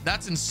man, again.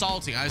 That's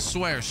insulting, I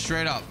swear,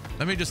 straight up.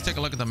 Let me just take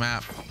a look at the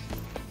map.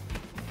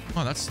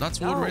 Oh, that's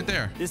wood right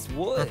there. This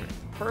wood,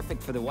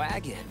 perfect for the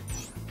wagon.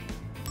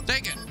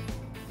 Take it.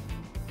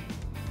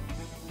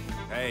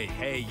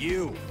 Hey,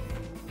 you.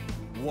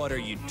 What are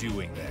you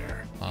doing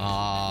there?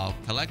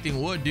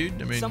 Collecting wood,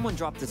 dude. I mean, someone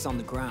dropped this on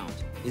the ground.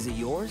 Is it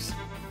yours?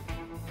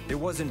 It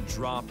wasn't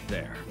dropped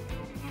there.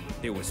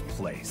 It was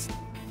placed.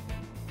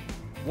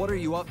 What are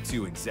you up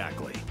to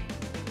exactly?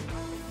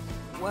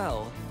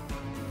 Well...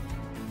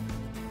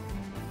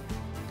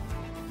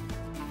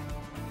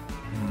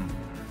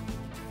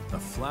 A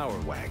flower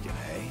wagon,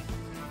 eh?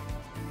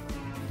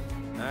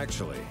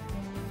 Actually,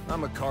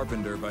 I'm a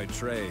carpenter by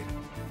trade.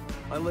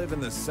 I live in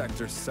the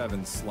Sector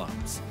 7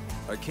 slums.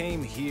 I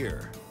came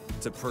here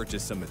to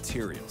purchase some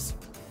materials.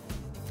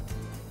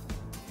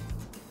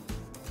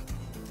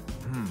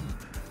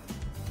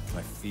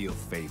 I feel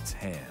fate's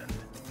hand.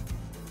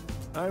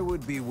 I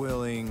would be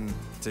willing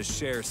to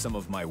share some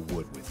of my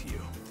wood with you.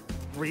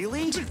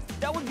 Really?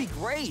 That would be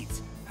great!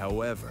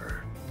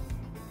 However,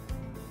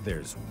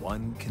 there's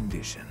one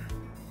condition.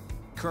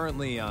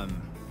 Currently,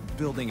 I'm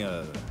building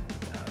a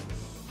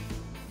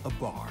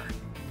bar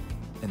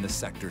in the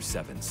Sector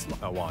 7 slum.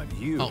 I want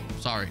you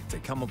to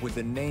come up with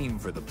a name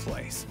for the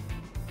place.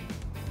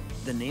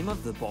 The name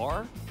of the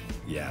bar?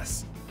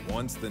 Yes.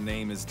 Once the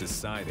name is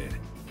decided,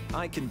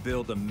 I can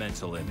build a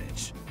mental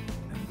image.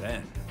 And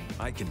then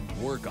I can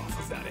work off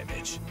of that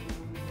image.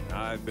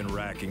 I've been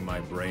racking my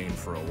brain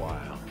for a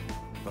while,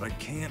 but I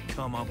can't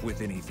come up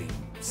with anything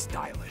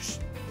stylish.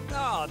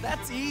 Oh,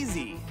 that's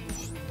easy.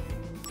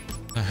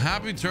 A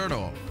happy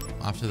turtle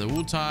after the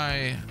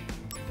Wutai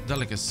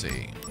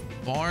delicacy.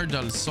 Bar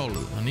del Sol,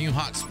 a new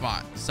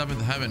hotspot.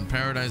 7th Heaven,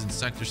 Paradise in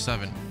Sector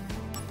 7.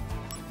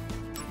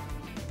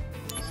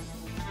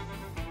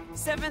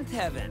 7th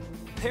Heaven,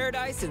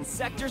 Paradise in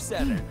Sector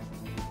 7.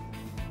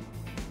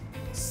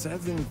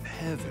 7th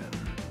Heaven.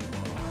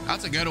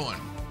 That's a good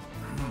one.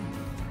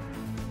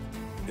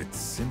 It's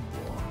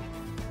simple,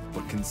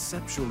 but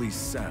conceptually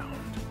sound.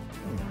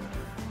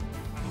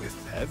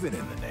 With heaven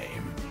in the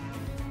name,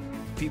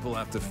 people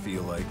have to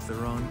feel like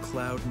they're on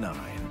cloud 9.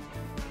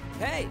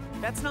 Hey,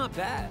 that's not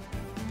bad.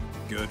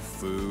 Good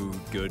food,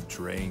 good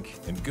drink,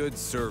 and good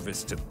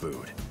service to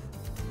boot.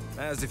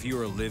 As if you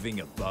were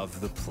living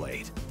above the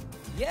plate.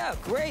 Yeah,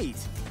 great.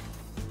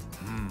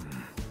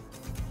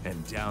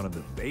 And down in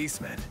the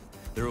basement,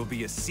 there will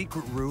be a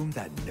secret room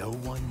that no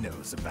one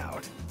knows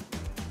about.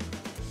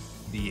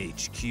 The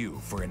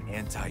HQ for an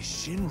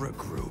anti-Shinra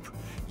group.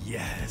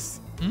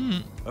 Yes.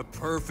 A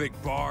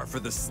perfect bar for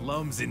the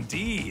slums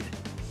indeed.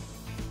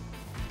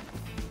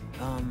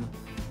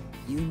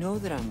 You know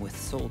that I'm with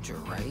Soldier,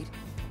 right?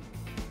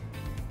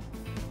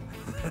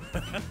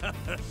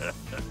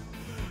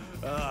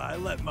 I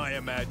let my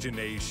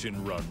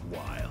imagination run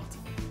wild.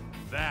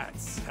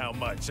 That's how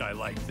much I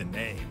like the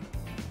name.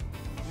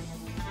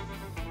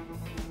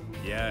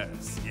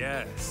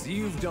 Yes,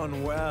 you've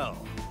done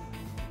well.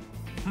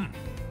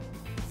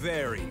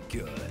 Very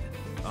good.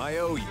 I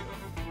owe you.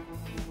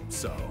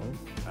 So,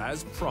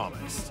 as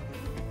promised,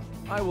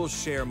 I will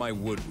share my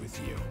wood with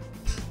you.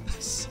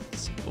 So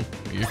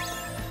weird.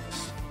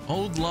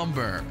 Old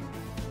lumber.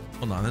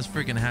 Hold on, this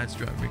freaking hat's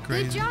driving me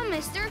crazy. Good job,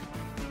 mister.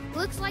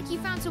 Looks like you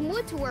found some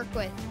wood to work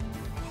with.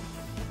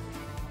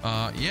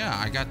 Yeah,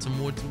 I got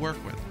some wood to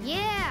work with.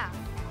 Yeah,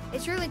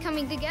 it's really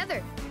coming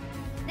together.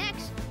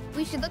 Next,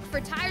 we should look for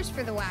tires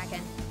for the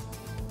wagon.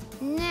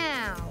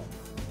 Now,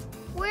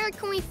 where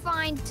can we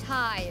find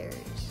tires?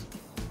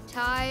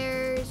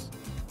 Tires,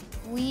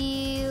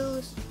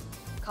 wheels,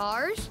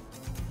 cars?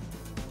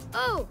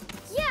 Oh,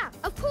 yeah,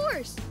 of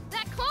course,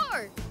 that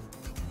car.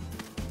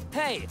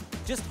 Hey,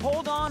 just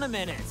hold on a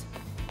minute.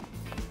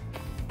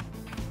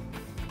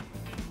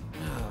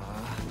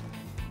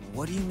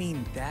 What do you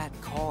mean, that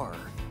car?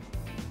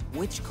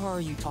 Which car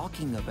are you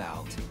talking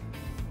about?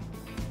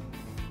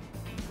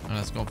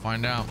 Let's go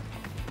find out.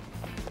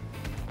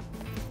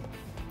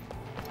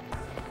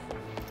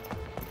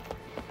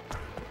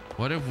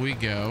 What if we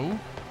go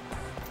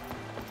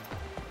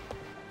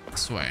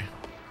this way?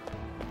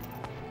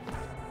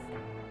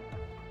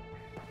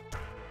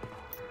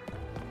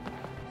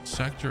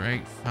 Sector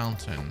 8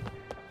 fountain.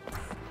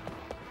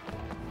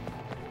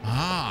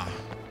 Ah.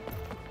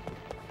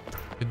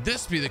 Could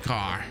this be the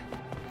car?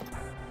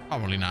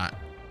 Probably not.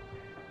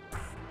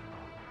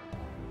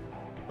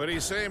 What do you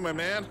say, my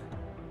man?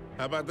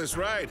 How about this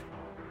ride?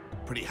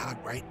 Pretty hot,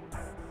 right?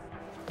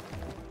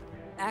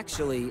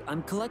 Actually,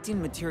 I'm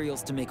collecting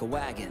materials to make a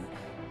wagon,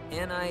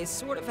 and I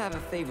sort of have a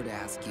favor to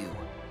ask you.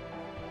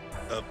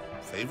 A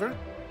favor?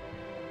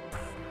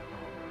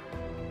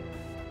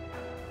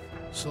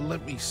 So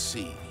let me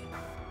see.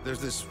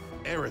 There's this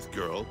Aerith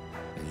girl,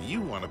 and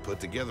you want to put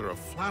together a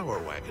flower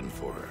wagon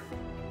for her.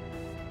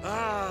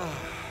 Ah,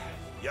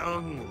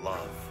 young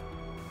love.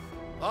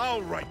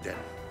 All right then,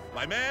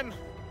 my man,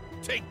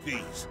 take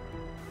these.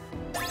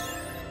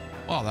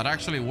 Wow, that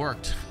actually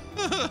worked.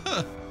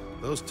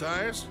 Those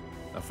tires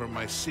are from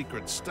my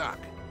secret stock.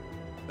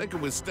 They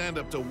can withstand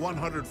up to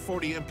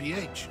 140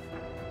 mph.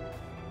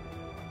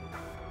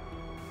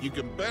 You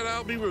can bet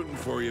I'll be rooting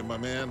for you, my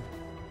man.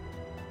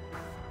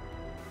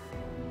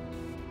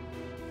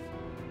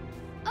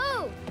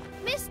 Oh,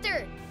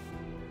 mister!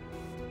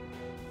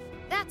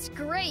 That's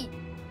great.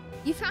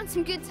 You found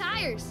some good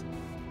tires.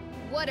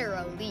 What a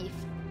relief.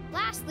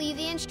 Lastly,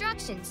 the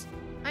instructions.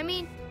 I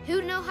mean,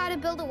 who'd know how to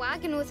build a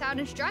wagon without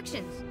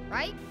instructions,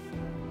 right?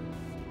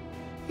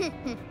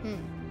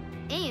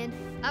 And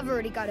I've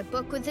already got a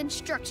book with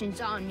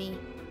instructions on me.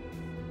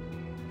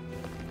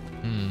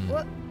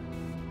 What?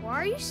 Why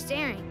are you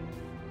staring?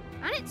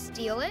 I didn't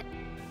steal it.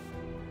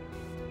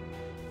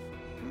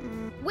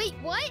 Wait,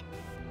 what?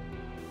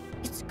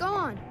 It's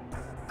gone.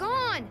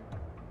 Gone!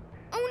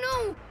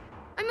 Oh no!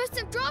 I must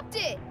have dropped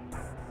it!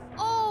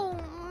 Oh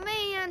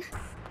man!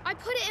 I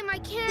put it in my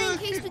carrying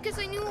case because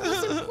I knew it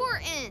was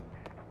important.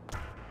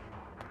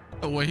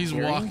 The way he's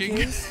walking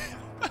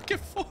back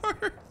and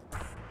forth.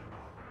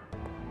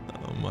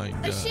 Oh my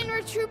god. A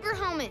Shinra trooper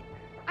helmet.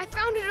 I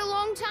found it a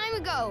long time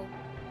ago.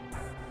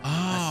 Oh.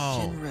 A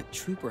Shinra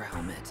trooper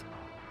helmet.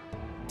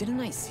 Didn't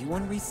I see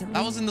one recently?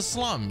 That was in the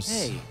slums.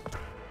 Hey,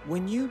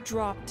 when you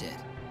dropped it.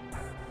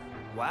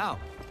 Wow,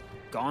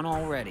 gone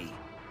already.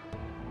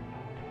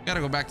 Gotta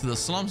go back to the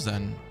slums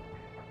then.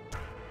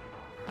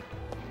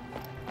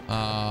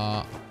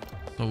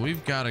 So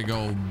we've got to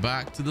go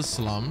back to the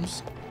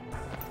slums,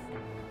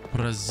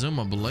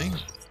 presumably.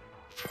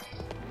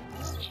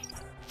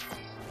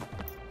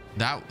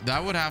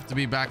 That would have to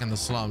be back in the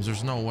slums.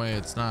 There's no way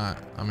it's not.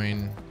 I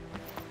mean,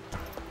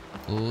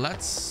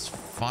 let's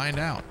find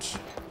out.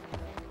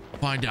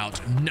 Find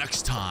out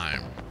next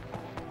time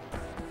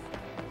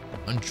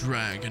on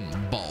Dragon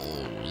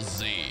Ball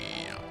Z.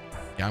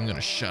 Yeah, I'm gonna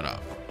shut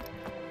up.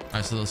 All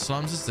right, so the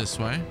slums is this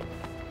way.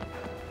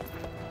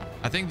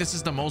 I think this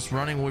is the most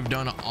running we've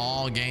done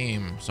all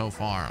game so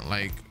far.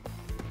 Like,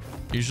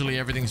 usually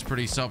everything's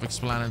pretty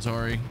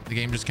self-explanatory. The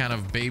game just kind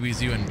of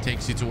babies you and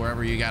takes you to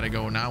wherever you gotta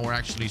go. Now we're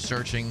actually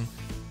searching,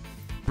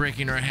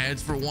 breaking our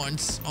heads for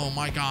once. Oh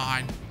my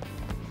god.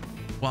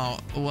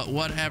 Well,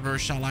 whatever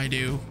shall I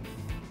do?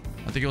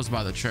 I think it was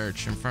by the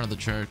church, in front of the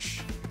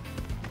church.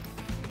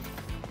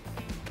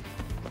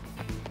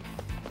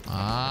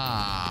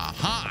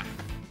 Ah-ha!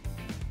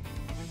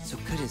 So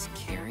could his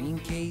carrying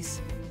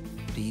case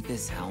be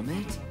this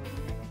helmet?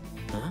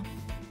 Huh?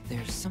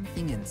 There's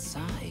something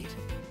inside.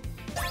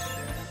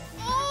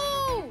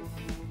 Oh!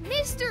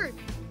 Mister!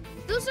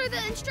 Those are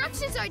the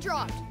instructions I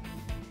dropped.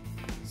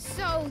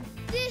 So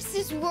this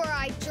is where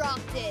I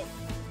dropped it.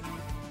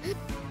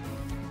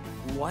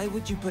 Why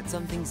would you put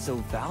something so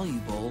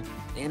valuable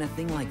in a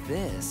thing like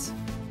this?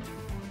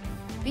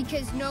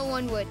 Because no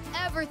one would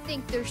ever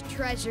think there's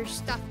treasure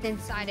stuffed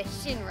inside a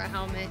Shinra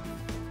helmet.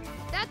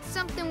 That's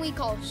something we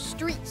call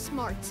street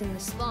smarts in the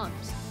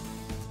slums.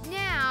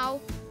 Now,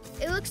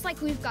 it looks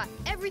like we've got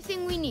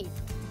everything we need.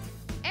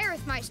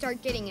 Aerith might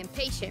start getting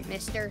impatient,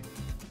 mister.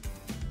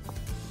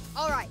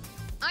 All right,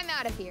 I'm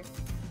out of here.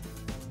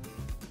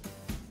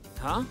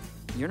 Huh?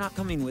 You're not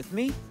coming with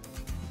me?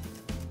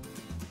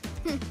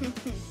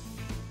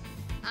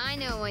 I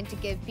know when to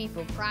give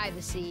people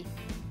privacy.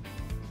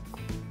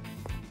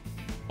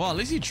 Well, at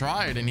least he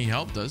tried and he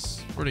helped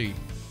us. Pretty.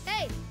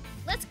 Hey,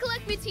 let's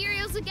collect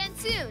materials again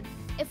soon.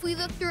 If we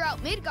look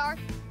throughout Midgar,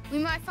 we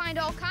might find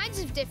all kinds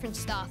of different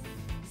stuff.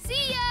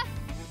 See ya!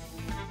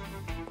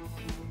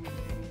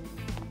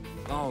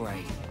 All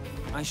right,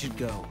 I should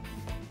go.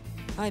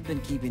 I've been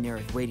keeping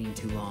Aerith waiting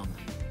too long.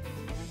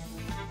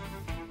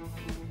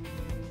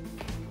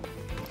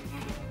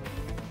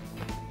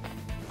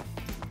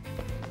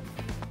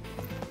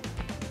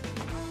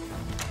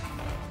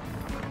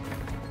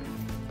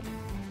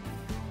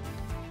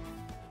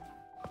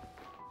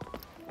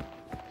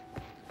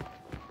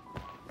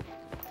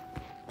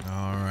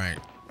 All right,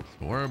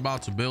 so we're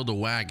about to build a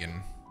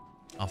wagon,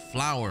 a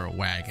flower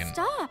wagon.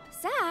 Stop,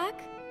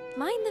 Zack.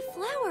 Mind the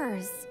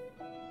flowers.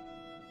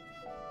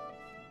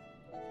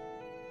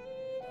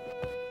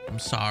 I'm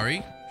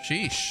sorry.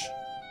 Sheesh.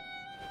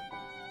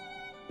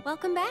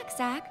 Welcome back,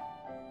 Zack.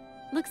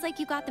 Looks like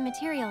you got the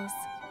materials.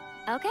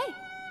 Okay,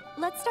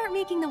 let's start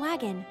making the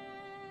wagon.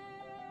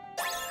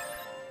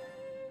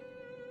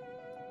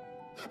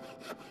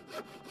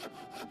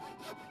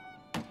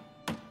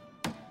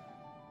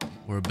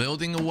 We're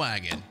building a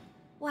wagon.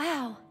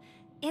 Wow,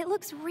 it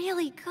looks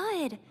really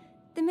good.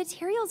 The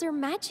materials are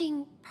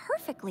matching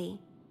perfectly.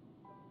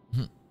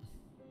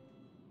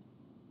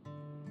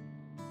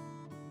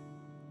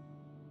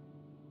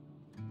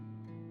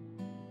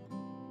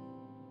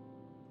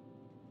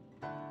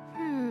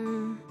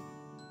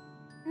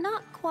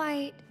 Not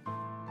quite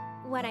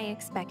what I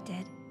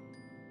expected.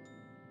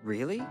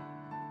 Really?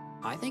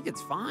 I think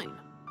it's fine.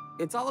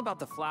 It's all about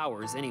the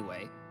flowers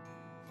anyway.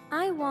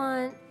 I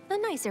want a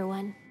nicer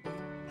one.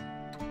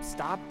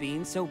 Stop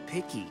being so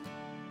picky.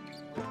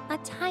 A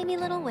tiny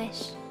little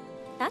wish.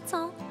 That's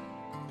all.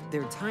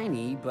 They're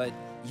tiny, but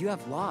you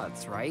have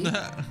lots, right?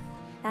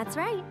 That's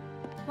right.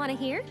 Want to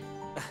hear?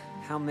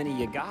 How many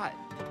you got?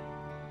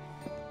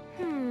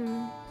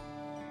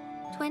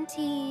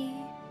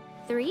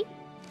 23?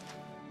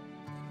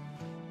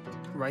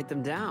 Write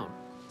them down,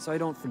 so I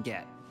don't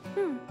forget.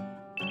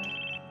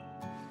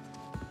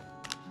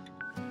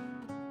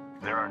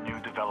 There are new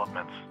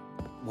developments.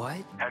 What?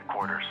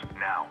 Headquarters,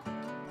 now.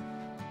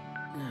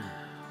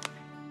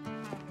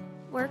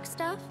 Work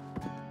stuff?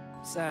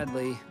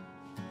 Sadly.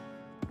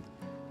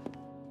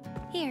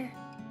 Here.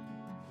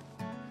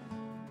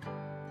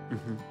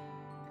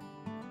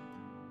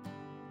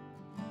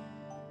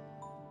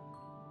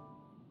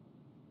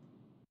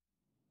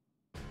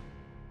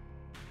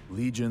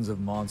 Legions of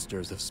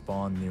monsters have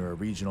spawned near a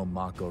regional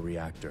Mako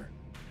reactor.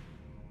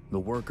 The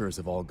workers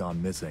have all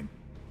gone missing.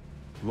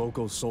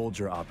 Local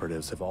soldier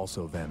operatives have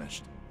also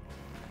vanished.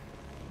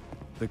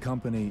 The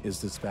company is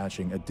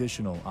dispatching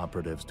additional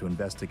operatives to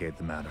investigate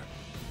the matter.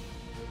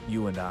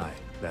 You and I,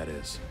 that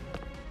is.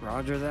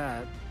 Roger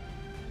that.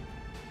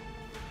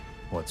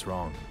 What's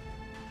wrong?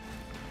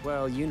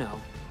 Well, you know.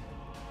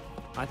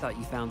 I thought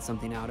you found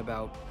something out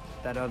about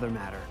that other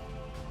matter.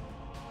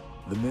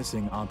 The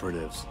missing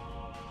operatives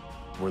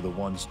were the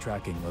ones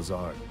tracking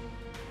Lazard.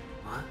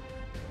 What?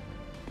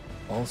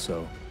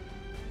 Also,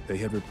 they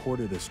had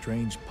reported a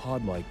strange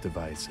pod-like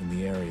device in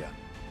the area.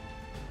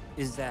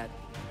 Is that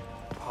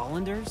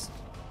Hollanders?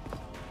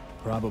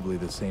 Probably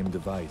the same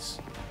device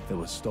that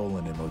was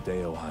stolen in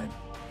Modeoheim.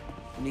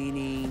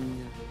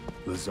 Meaning?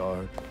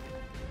 Lazard,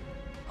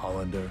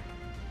 Hollander,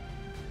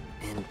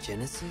 and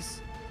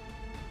Genesis?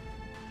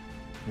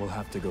 We'll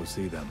have to go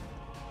see them.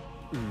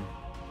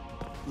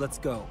 Let's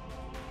go.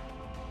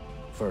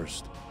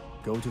 First,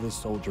 go to the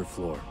soldier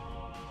floor.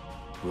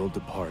 We'll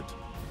depart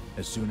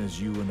as soon as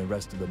you and the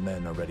rest of the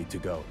men are ready to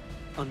go.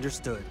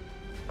 Understood.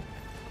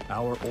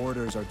 Our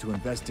orders are to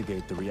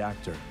investigate the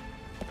reactor.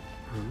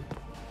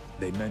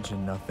 They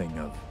mention nothing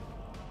of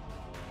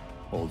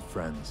old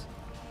friends.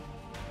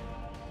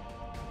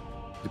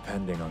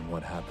 Depending on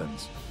what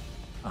happens,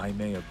 I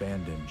may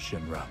abandon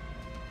Shinra.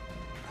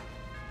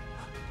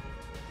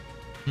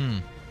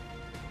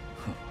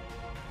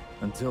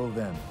 Until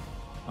then,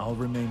 I'll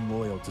remain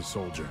loyal to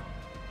Soldier.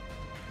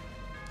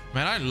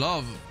 Man, I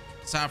love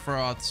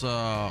Sephiroth's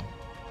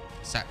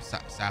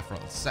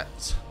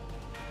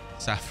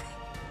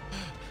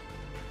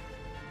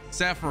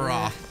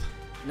Sephiroth.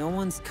 No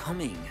one's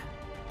coming.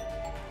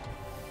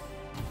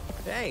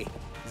 Hey,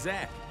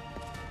 Zack.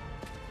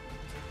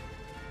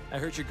 I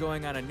heard you're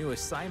going on a new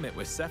assignment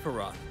with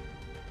Sephiroth.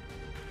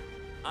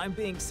 I'm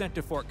being sent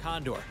to Fort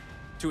Condor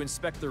to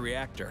inspect the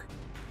reactor.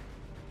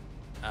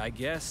 I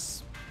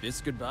guess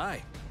it's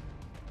goodbye.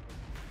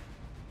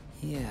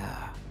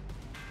 Yeah.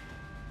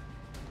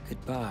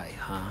 Goodbye,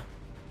 huh?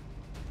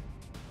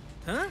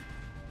 Huh?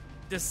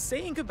 Does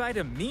saying goodbye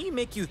to me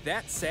make you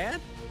that sad?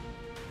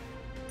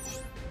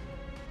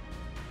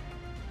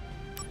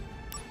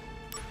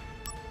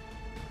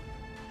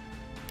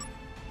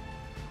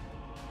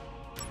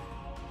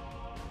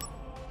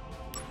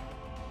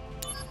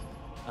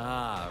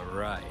 Ah,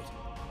 right.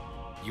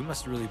 You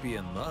must really be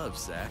in love,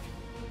 Zack.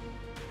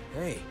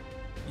 Hey,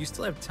 you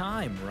still have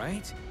time,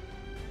 right?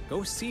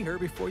 Go see her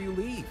before you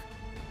leave.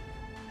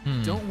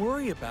 Don't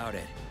worry about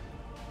it.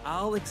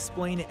 I'll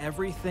explain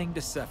everything to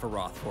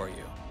SEPHIROTH for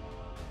you.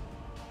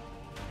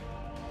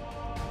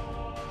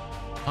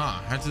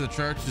 Head to the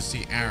church to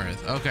see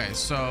Aerith. Okay,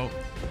 so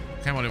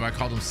can't believe I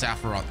called him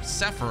Sephiroth.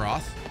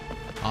 Sephiroth.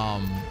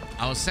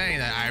 I was saying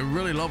that I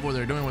really love what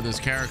they're doing with this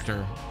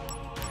character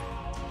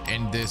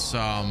in this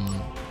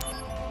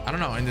I don't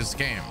know, in this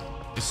game.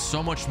 There's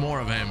so much more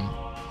of him.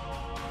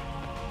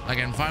 Like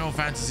in Final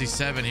Fantasy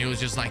VII, he was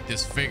just like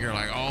this figure,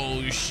 like,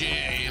 oh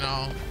shit, you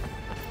know.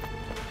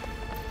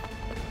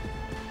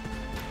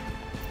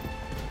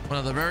 One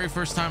of the very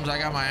first times I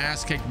got my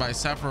ass kicked by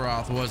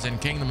Sephiroth was in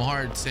Kingdom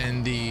Hearts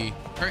in the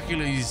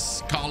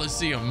Hercules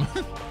Coliseum.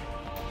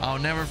 I'll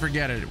never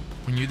forget it.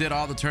 When you did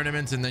all the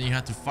tournaments and then you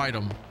had to fight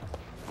him.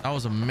 That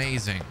was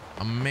amazing.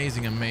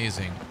 Amazing,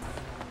 amazing.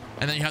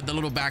 And then you had the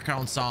little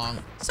background song,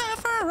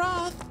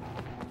 Sephiroth.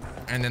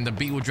 And then the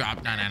beat would drop,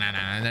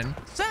 and then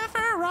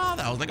Sephiroth.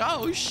 I was like,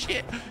 oh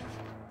shit.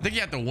 I think he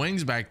had the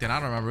wings back then. I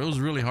don't remember. It was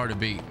really hard to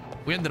beat.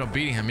 We ended up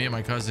beating him. Me and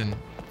my cousin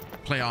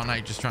play all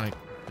night just trying to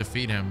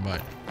defeat him,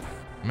 but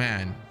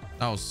man,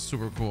 that was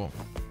super cool.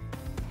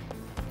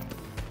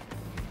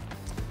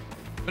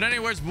 But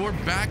anyways, we're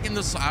back in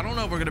this. I don't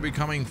know if we're gonna be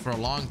coming for a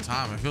long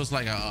time. It feels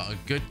like a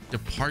good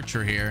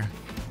departure here.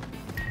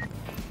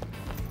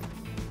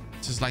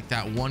 It's just like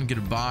that one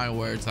goodbye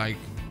where it's like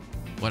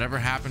whatever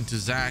happened to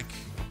Zack,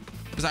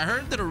 because I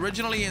heard that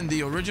originally in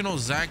the original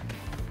Zack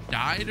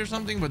died or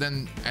something, but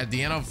then at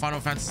the end of Final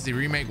Fantasy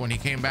Remake, when he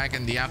came back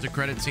in the after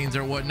credit scenes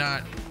or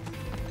whatnot,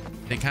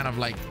 they kind of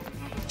like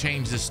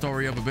changed the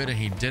story up a bit and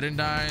he didn't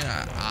die.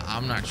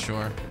 I'm not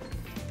sure.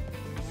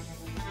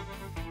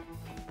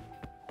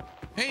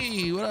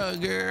 Hey, what up,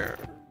 girl?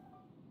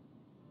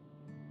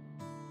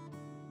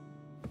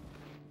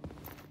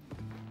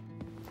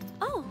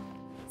 Oh,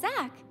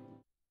 Zack.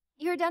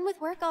 You're done with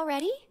work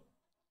already?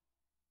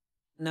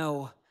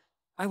 No,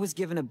 I was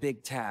given a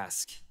big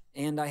task,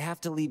 and I have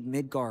to leave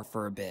Midgar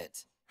for a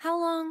bit. How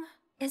long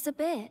is a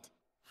bit?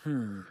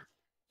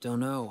 Don't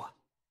know.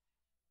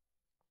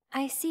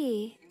 I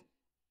see.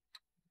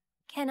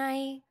 Can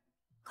I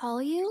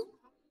call you?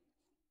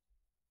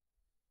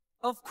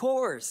 Of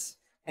course.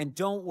 And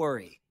don't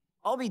worry,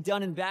 I'll be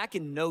done and back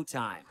in no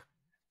time.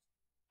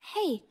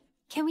 Hey,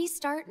 can we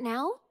start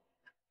now?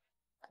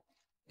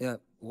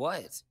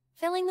 What?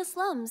 Filling the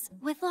slums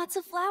with lots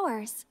of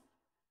flowers.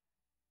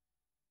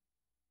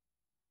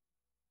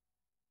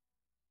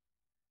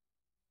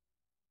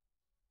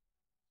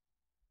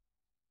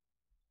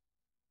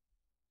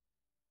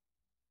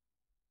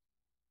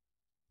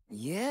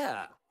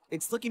 Yeah,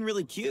 it's looking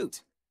really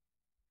cute.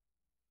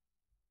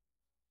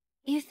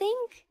 You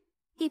think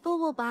people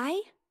will buy?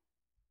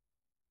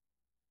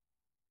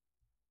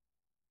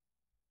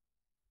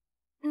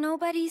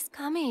 Nobody's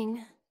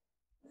coming.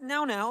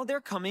 Now,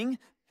 they're coming.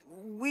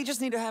 We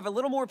just need to have a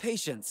little more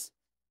patience.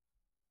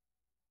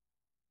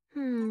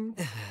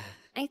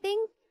 I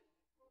think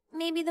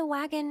maybe the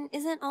wagon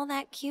isn't all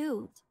that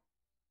cute.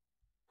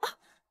 Oh,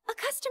 a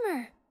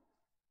customer!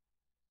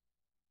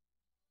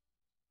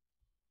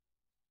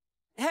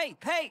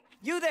 Hey,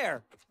 you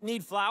there!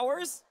 Need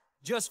flowers?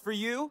 Just for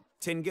you,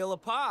 10 gil a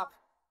pop.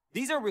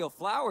 These are real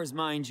flowers,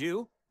 mind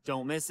you.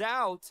 Don't miss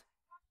out.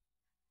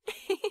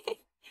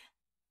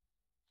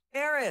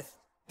 Aerith,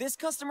 this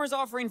customer's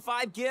offering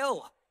 5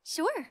 gil.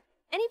 Sure,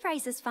 any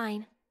price is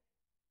fine.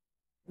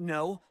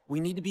 No, we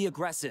need to be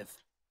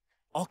aggressive.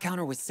 I'll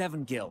counter with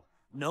 7 gil,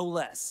 no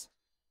less.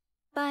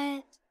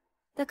 But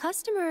the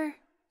customer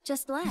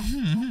just left.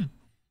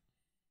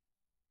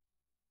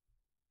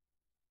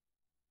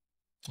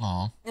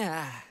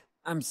 Aw.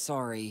 I'm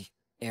sorry,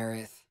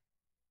 Aerith.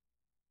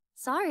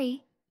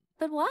 Sorry,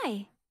 but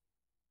why?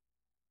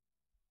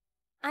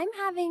 I'm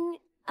having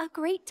a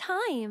great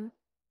time.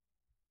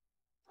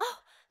 Oh,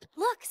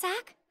 look,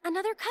 Zack,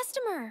 another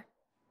customer.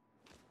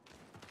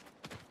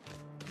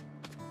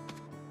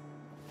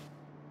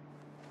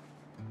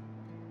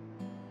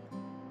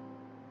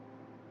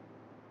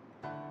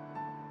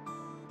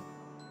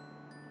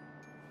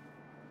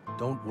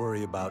 Don't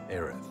worry about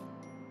Aerith.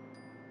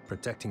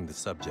 Protecting the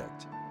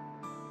subject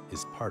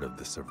is part of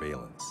the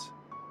surveillance.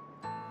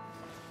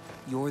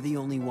 You're the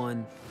only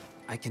one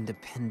I can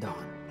depend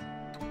on.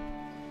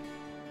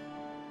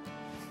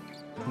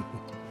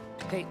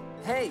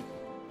 Hey,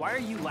 why are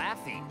you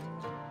laughing?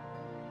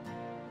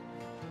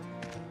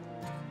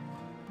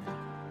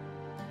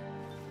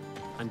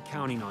 I'm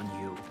counting on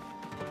you.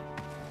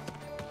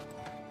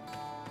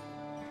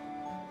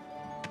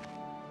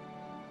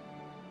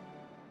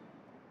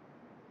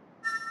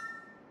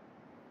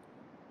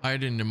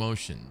 Heightened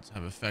emotions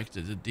have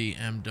affected the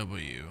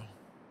DMW.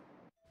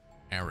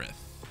 Aerith.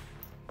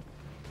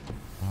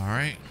 All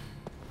right.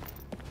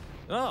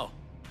 Oh,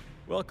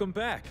 welcome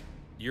back.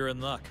 You're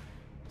in luck.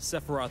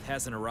 Sephiroth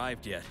hasn't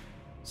arrived yet.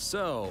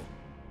 So,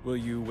 will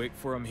you wait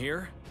for him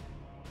here?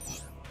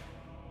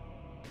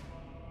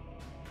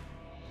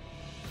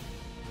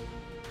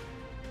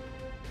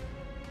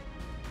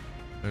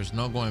 There's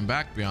no going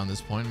back beyond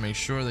this point. Make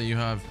sure that you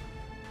have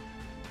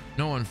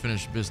no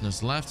unfinished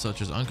business left,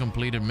 such as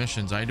uncompleted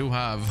missions. I do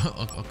have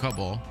a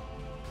couple.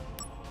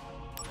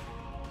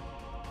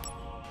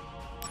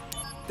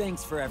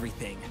 Thanks for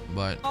everything.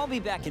 But I'll be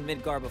back in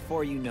Midgar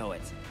before you know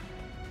it.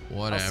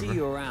 Whatever. I'll see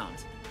you around.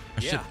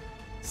 Yeah.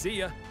 See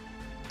ya.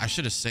 I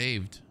should have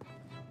saved.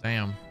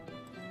 Damn.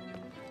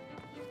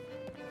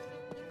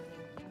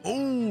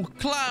 Oh,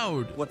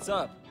 Cloud. What's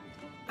up?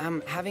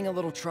 I'm having a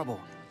little trouble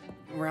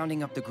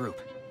rounding up the group.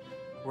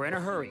 We're in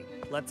a hurry.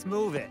 Let's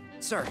move it.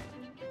 Sir.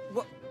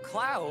 What?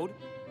 Cloud?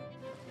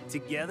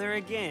 Together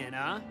again,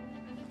 huh?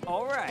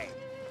 All right.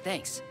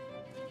 Thanks.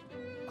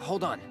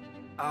 Hold on.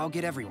 I'll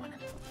get everyone.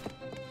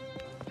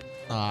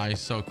 Ah, he's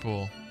so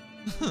cool.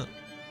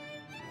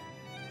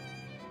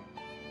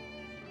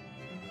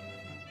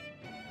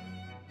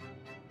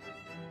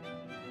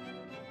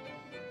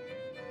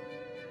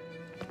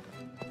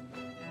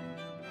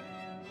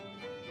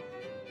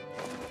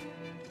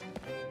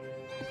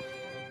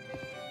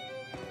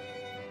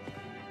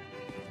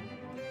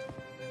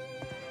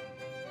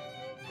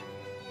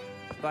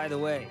 By the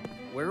way,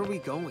 where are we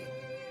going?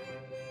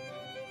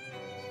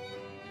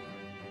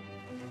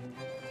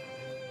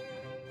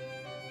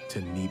 To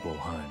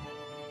Nibelheim.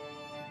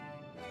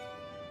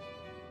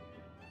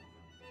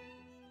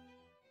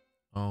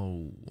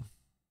 Oh.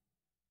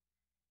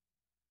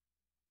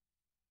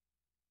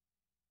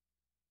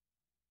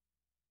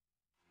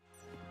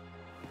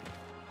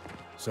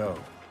 So,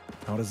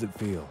 how does it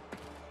feel?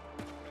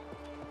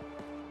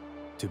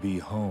 To be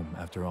home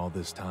after all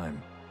this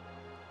time.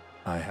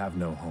 I have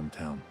no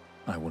hometown.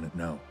 I wouldn't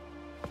know.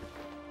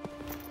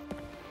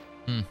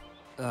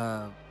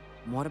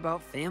 What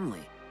about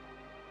family?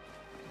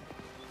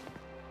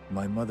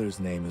 My mother's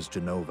name is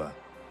Genova.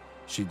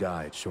 She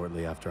died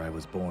shortly after I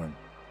was born.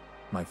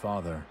 My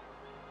father...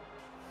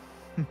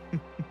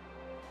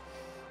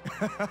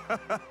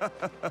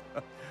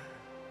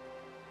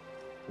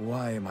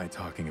 Why am I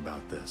talking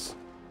about this?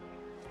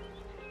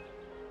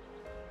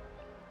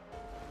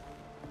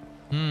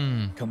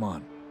 Come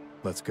on,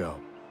 let's go.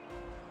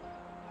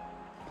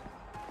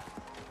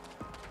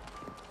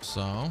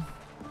 So,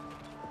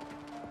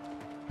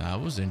 that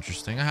was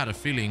interesting. I had a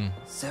feeling.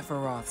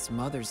 Sephiroth's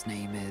mother's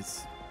name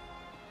is...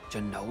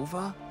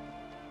 Genova?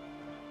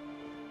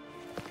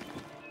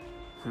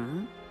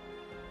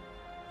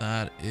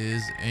 That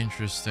is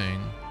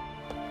interesting.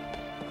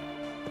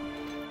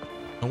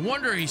 No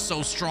wonder he's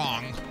so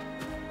strong.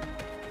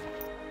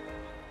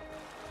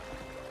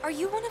 Are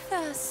you one of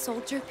the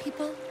soldier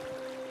people?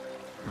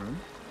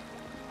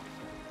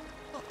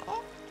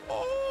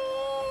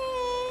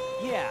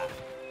 Yeah,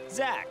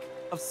 Zack,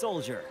 a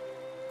soldier.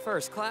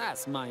 First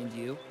class, mind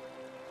you.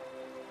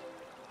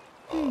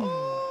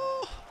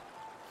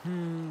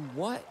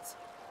 What?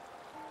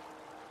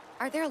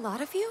 Are there a lot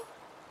of you?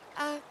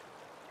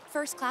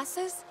 First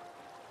classes?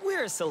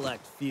 We're a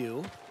select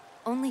few.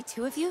 Only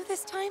 2 of you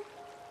this time?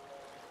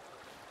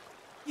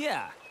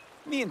 Yeah,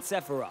 me and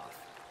Sephiroth.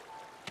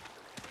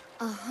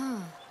 Uh-huh.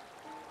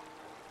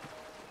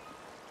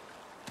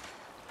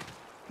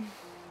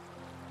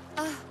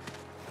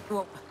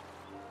 Well...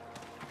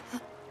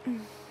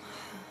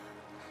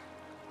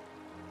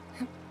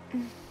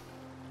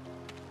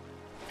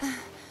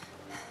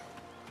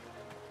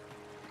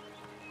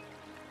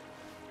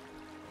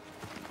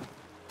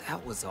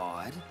 That was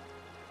odd.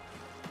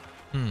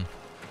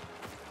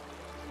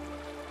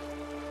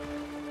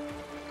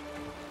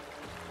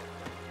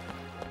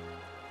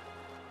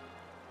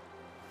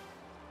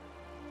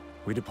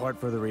 We depart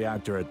for the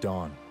reactor at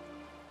dawn.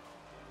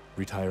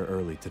 Retire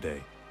early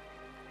today.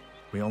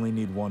 We only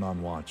need 1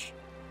 on watch.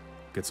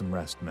 Get some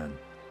rest, men.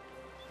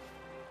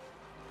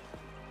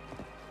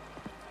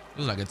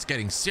 Feels like it's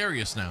getting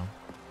serious now.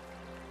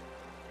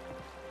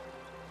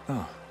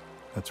 Oh,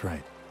 that's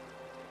right.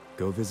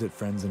 Go visit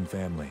friends and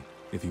family,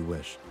 if you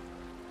wish.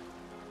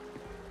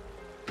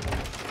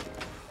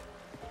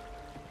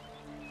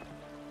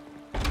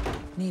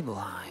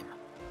 Nibelheim.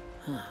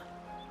 Huh.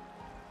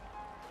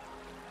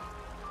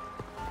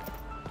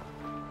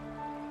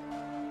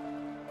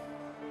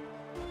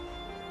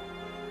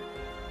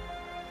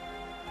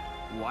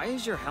 Why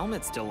is your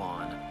helmet still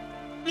on?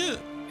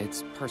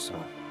 It's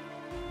personal.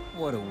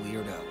 What a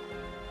weirdo.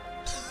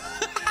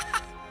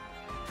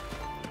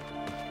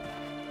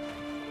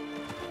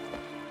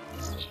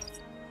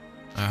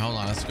 Alright, hold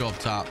on. Let's go up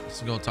top.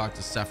 Let's go talk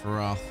to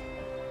Sephiroth.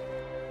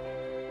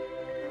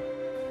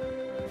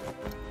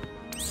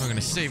 We're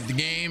gonna save the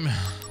game.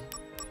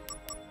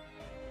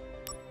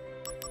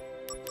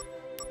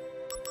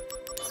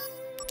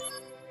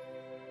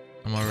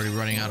 I'm already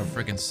running out of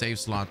freaking save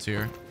slots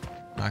here.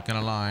 Not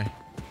gonna lie.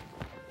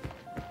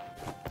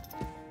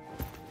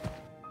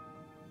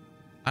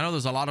 I know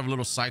there's a lot of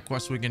little side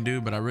quests we can do,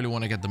 but I really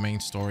want to get the main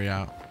story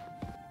out.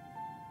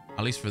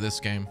 At least for this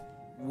game.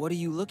 What are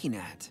you looking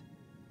at?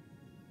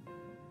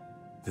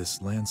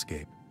 This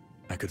landscape.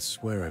 I could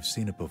swear I've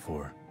seen it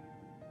before.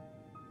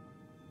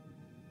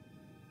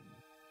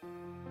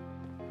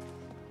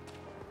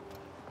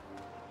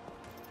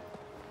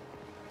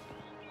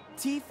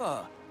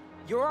 Tifa,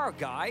 you're our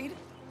guide?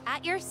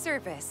 At your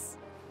service.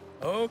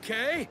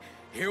 Okay,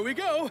 here we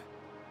go.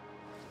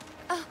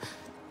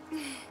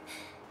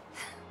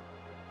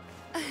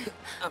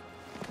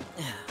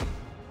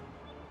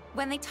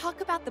 When they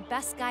talk about the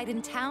best guide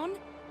in town,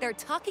 they're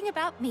talking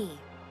about me.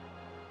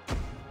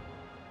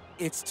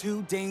 It's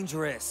too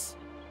dangerous.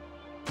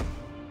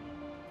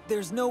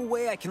 There's no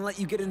way I can let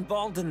you get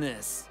involved in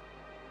this.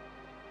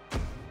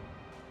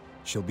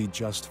 She'll be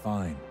just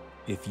fine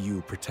if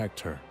you protect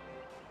her.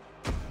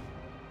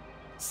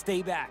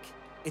 Stay back.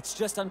 It's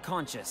just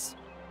unconscious.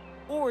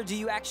 Or do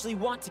you actually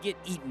want to get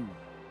eaten?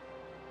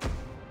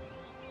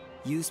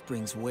 Use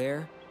brings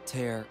wear,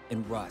 tear,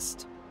 and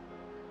rust.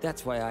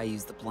 That's why I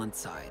use the blunt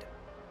side.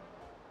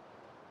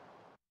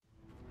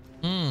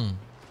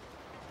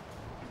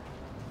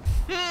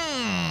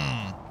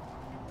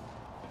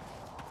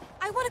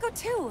 I want to go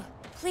too,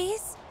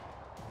 please.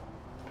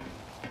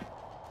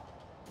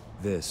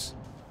 This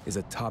is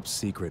a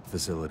top-secret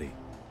facility.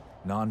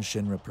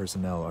 Non-Shinra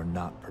personnel are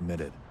not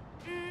permitted.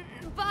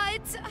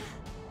 But...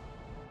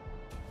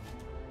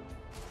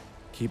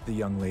 Keep the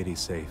young lady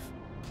safe.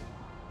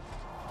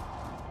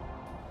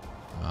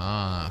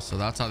 Ah, so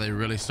that's how they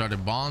really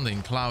started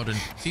bonding, Cloud and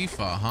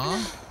Tifa, huh?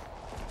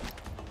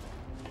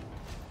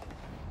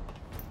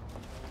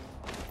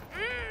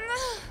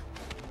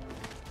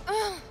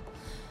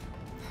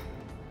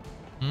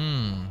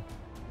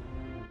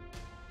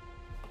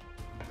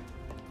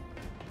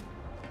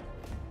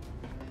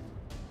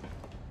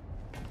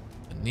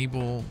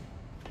 Nebel,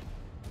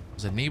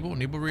 was it Nebel?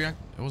 Nebel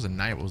reactor? It was a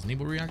night. It was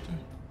Nebel reactor.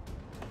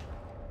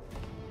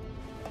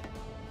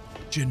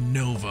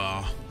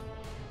 Genova.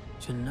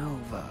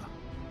 Genova.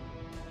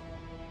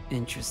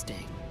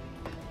 Interesting.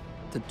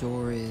 The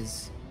door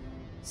is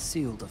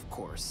sealed, of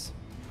course.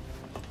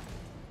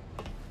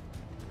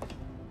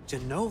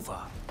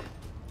 Genova.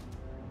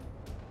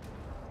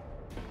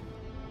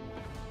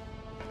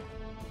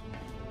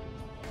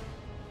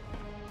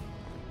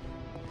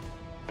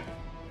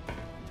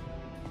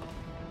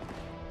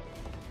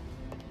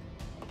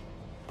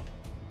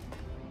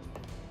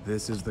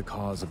 This is the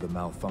cause of the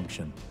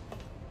malfunction.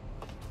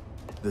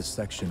 This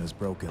section is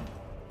broken.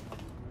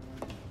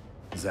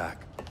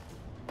 Zack,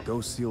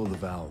 go seal the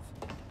valve.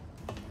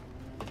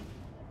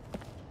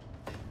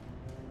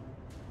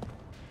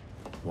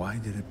 Why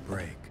did it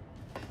break?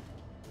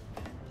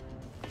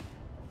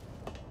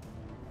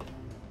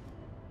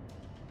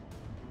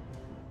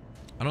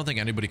 I don't think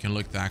anybody can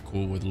look that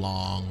cool with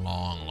long,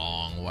 long,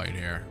 long white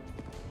hair.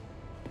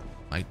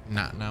 Like,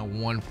 not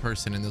one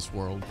person in this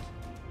world.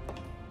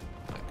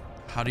 Like,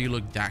 how do you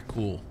look that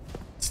cool?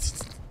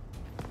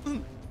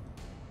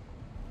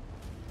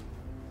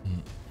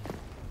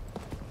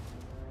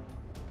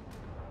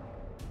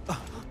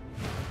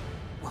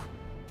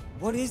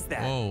 What is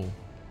that? Whoa.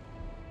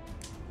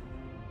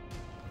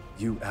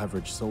 You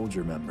average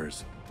soldier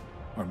members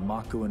are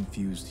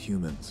Mako-infused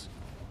humans.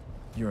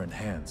 You're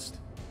enhanced,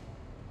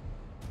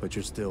 but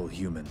you're still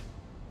human.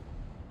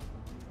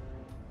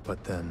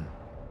 But then,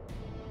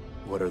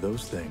 what are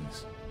those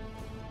things?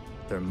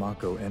 Their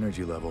Mako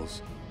energy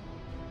levels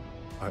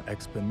are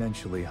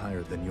exponentially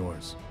higher than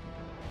yours.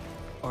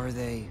 Are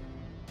they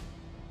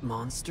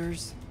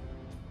monsters?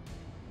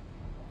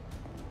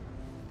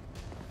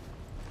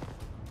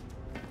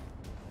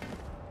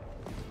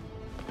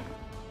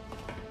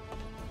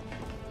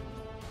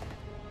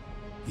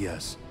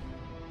 Yes.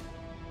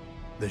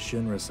 The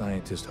Shinra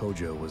scientist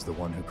Hojo was the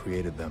one who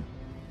created them.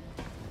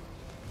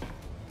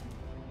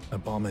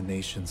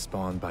 Abominations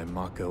spawned by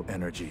Mako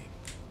energy.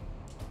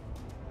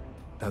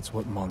 That's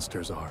what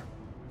monsters are.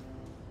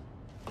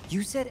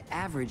 You said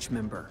average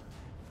member.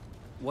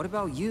 What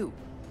about you?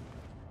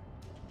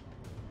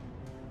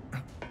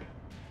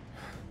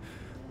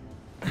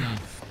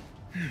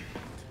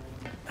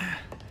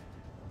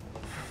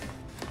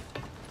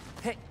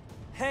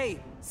 Hey,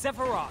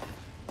 Sephiroth!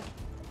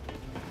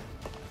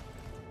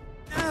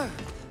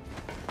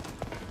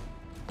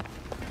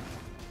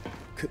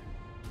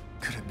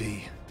 Could it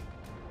be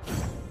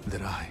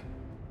that I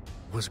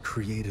was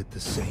created the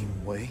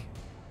same way?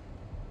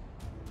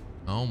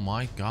 Oh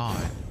my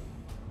God.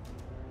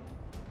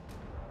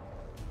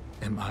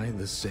 Am I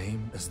the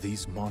same as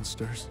these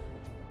monsters?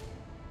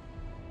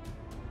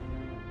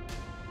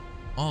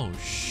 Oh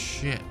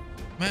shit.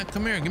 Man,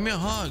 come here, give me a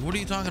hug. What are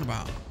you talking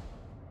about?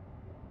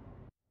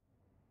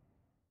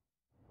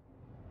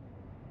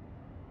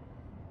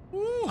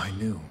 I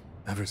knew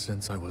ever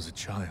since I was a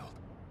child.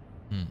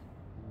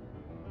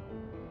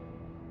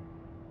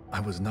 I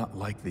was not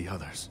like the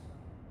others.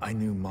 I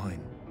knew mine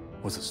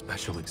was a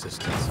special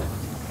existence.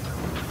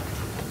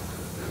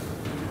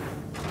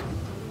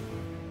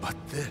 But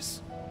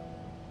this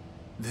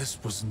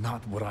was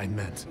not what I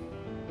meant.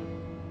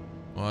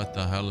 What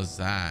the hell is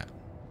that?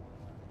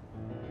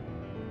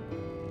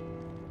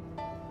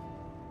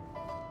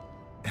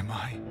 Am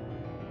I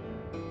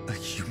a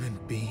human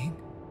being?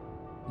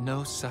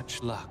 No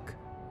such luck.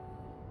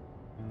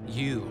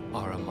 You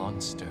are a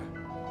monster.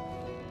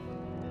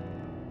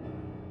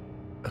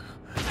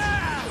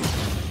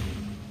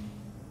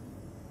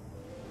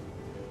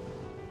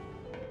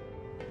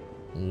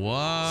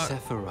 What?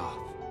 Sephiroth.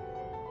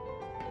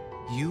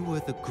 You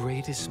were the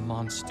greatest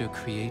monster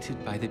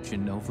created by the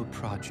Genova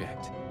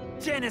Project.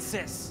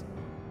 Genesis!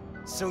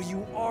 So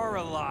you are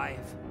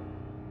alive.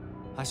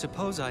 I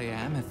suppose I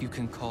am, if you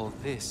can call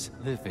this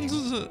living.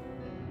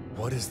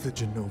 What is the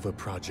Genova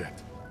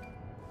Project?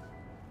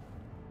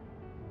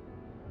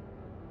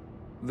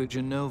 The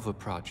Genova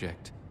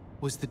Project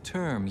was the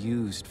term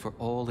used for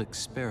all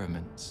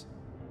experiments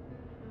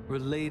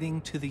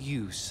relating to the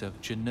use of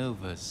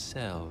Genova's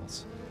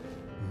cells.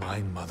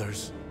 My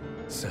mother's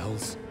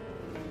cells?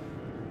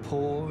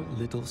 Poor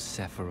little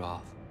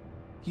Sephiroth.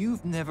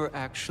 You've never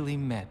actually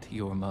met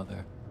your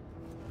mother.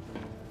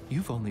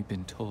 You've only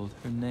been told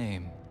her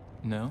name,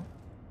 no?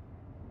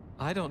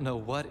 I don't know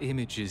what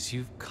images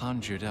you've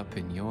conjured up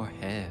in your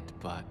head,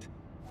 but...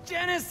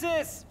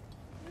 Genesis!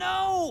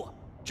 No!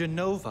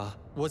 Genova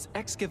was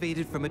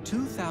excavated from a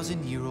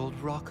 2,000-year-old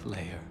rock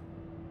layer.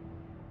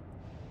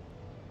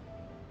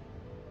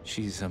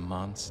 She's a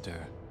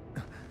monster.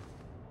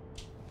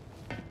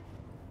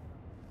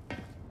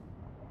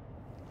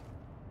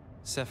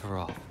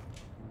 Sephiroth,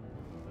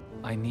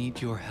 I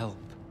need your help.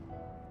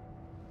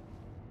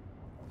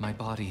 My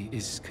body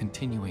is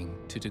continuing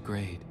to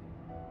degrade.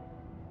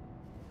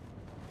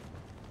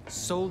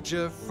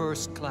 Soldier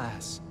First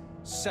Class,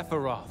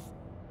 Sephiroth.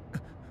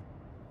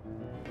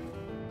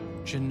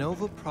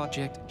 Genova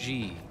Project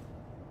G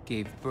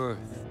gave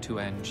birth to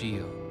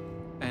Angeal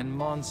and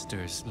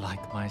monsters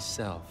like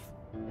myself.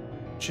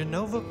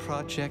 Genova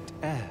Project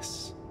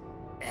S.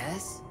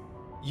 S?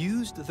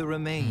 Used the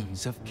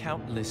remains of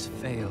countless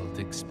failed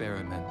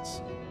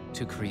experiments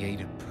to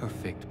create a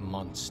perfect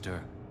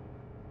monster.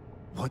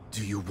 What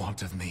do you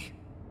want of me?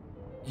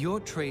 Your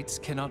traits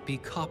cannot be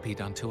copied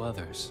onto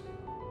others.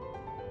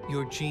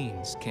 Your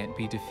genes can't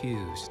be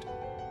diffused.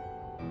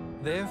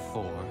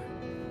 Therefore,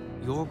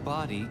 your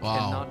body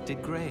cannot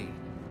degrade.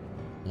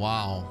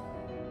 Wow.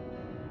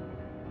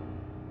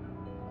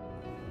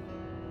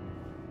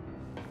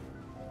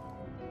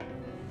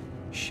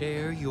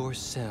 Share your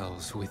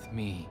cells with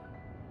me.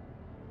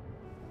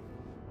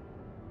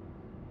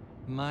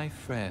 My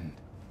friend,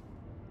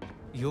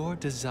 your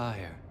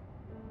desire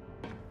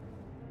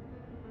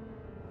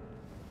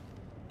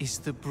is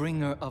the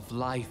bringer of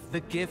life, the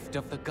gift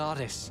of the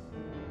goddess.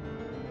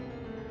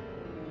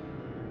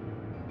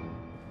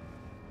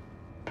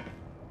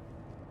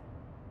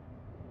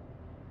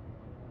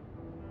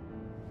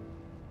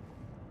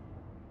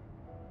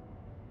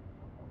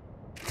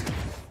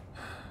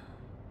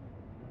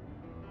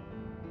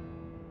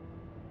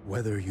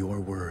 Whether your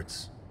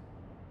words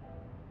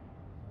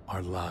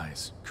are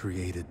lies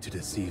created to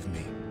deceive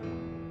me,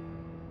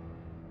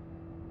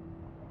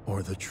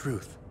 or the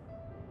truth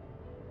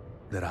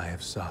that I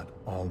have sought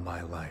all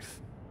my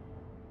life,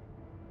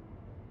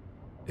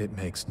 it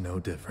makes no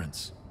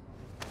difference.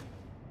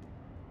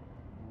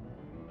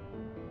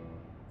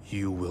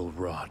 You will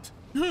rot.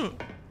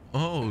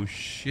 Oh,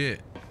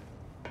 shit.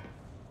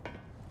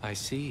 I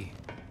see.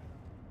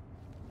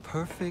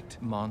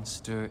 Perfect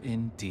monster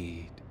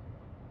indeed.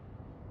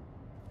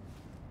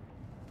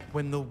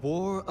 When the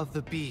war of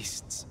the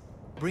beasts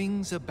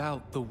brings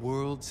about the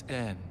world's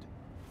end,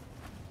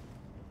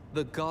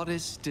 the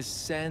goddess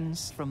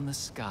descends from the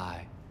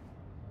sky.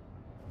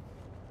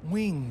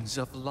 Wings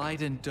of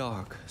light and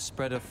dark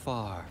spread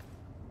afar.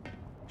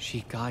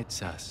 She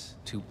guides us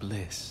to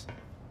bliss.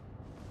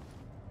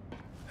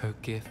 Her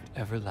gift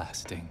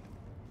everlasting.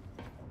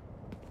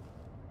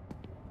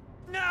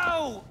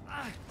 No!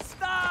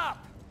 Stop!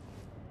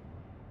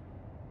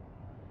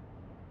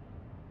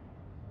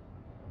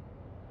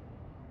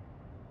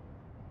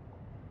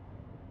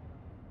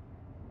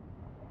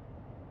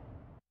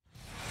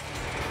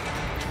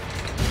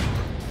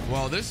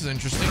 Well, this is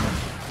interesting.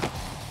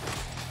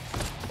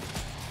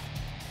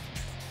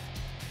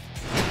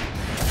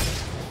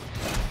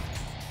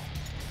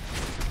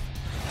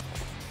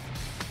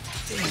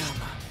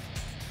 Damn.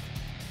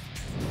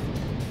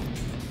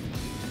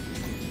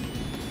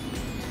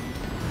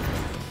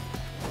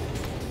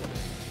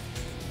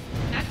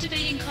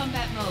 Activating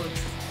combat mode.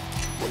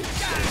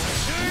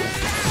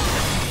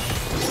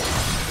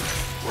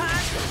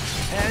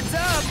 Heads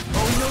up!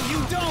 Oh no, you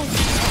don't!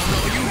 Oh no,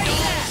 you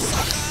don't,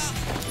 sucker!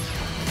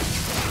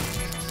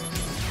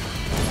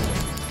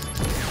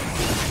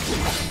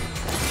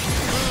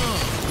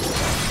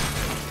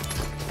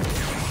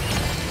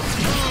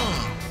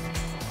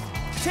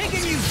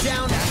 Taking you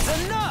down, that's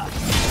enough!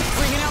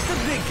 Bringing out the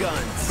big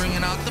guns!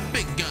 Bringing out the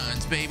big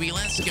guns, baby.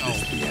 Let's go.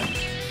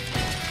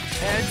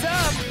 Heads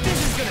up! This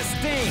is gonna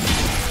sting!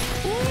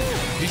 Woo!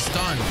 He's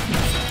stunned.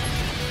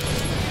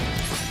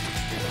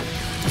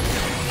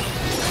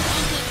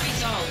 Conflict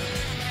resolved.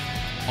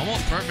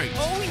 Almost perfect.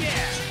 Oh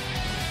yeah!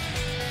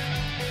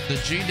 The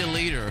G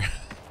deleter.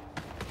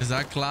 Is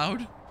that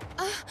Cloud?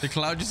 Did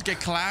Cloud just get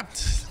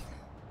clapped?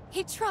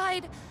 He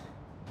tried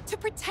to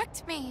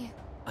protect me.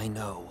 I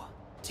know.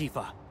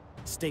 Tifa,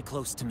 stay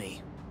close to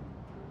me.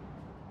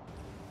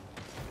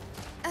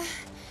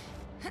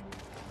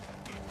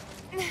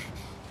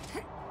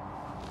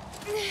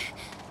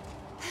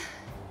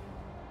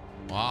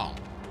 Wow.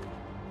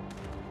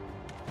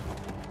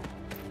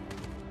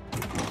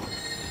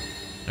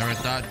 Never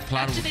thought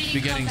Cloud would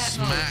be getting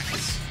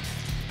smacked.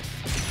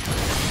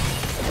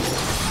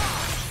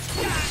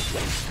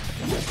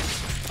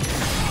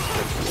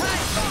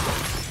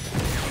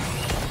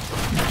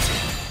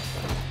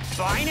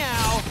 Bye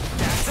now.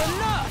 That's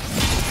enough.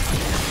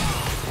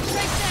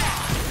 Take that.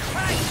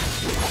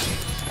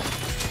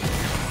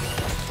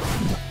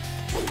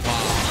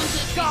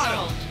 Wow. Got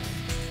him.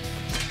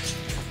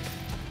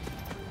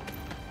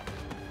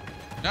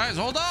 Guys,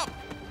 hold up.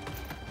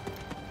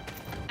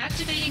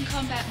 Activating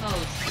combat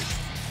mode.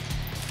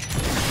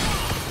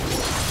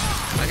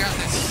 I got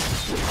this.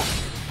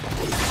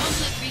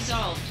 Conflict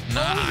resolved.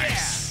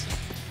 Nice.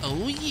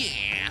 Oh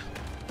yeah.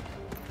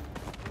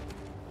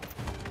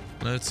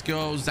 Let's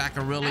go,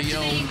 Zaccarillo.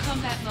 Activating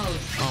combat mode.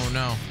 Oh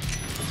no.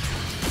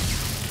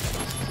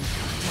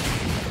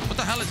 What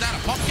the hell is that? A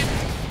pumpkin?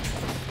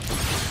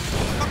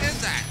 What the fuck is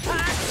that?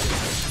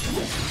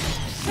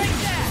 Take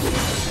that.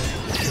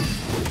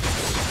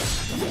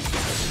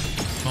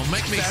 Don't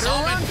make me Better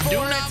summon. run for Do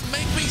it. not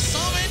make me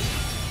summon.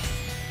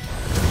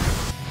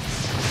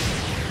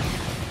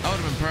 That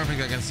would have been perfect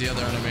against the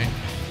other enemy.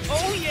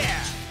 Oh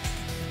yeah.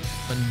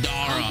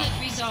 Pandara. Conflict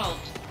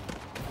resolved.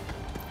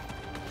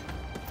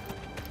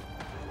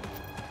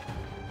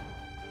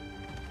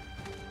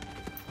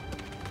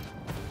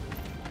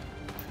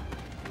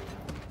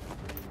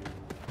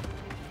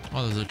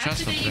 Oh, there's a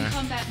chest up Activating there.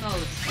 combat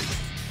mode.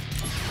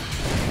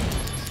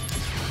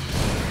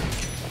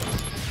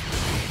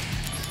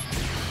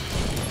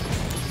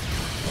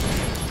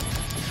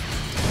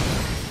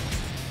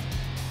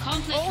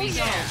 Conflict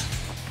resolved.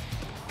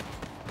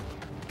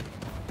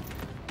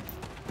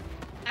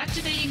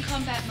 Activating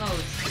combat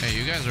mode. Hey,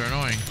 you guys are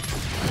annoying.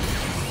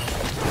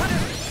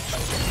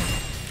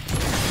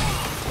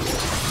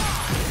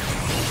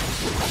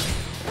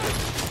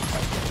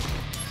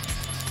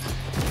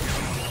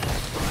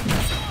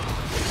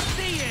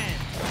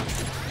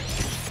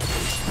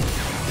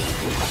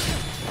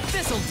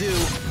 This'll do.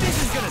 This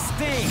is gonna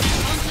sting.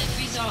 Conflict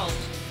resolved.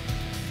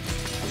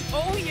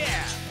 Oh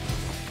yeah.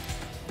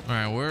 All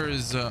right, where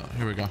is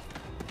here we go.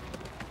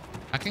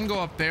 I can go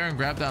up there and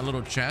grab that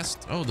little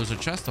chest. Oh, there's a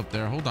chest up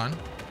there. Hold on.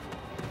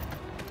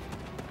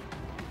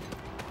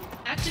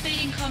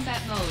 Activating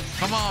combat mode.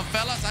 Come on,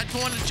 fellas. I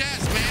tore the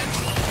chest, man.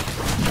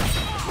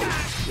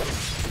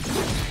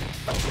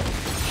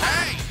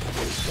 Hey!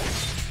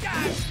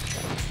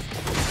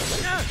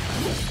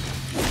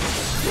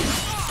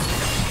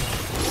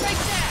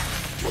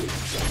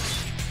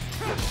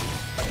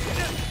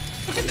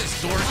 Look at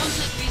this door.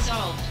 Conflict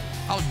resolved.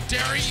 How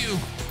dare you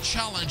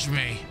challenge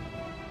me?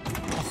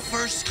 A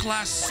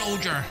first-class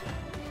soldier.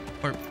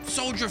 Or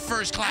soldier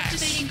first class.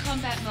 Activating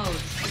combat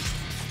mode.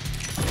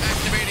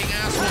 Activating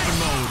ass whooping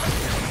mode.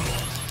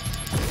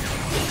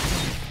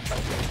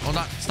 Hold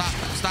on. Stop.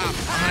 Stop.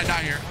 I'm gonna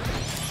die here.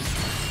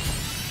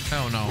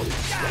 Hell no.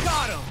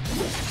 Got him.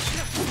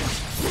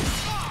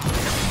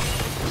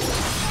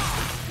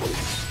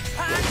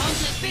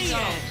 Conflict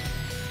resolved.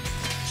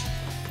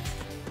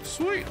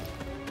 Sweet.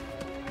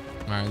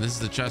 All right, this is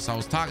the chest I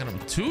was talking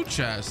about. 2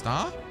 chests,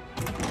 huh?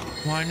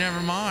 Why,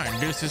 never mind.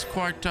 This is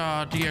quite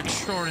the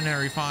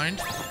extraordinary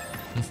find.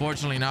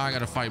 Unfortunately, now I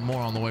gotta fight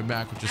more on the way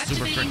back, which is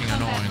super freaking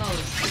annoying.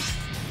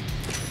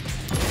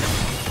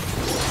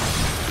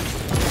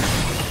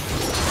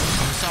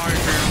 I'm sorry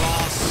for your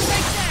loss.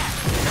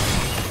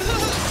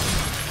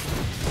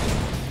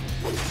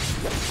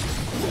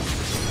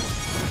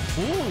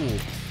 Ooh.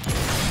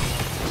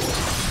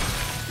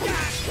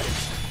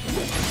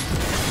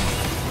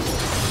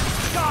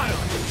 Got him.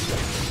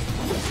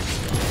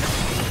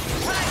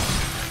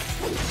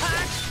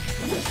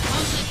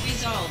 Conflict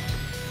resolved.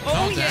 No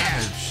Oh yeah.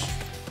 damage.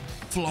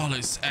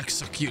 Flawless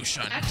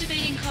execution.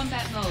 Activating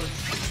combat mode.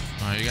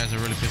 Oh, you guys are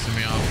really pissing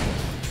me off.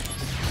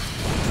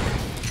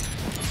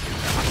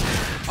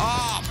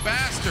 Ah,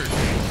 bastard.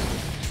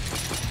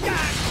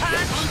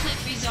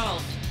 Conflict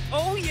resolved.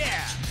 Oh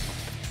yeah.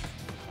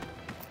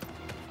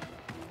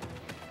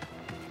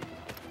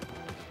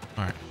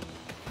 All right.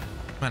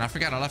 Man, I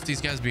forgot I left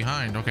these guys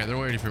behind. Okay, they're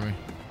waiting for me.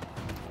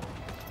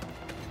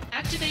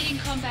 Activating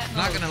combat mode.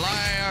 Not gonna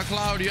lie,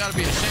 Cloud, you gotta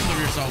be ashamed of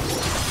yourself.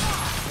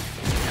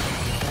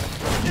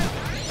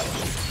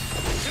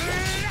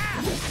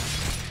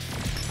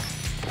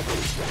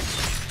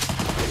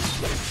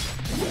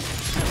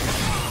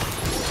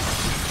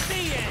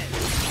 The end.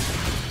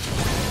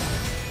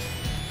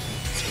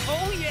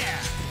 Oh yeah.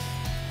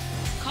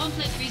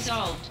 Conflict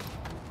resolved.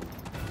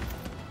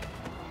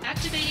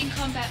 Activating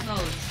combat mode.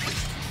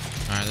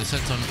 All right, they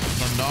said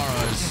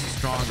Thundara is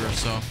stronger,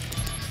 so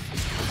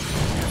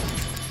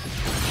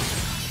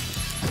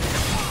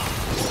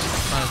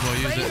might as well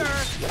use it.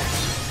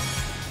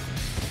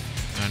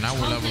 now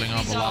we're leveling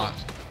up a lot.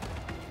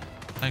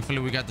 Thankfully,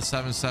 we got the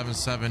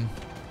 777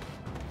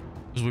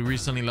 because we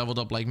recently leveled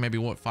up like maybe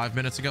what, 5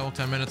 minutes ago,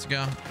 10 minutes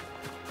ago.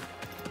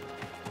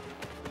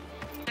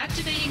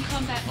 Activating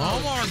combat mode. Oh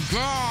my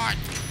god!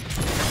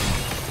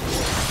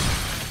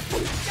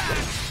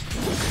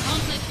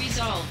 Conflict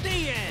resolved.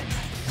 The end.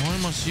 Why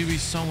must you be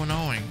so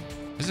annoying?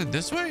 Is it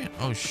this way?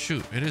 Oh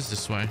shoot, it is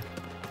this way.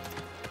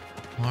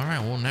 All right,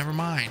 well, never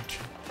mind.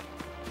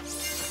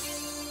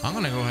 I'm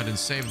gonna go ahead and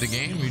save the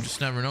game. You just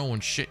never know when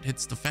shit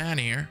hits the fan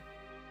here.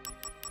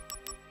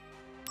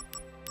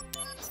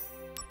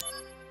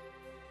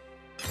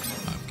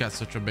 I've got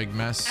such a big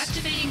mess.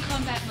 Activating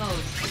combat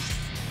mode.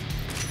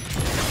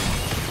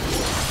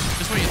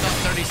 Just when you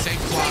thought 30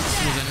 save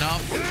slots was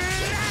enough,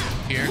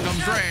 here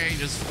comes Ray,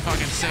 just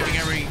fucking saving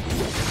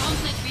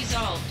Conflict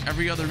resolved.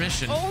 every other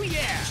mission. Oh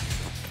yeah.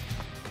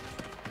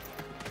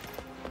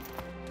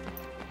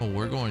 Oh,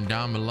 we're going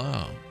down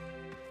below.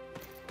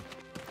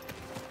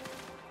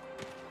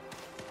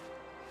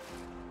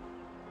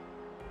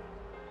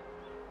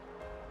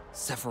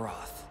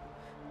 Sephiroth,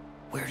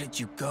 where did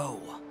you go?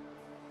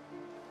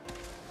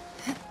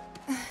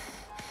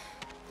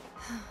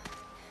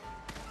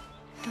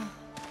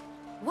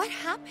 What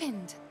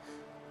happened?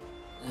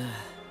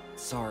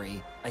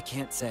 Sorry, I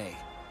can't say.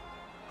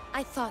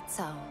 I thought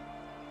so.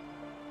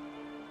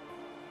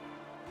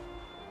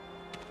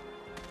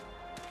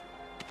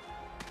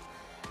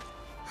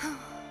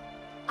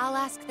 I'll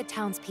ask the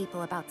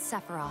townspeople about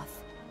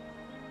Sephiroth.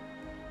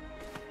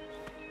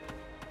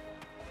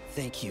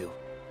 Thank you,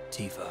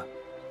 Tifa.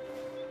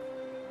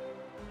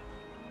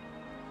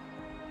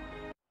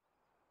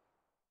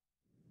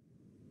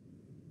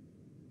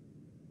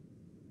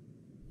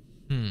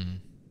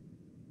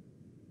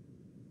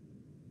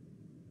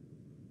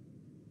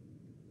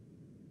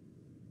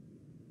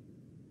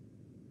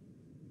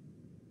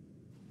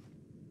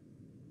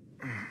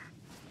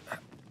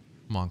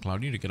 Come on,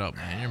 Cloud, you need to get up,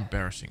 man. You're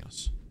embarrassing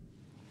us.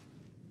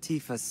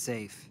 Tifa's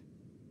safe.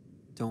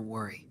 Don't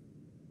worry.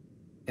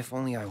 If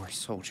only I were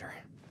Soldier.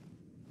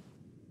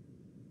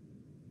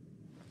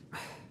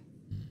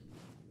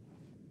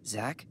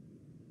 Zack?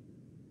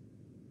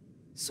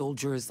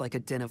 Soldier is like a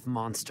den of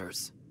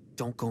monsters.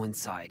 Don't go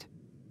inside.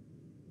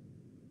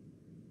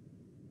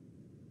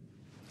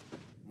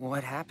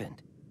 What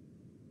happened?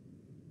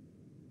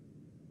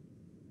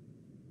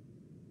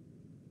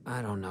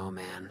 I don't know,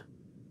 man.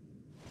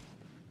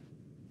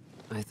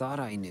 I thought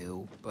I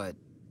knew, but...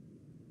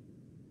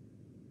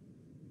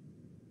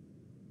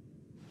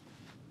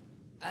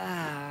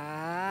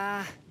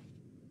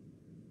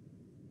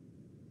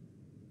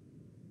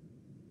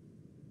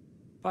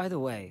 By the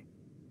way,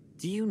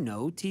 do you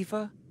know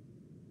Tifa?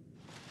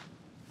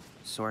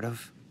 Sort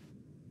of.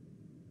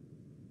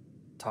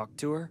 Talk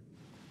to her?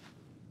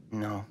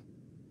 No.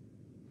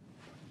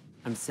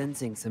 I'm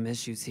sensing some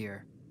issues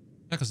here.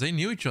 Yeah, because they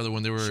knew each other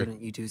when they were...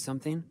 Shouldn't you do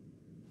something?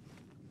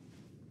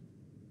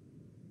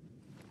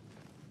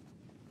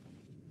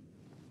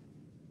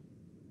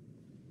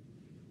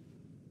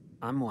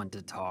 I'm one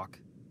to talk.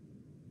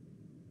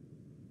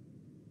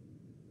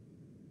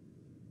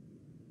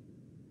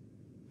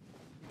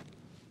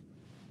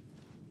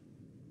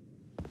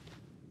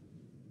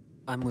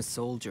 I'm with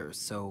soldiers,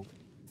 so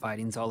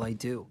fighting's all I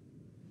do.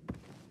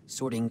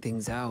 Sorting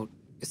things out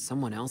is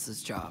someone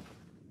else's job.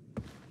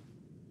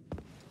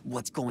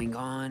 What's going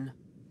on?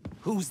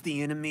 Who's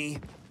the enemy?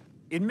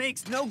 It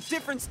makes no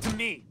difference to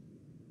me!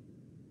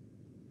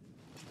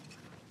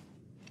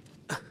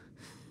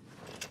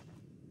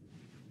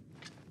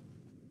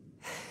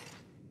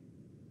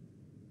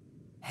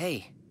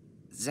 Hey,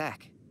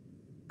 Zack.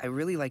 I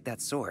really like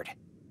that sword.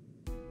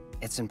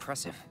 It's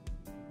impressive.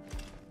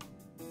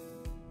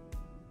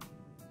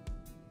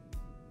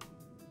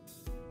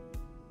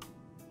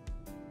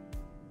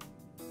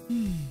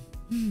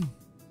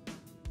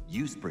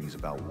 Use brings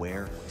about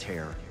wear,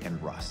 tear,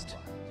 and rust.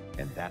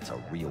 And that's a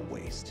real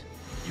waste.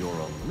 You're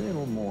a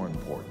little more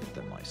important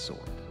than my sword.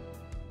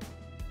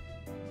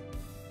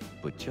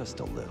 But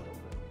just a little.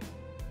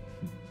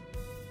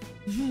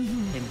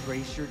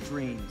 Embrace your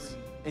dreams,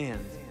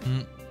 and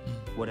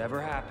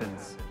whatever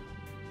happens,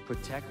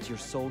 protect your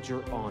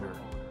soldier honor.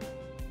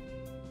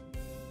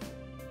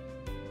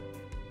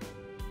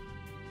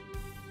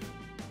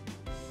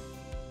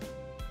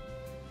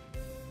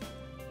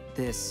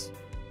 This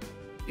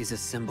is a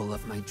symbol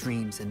of my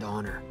dreams and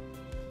honor.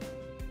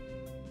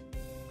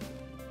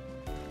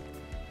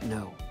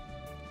 No,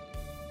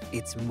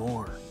 it's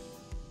more.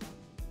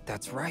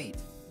 That's right.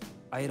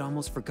 I had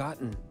almost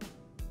forgotten.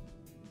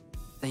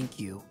 Thank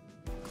you,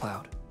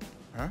 Cloud.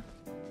 Huh?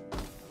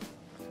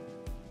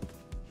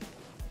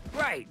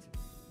 Right!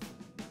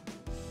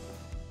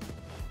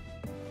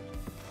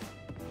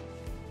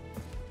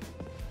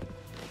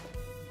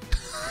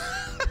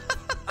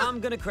 I'm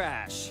gonna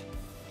crash.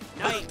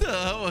 What the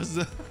hell was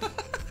that?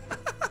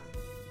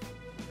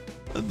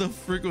 What the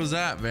frick was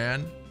that,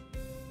 man?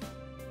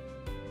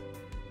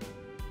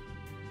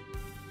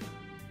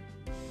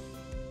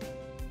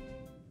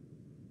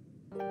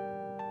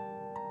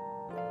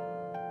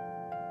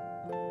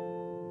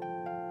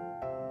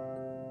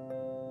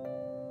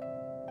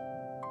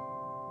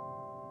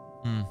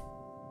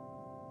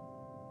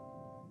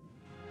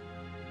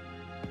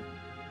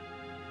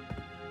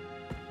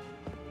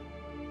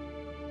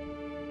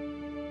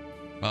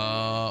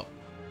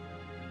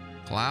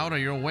 Cloud, are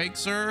you awake,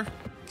 sir?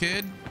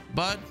 Kid,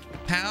 bud,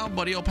 pal,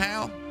 buddy, old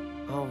pal?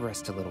 I'll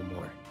rest a little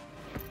more.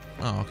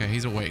 Oh, okay,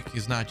 he's awake.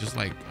 He's not just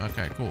like,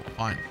 okay, cool,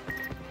 fine.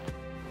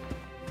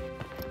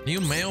 New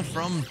mail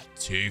from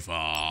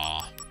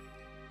Tifa.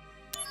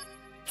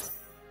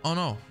 Oh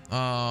no.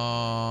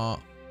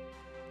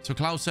 So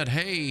Cloud said,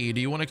 hey, do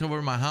you want to come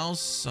over to my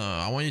house?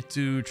 I want you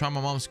to try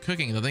my mom's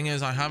cooking. The thing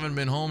is, I haven't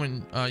been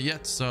home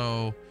yet,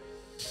 so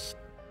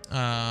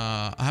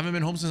I haven't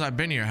been home since I've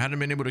been here. I hadn't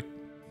been able to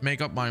make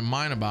up my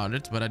mind about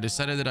it, but I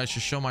decided that I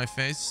should show my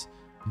face.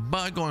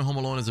 But going home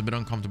alone is a bit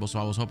uncomfortable, so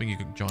I was hoping you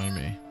could join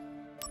me.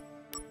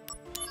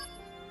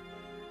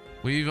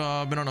 We've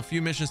been on a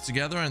few missions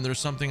together, and there's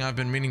something I've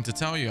been meaning to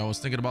tell you. I was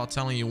thinking about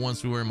telling you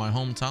once we were in my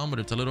hometown, but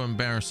it's a little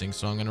embarrassing,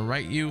 so I'm gonna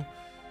write you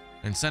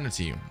and send it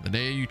to you. The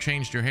day you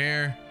changed your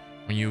hair,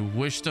 when you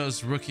wished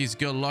us rookies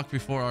good luck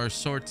before our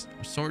sortie?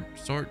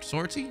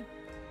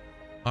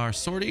 Our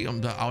sortie?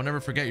 I'll never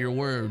forget your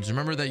words.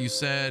 Remember that you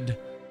said...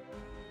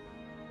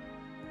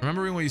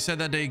 Remembering what you said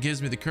that day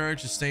gives me the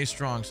courage to stay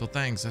strong, so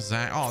thanks,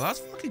 Zack. Oh, that's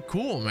fucking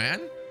cool,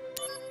 man.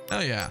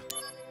 Hell yeah.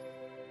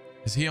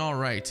 Is he all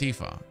right,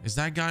 Tifa? Is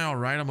that guy all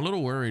right? I'm a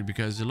little worried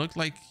because it looked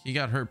like he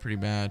got hurt pretty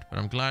bad, but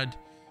I'm glad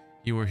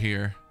you were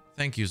here.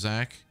 Thank you,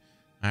 Zack.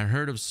 I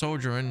heard of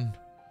Soldier and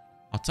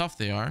how tough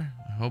they are.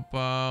 I hope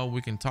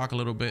we can talk a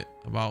little bit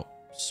about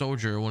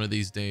Soldier one of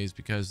these days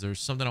because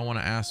there's something I want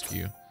to ask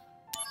you.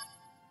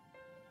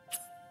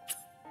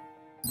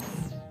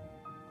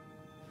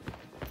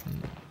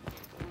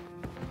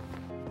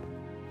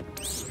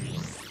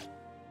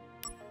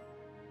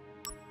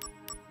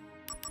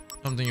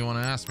 Something you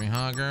want to ask me,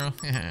 huh, girl?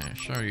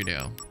 Sure you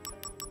do.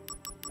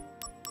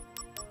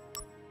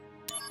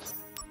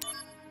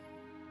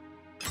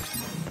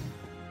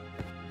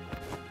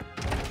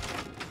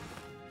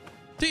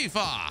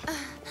 Tifa!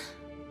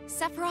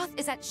 Sephiroth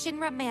is at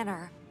Shinra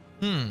Manor.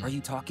 Are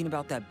you talking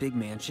about that big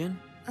mansion?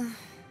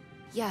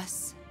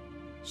 Yes.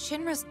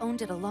 Shinra's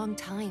owned it a long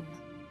time.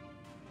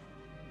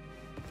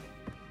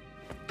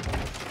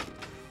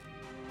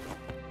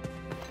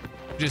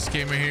 Just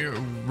came in here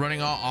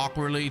running all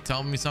awkwardly,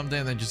 telling me something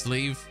and then just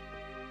leave.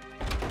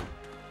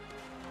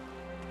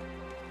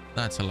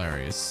 That's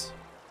hilarious.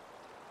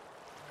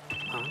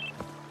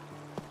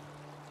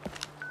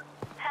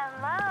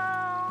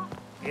 Hello?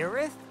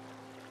 Aerith?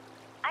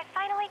 I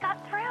finally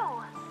got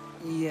through.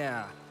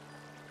 Yeah.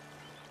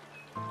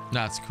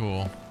 That's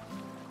cool.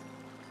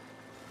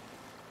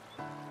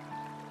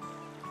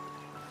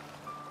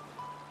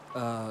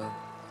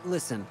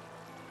 Listen.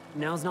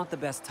 Now's not the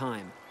best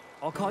time.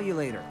 I'll call you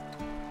later.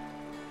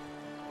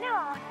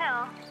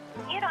 No,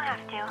 you don't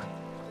have to.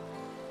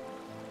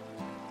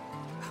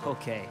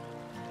 Okay.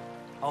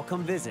 I'll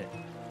come visit.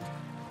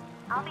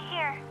 I'll be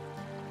here.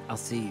 I'll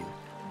see you.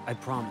 I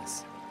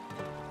promise.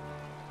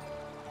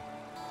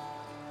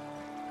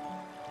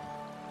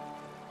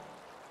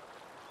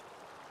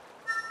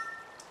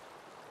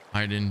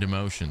 Heightened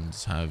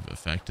emotions have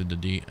affected the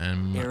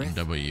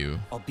DMW.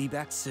 I'll be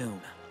back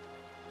soon.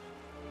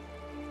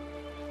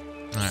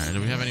 All right,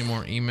 do we have any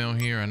more email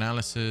here?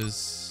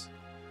 Analysis,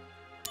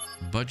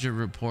 budget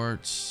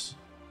reports.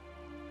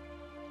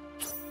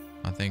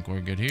 I think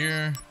we're good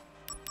here.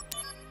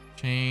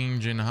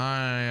 Change in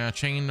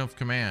chain of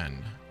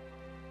command.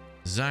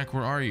 Zack,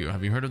 where are you?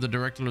 Have you heard of the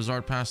director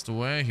Lazard passed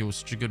away? He was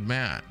such a good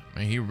man.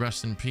 May he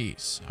rest in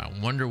peace. I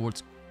wonder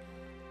what's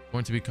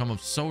going to become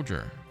of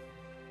Soldier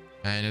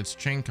and its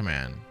chain of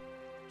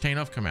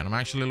command. I'm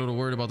actually a little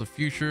worried about the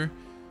future.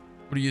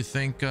 What do you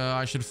think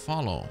I should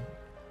follow?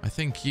 I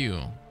think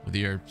you, with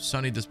your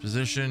sunny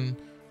disposition,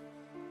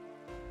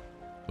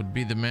 would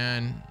be the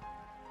man.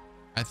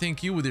 I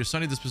think you, with your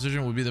sunny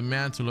disposition, would be the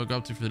man to look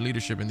up to for the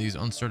leadership in these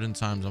uncertain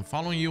times. I'm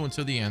following you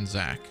until the end,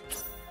 Zack.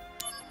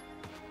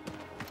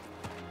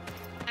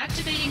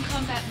 Activating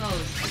combat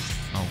mode.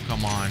 Oh,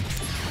 come on.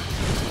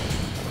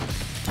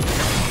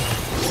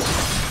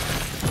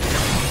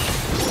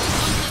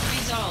 Conflict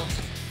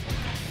resolved.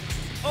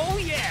 Oh,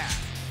 yeah!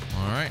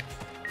 All right.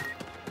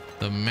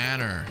 The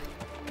manor.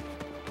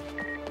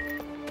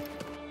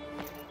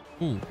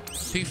 Ooh,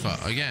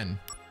 Tifa, again.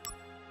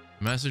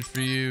 Message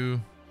for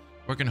you.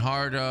 Working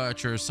hard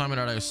at your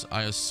assignment,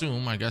 I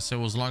assume. I guess it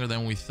was longer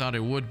than we thought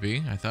it would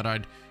be. I thought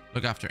I'd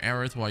look after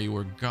Aerith while you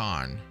were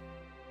gone.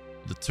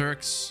 The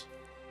Turks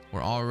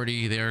were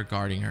already there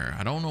guarding her.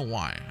 I don't know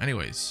why.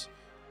 Anyways,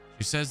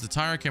 she says the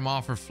tire came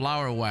off her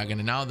flower wagon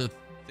and now the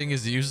thing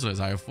is useless.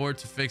 I offered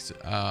to fix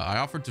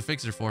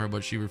it for her,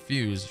 but she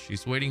refused.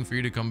 She's waiting for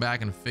you to come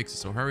back and fix it.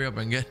 So hurry up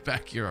and get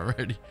back here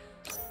already.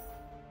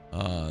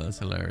 That's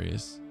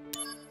hilarious.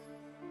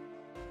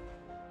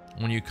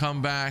 When you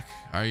come back,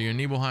 are you in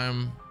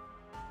Nibelheim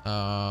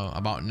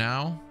about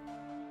now?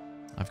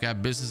 I've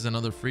got business in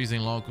another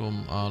freezing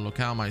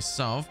locale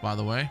myself, by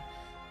the way.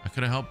 I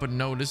couldn't help but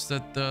notice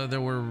that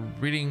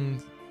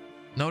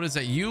notice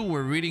that you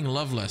were reading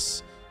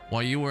Loveless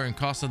while you were in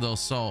Costa del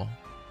Sol.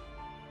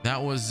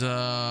 That was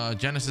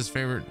Genesis'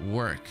 favorite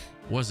work,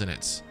 wasn't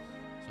it? So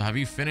have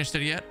you finished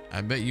it yet?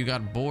 I bet you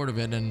got bored of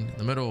it in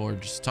the middle or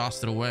just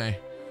tossed it away.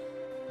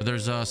 But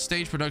there's a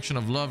stage production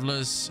of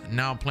Loveless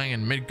now playing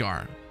in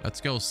Midgard.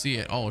 Let's go see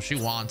it. Oh, she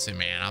wants it,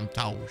 man. I'm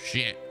told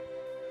shit.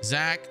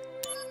 Zack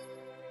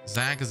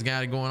has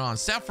got it going on.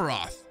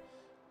 Sephiroth,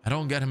 I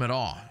don't get him at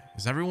all.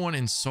 Is everyone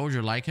in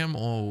Soldier like him?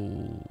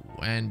 Oh,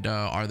 and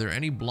are there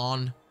any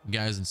blonde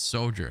guys in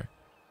Soldier?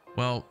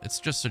 Well, it's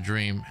just a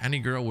dream. Any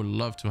girl would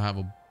love to have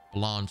a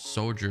blonde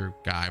soldier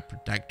guy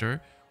protect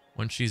her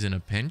when she's in a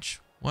pinch.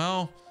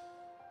 Well,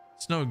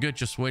 it's no good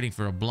just waiting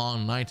for a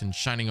blonde knight in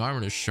shining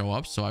armor to show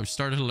up, so I've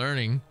started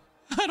learning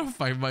how to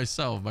fight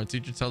myself. My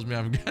teacher tells me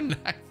I've got a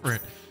knack for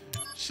it.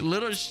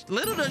 Little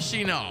does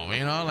she know,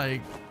 you know,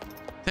 like,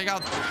 take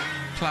out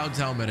Cloud's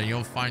helmet and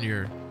you'll find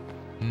your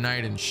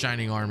knight in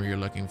shining armor you're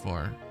looking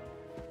for.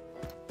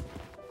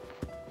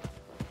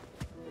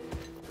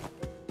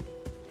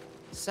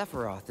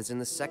 Sephiroth is in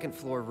the second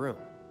floor room,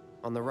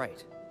 on the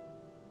right.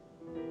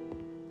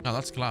 Oh,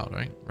 that's Cloud,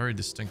 right? Very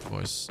distinct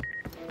voice.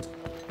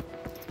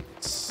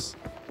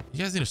 You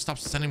guys need to stop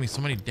sending me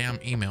so many damn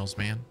emails,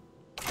 man.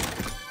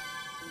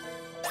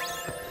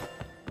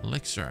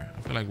 Elixir.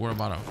 I feel like we're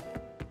about to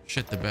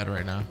shit the bed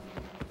right now.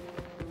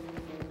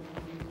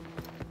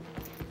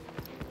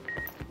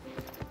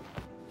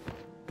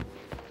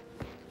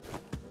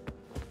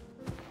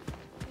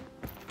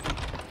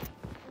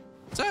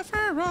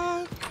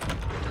 Sephiroth.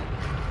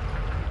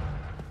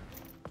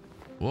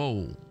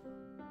 Whoa.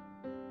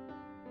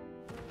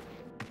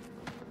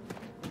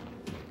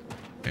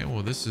 Okay,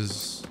 well, this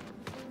is...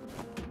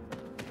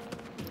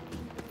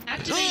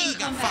 Activating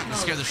combat mode.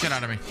 Scared the shit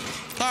out of me.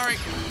 Sorry.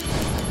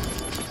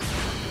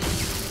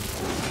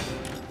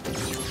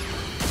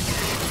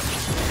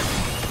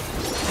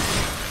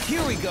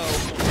 Here we go.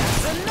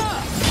 That's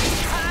enough.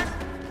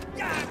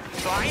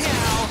 Bye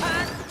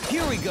now.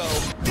 Here we go.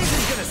 This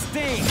is gonna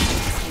sting.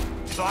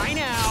 Bye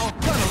now.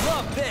 Gonna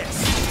love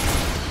this.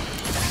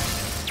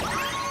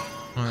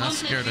 Oh, that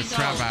scared the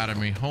crap out of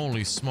me.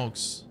 Holy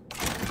smokes.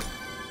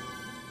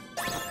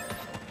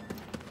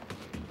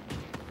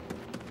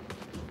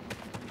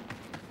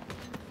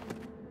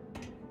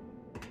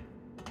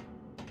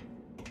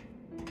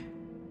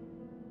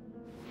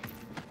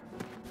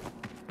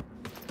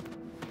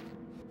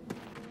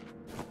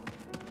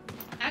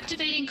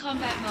 Activating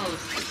combat mode.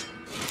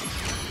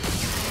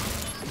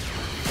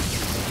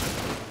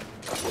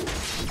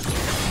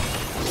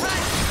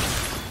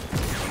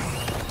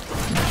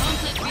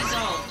 Conflict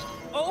resolved.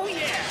 Oh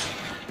yeah.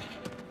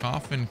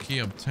 Coffin key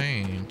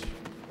obtained.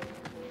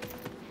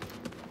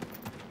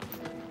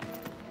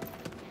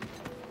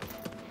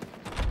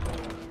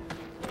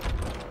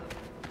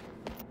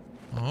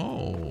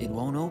 Oh. It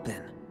won't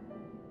open.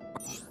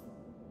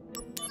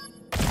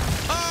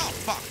 Oh,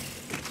 fuck.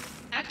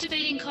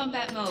 Activating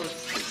combat mode.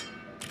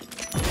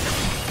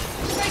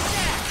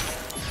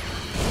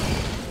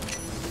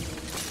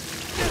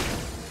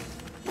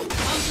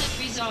 Conflict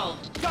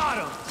resolved. Got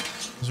him.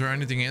 Is there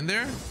anything in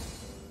there?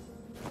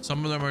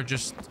 Some of them are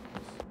just...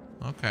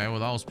 Okay, well,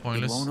 that was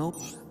pointless. It won't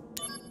open.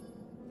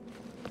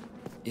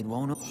 It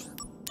won't open.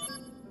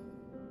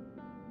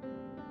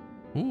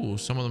 Ooh,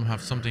 some of them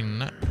have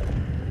something...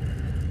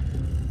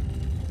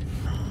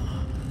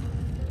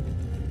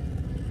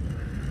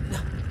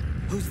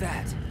 Who's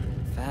that?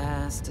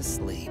 Fast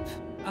asleep.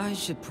 I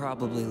should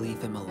probably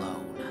leave him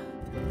alone.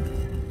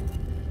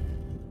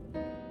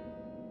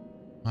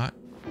 What?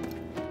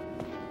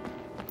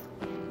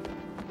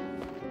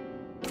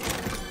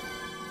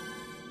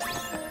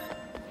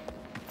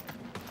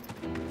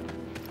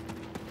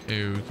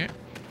 Okay.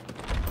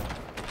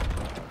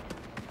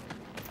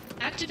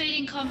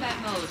 Activating combat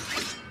mode.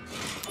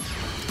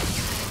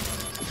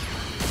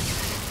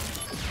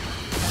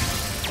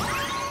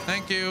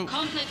 Thank you.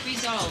 Conflict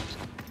resolved.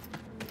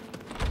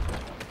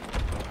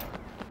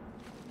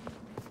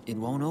 It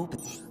won't open.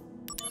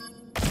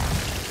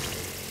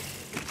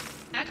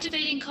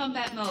 Activating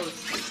combat mode.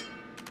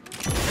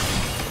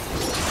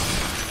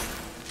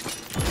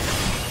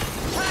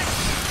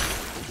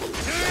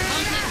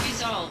 Conflict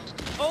resolved.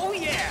 Oh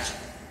yeah.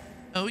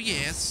 Oh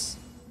yes.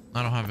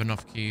 I don't have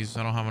enough keys.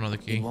 I don't have another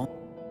key.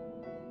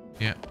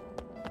 Yeah.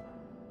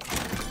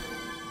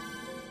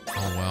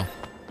 Oh well.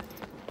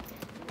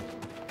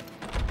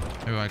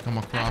 Maybe I come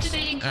across.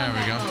 There we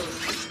go.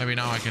 Maybe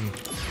now I can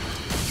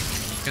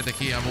get the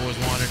key I've always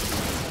wanted.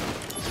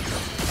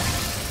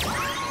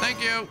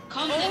 Thank you.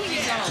 Conflict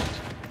resolved.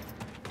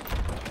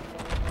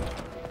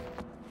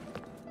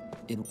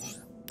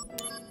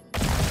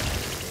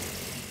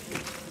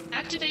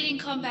 Activating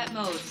combat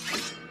mode.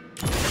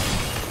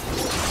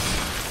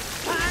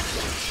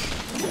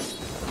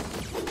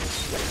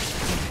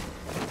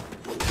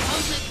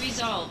 Conflict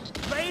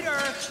resolved.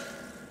 Later.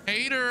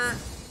 Hater.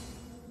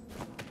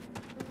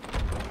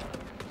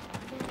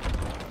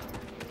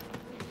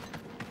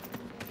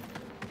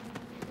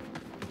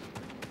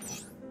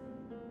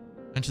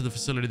 Enter the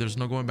facility. There's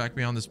no going back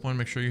beyond this point.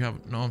 Make sure you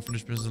have no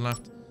unfinished business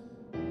left.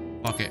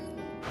 Fuck it.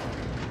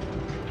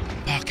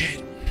 Fuck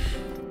it.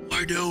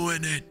 We're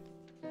doing it.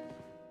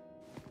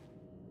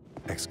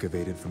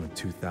 excavated from a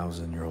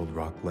 2,000-year-old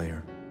rock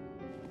layer,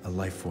 a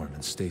life form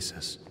in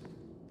stasis.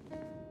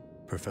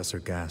 Professor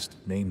Gast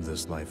named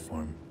this life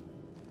form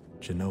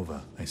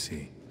Genova, I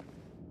see.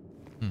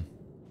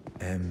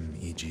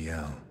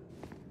 MEGL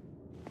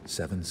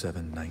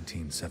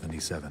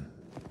 77-1977.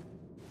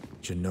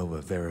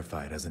 Genova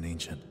verified as an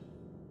ancient.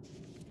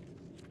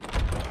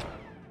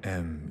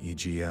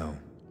 MEGL.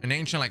 An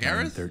ancient like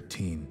Aerith?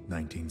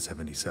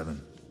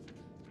 13-1977.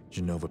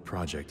 Genova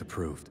project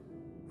approved.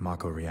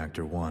 Mako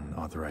Reactor 1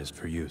 authorized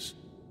for use.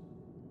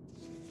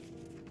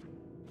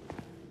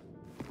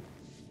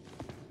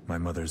 My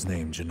mother's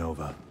name,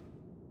 Genova.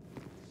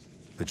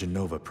 The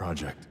Genova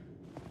project.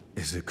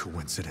 Is it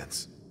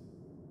coincidence?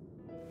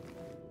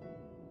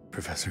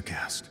 Professor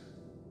Gast,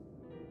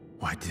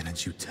 why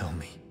didn't you tell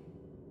me?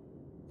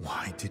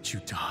 Why did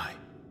you die?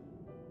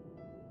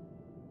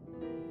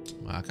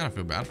 Well, I kind of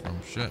feel bad for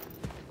him. Shit.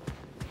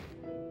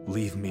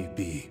 Leave me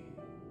be.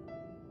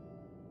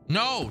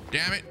 No,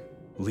 damn it.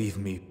 Leave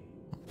me.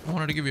 I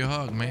wanted to give you a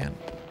hug, man.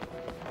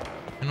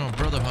 You know, a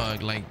brother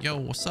hug. Like, yo,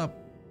 what's up,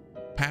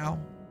 pal?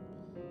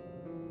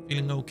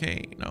 Feeling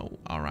okay? No.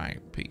 All right.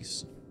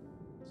 Peace.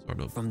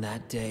 Sort of. From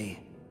that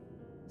day,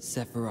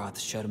 Sephiroth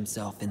shut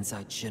himself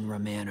inside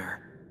Shinra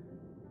Manor.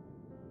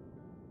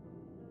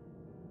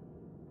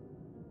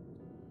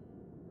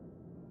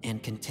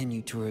 And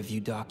continued to review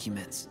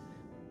documents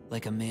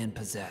like a man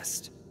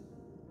possessed.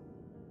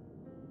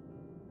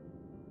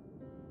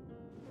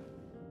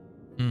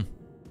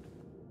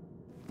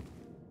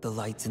 The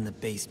lights in the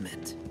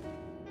basement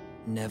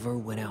never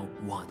went out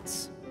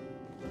once.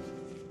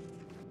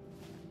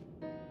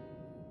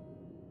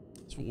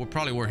 It's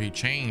probably where he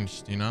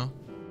changed, you know?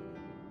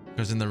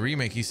 Because in the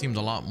remake, he seemed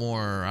a lot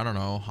more, I don't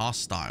know,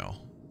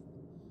 hostile.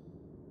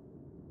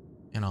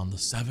 And on the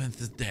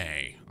 7th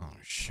day. Oh,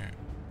 shit.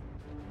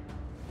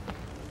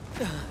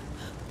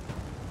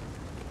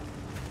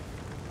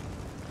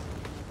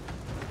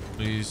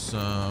 Please,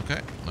 okay.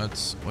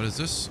 Let's, what is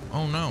this?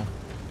 Oh, no.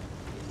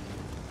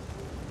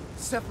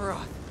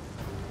 Sephiroth.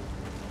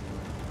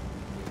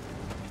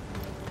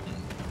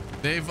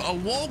 They've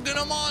awoken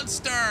a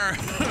monster.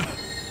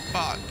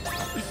 Fuck.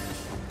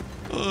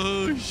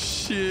 Oh,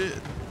 shit.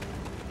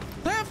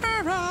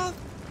 Sephiroth.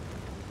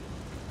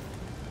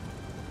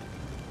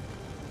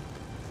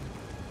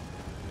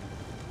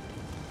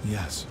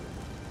 Yes,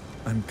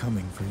 I'm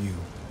coming for you.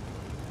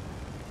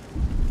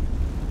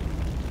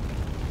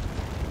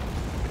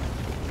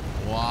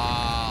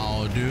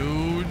 Wow,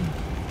 dude.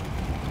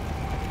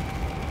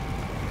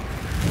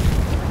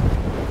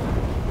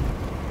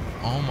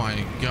 Oh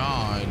my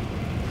god.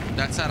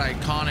 That's that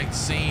iconic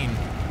scene.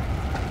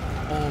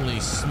 Holy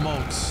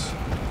smokes.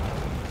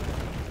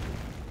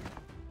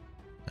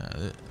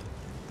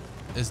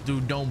 This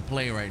dude don't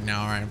play right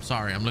now. All right, I'm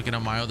sorry. I'm looking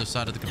at my other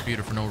side of the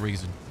computer for no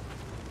reason.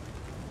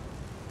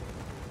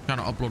 I'm trying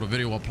to upload a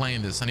video while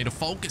playing this. I need to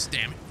focus,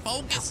 damn it.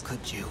 Focus. How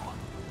could you?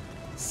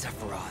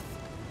 Sephiroth.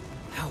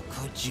 How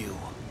could you?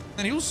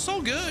 And he was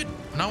so good.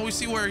 Now we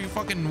see where he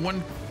fucking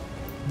went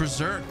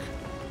berserk.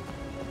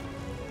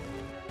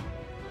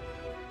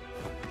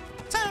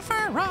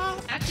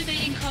 Sephiroth.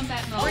 Activating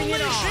combat mode. Bring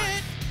it on.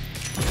 Shit.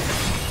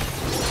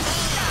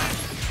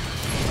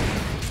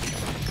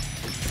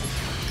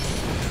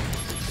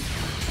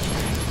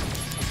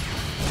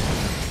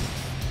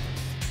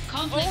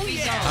 Conflict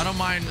resolved. I don't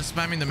mind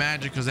spamming the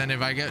magic because then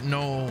if I get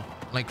no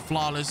like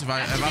flawless, if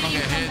I don't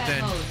get hit,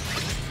 then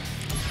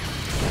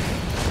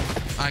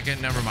I can.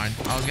 Never mind.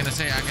 I was gonna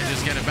say I can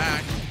just get it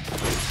back.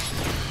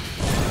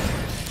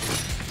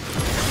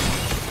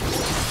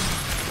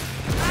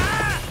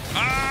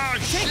 Ah,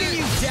 shit. Taking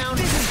you down.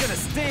 This is gonna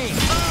sting.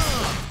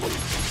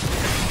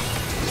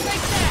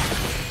 Take that.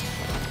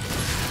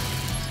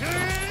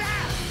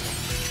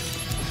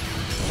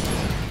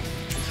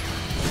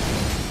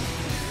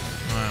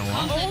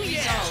 Oh,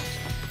 yeah.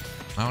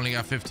 I only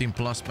got 15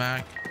 plus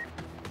back.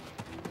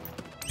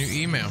 New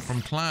email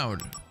from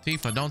Cloud.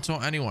 Tifa, don't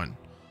tell anyone.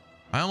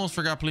 I almost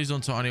forgot. Please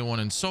don't tell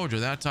anyone. And Soldier,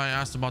 that's I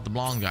asked about the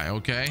blonde guy.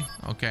 Okay.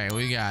 Okay,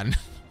 we got it.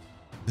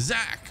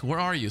 Zack, where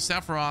are you?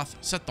 Sephiroth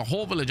set the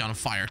whole village on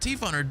fire.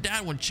 Tifa and her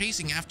dad went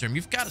chasing after him.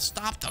 You've got to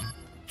stop them.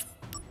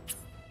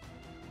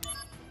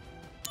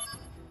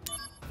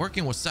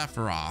 Working with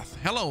Sephiroth.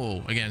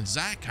 Hello again,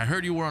 Zack. I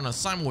heard you were on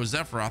assignment with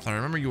Sephiroth. I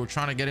remember you were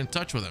trying to get in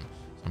touch with him.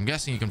 I'm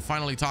guessing you can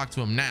finally talk to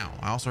him now.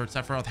 I also heard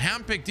Sephiroth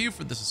handpicked you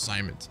for this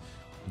assignment.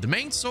 The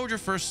main soldier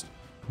first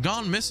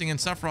gone missing and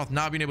Sephiroth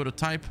not being able to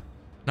type,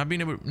 not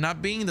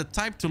being the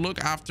type to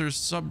look after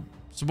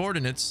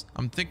subordinates.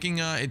 I'm thinking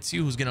it's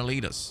you who's gonna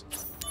lead us.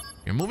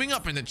 You're moving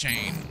up in the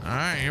chain. All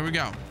right, here we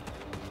go.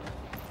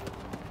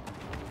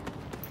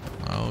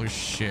 Oh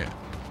shit.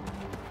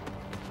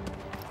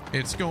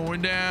 It's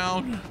going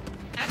down.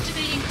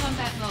 Activating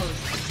combat mode.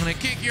 I'm gonna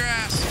kick your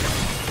ass.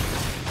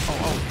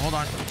 Oh, hold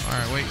on. All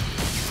right, wait.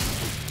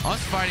 Us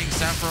fighting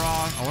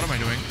Sephiroth. Oh, what am I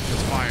doing?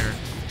 It's fire.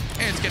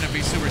 It's gonna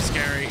be super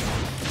scary.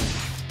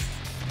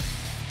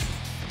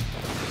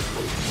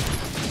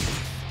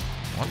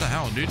 What the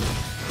hell, dude?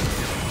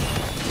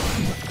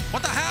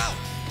 What the hell?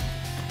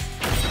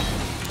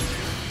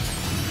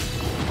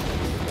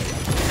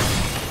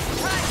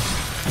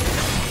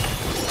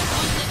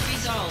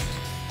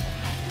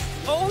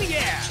 Oh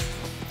yeah.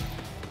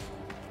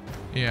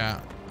 Yeah,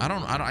 I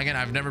don't. Again,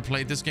 I've never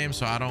played this game,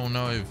 so I don't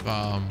know if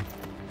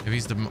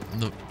he's the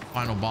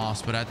final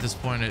boss. But at this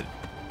point, it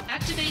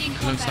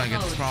looks like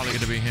it's probably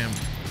gonna be him.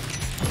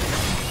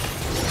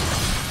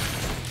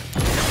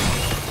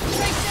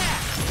 Take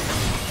that.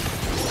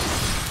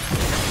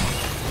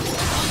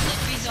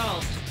 Conflict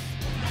resolved.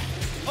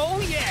 Oh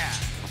yeah.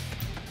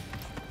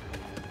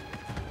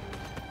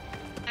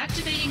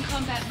 Activating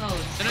combat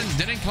mode.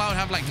 Didn't Cloud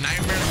have like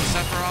nightmares with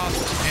Sephiroth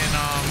in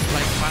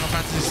like Final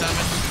Fantasy VII?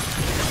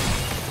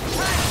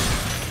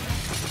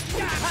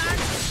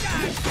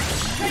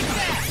 Take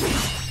that.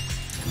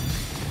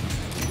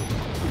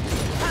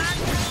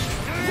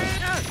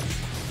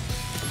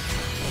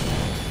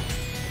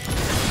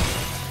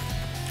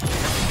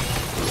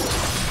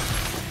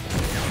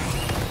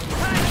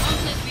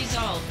 Conflict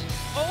resolved.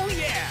 Oh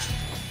yeah.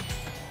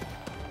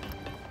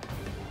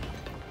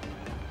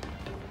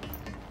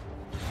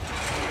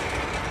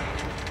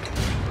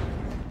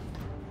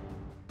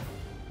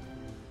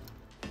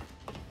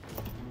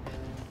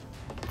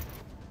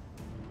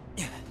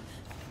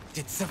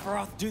 Did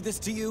Sephiroth do this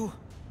to you?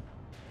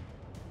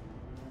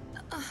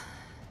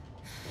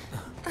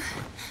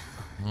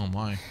 Oh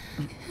my.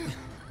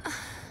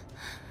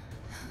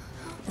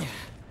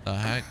 The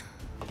heck?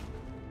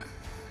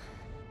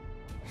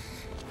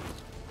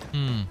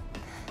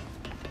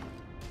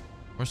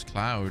 Where's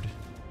Cloud?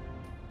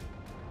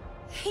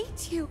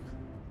 Hate you.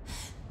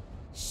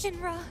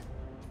 Shinra,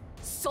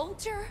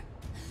 Soldier,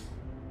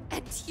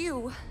 and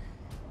you.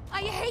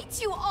 I hate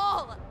you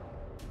all.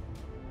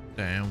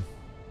 Damn.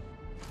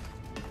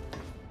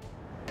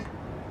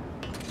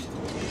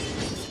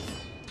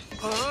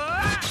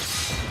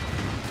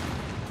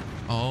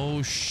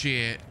 Oh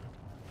shit.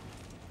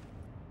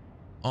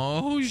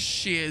 Oh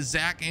shit.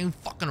 Zack ain't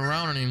fucking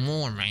around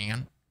anymore,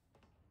 man.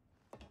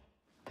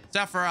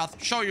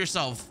 Sephiroth, show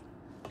yourself.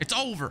 It's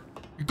over.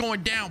 You're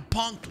going down,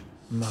 punk.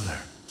 Mother.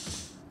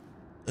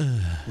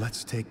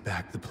 Let's take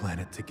back the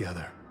planet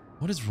together.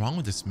 What is wrong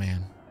with this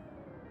man?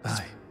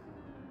 I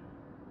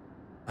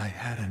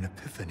had an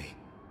epiphany.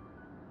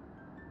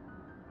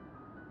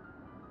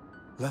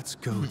 Let's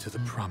go to the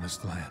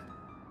promised land.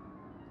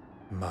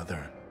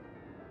 Mother.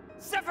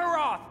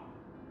 Sephiroth!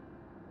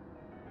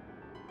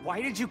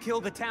 Why did you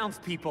kill the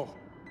townspeople?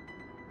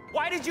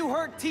 Why did you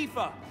hurt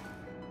Tifa?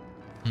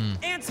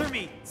 Answer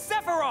me,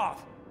 Sephiroth!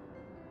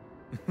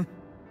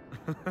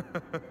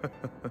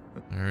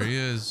 There he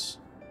is.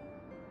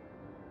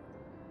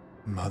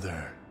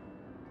 Mother.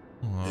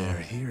 Oh. They're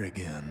here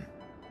again.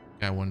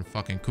 Guy went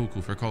fucking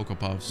cuckoo for Cocoa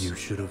Puffs. You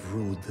should have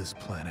ruled this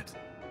planet.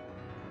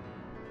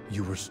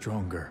 You were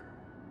stronger.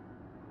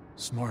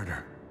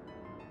 Smarter.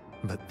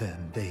 But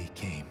then they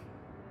came.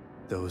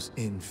 Those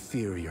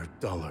inferior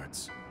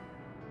dullards.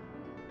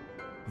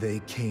 They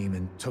came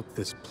and took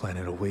this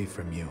planet away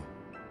from you.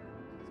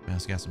 This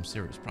man's got some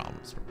serious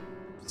problems.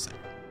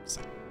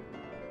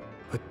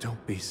 But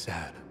don't be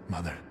sad,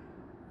 Mother.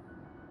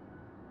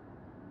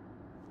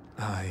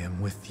 I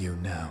am with you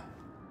now.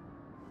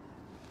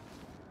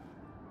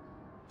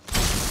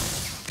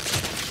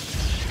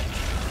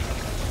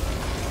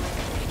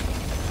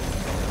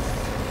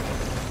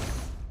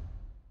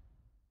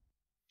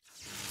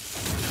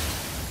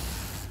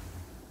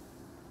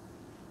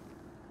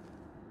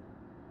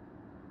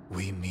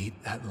 We meet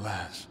at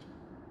last,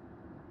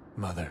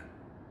 Mother.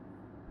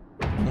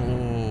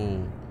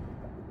 Oh.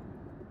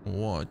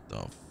 What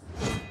the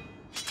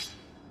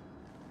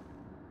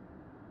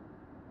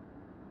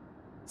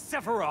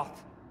Sephiroth!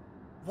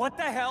 What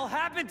the hell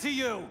happened to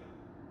you?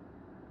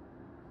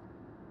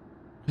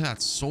 Look at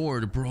that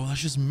sword, bro.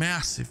 That's just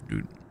massive,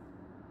 dude.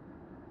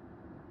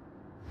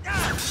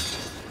 Ah!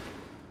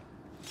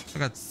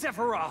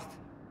 Sephiroth!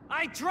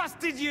 I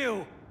trusted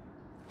you!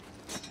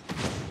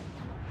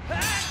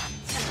 Ah!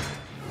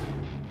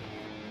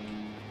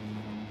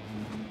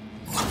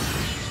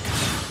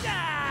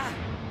 Ah!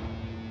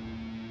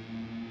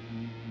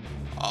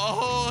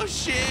 Oh,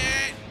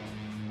 shit.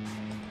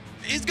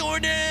 He's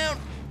going down.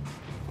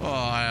 Oh,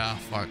 yeah,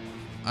 fuck.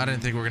 I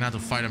didn't think we were gonna have to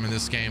fight him in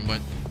this game,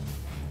 but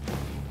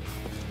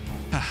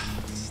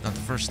it's not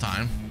the first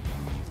time.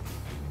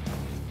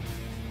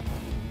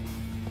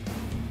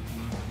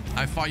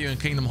 I fought you in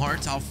Kingdom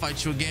Hearts. I'll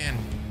fight you again.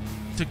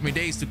 Took me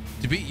days to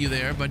beat you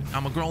there, but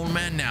I'm a grown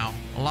man now.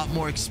 A lot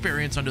more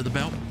experience under the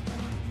belt,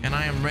 and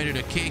I am ready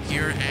to kick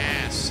your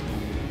ass.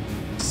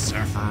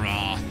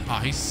 Sephiroth. Oh,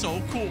 he's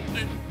so cool,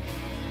 dude.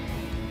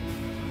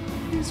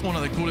 He's one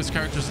of the coolest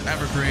characters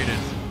ever created.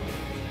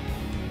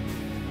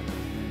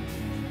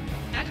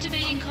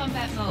 Activating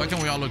combat mode. Why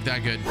can't we all look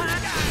that good?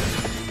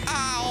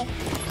 Ow!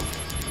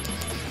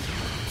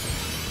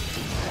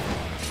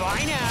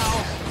 Bye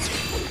now.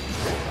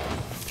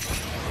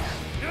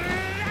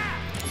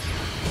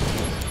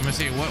 Let me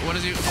see. What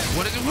is he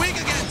weak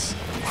against?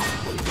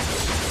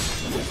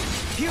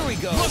 Here we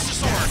go. Buster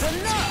Sword. That's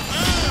enough.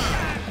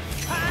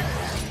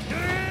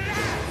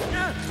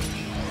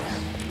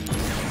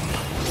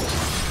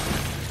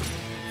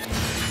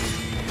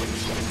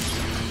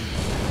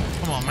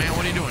 Come on, man.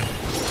 What are you doing?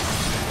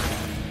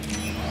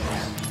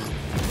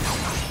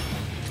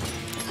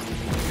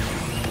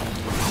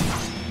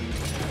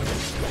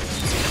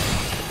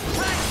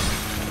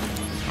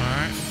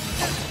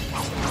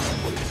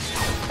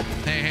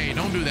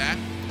 don't do that.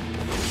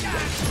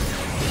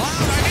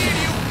 Cloud, I need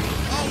you.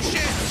 Oh,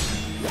 shit.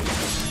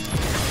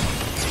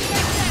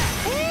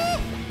 Woo!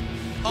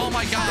 Oh,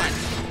 my God.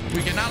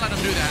 We cannot let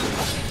him do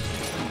that.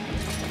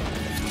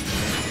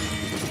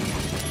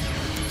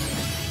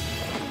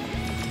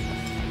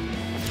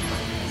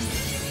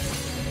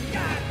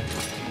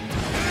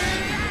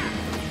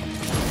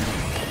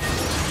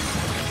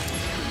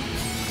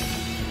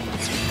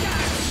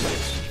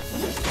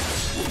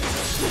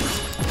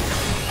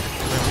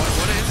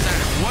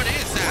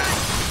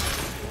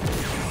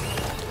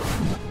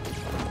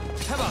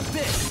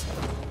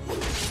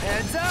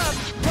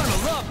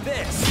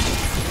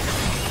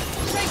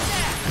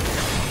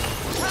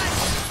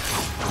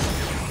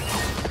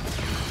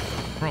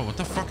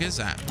 Is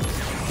that?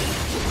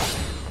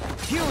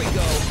 Here we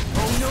go.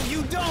 Oh no,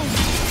 you don't.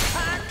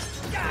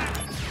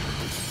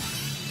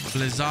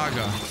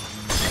 Blizzaga.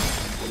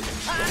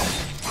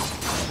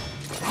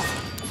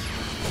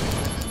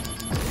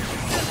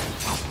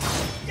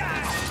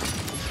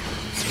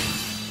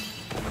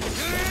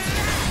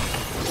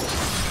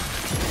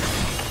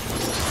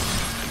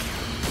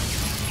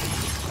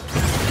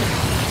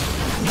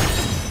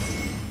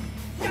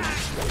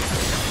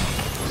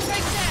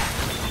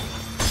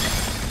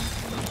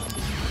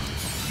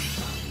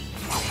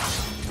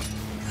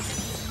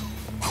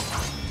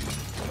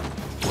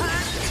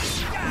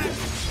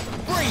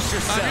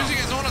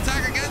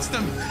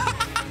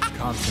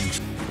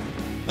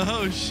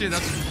 Oh shit,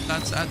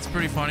 that's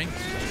pretty funny.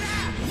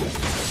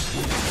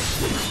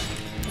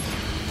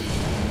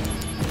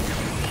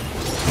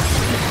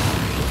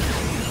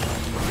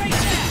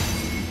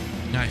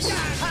 Nice.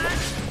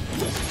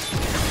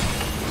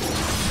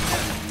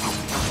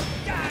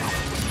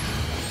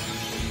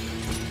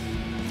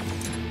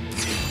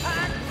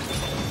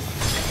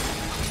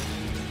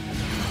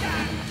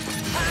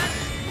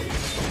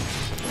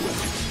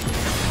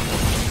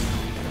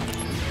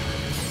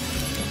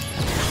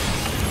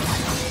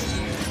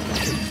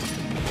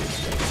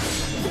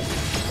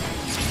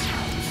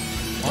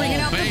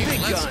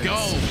 Let's go.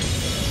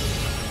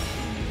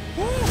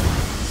 Woo.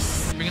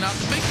 Bringing out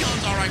the big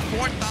guns. All right,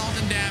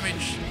 4,000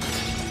 damage.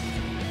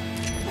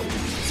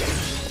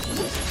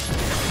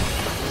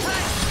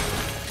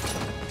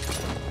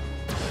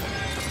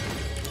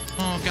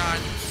 Oh, God.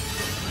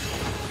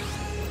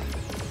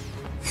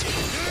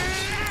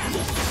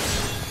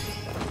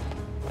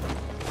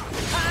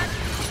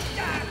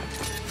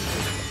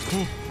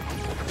 Woo.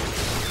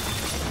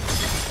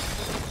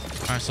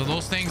 All right, so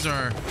those things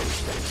are...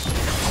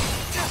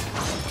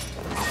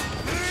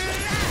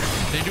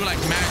 They do like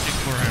magic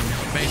for him,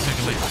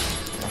 basically.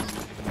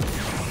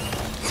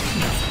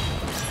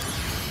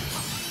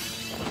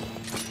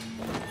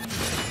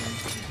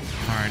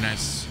 All right,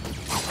 nice.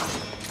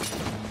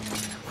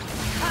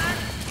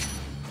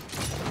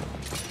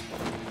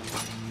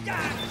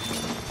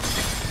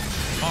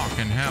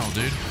 Fucking hell,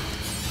 dude.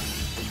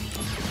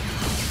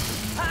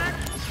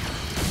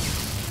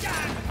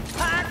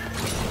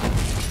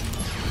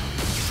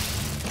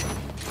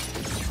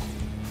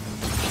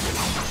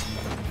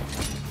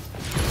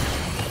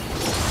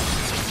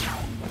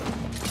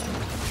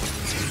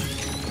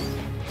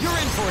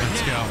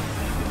 Let's go.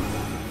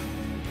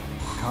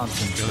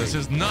 Yo, this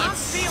is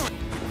nuts.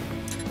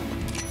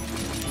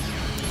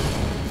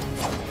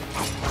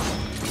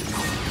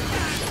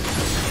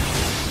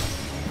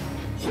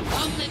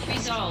 Conflict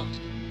resolved.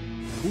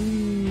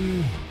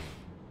 Ooh.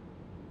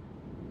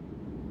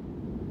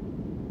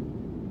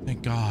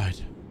 Thank God.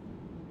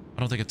 I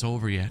don't think it's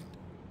over yet.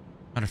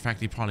 Matter of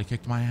fact, he probably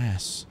kicked my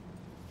ass.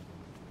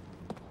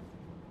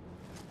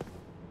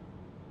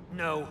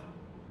 No.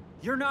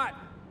 You're not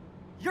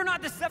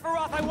the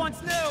Sephiroth I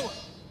once knew!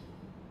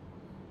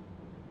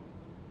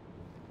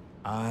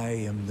 I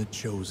am the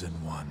chosen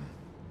one.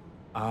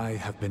 I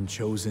have been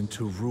chosen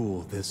to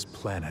rule this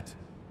planet.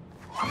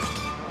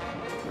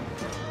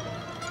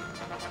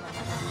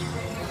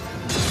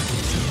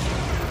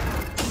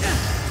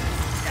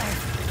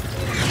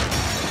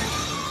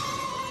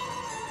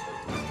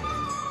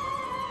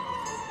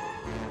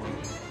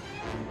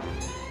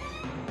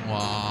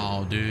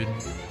 Wow, dude.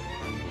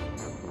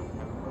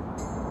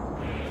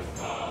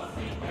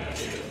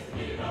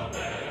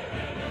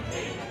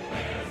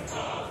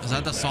 Is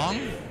that the song?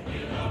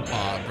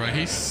 Oh, bro,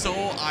 he's so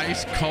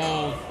ice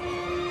cold.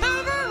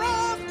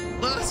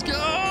 Let's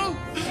go.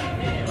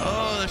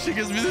 Oh, that shit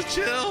gives me the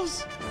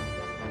chills.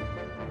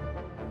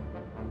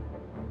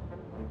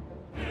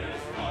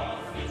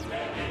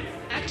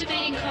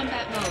 Activating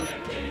combat mode.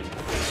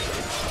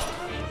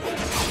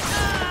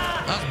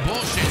 That's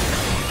bullshit.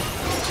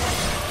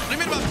 What do you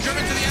mean about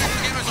driven to the end?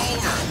 The game is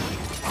over.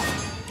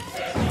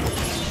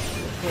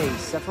 Hey,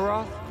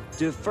 Sephiroth,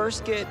 do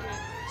first get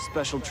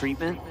special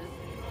treatment?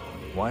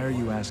 Why are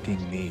you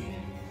asking me?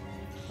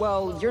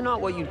 Well, you're not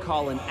what you'd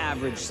call an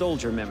average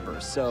soldier member,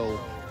 so...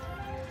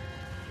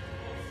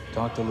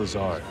 Talk to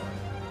Lazard,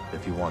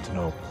 if you want to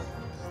know.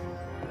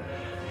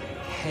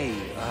 Hey,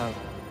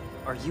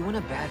 are you in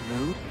a bad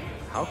mood?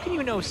 How can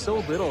you know so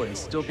little and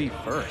still be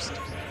first?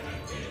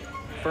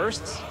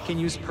 Firsts can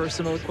use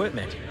personal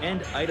equipment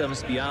and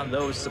items beyond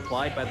those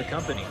supplied by the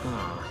company.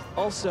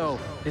 Also,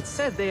 it's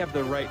said they have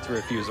the right to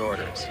refuse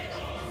orders.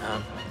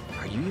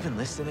 Are you even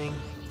listening?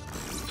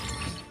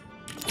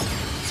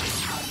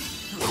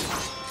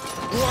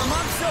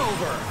 Warm-up's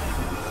over!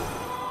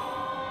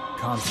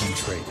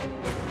 Concentrate.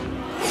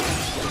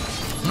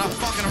 I'm not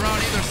fucking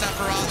around either,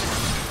 Sephiroth.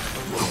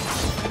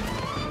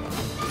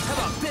 How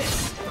about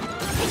this?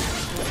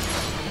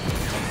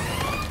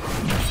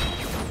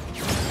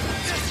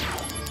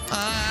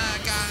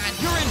 God.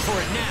 You're in for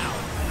it now!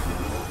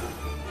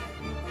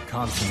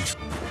 Concentrate.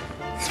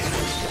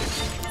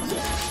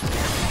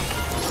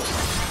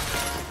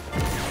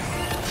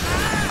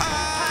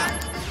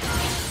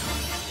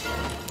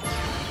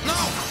 No!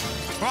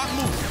 Wrong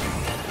move.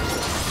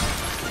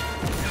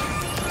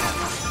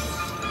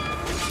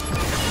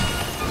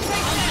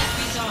 Conflict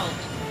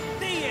resolved.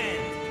 The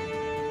end!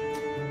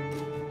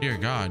 Dear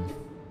God.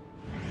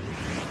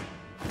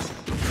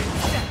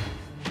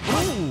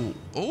 Oh!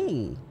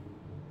 Oh!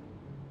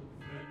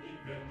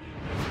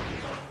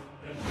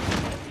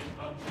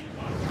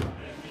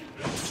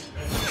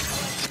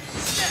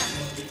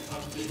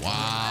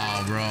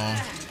 Wow, bro.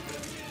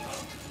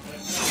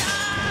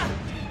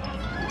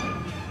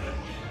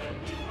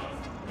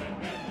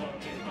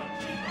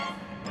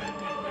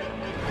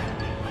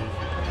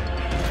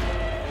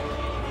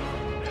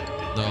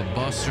 The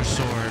Buster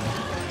Sword.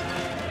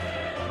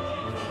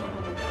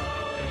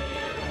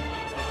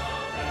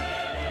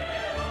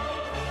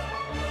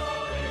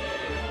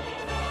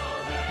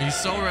 He's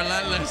so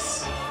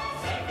relentless.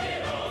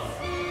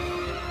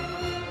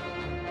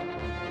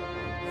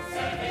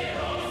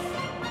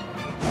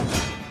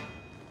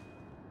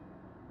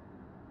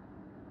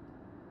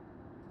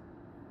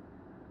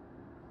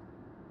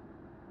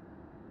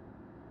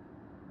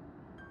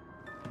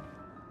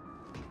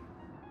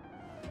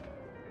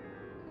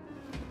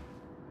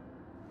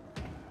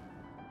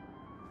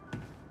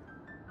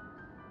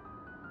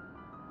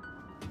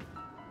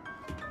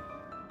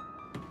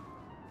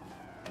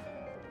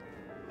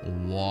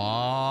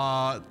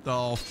 What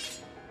the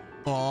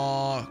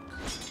fuck?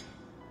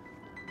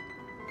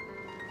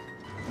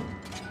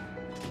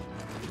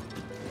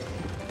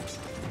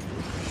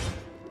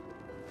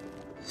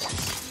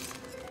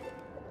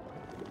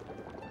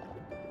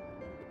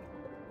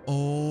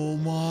 Oh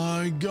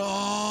my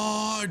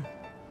God.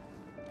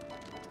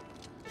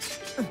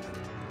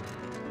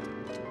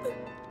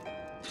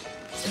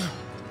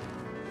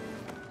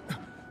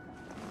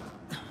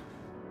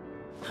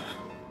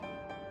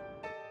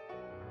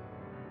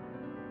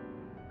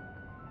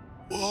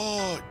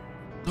 What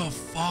the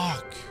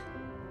fuck?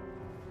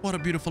 What a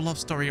beautiful love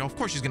story. Of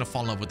course she's gonna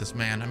fall in love with this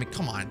man. I mean,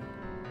 come on.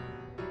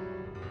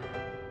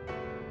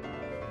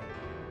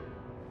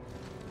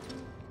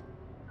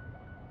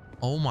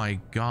 Oh my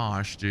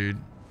gosh, dude.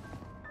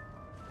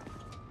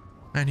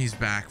 And he's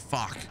back.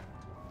 Fuck.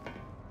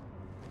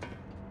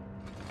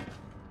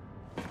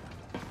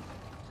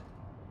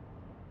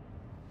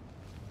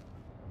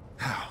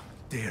 How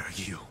dare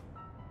you?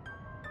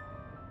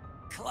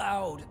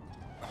 Cloud.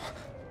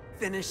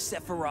 Finish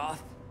Sephiroth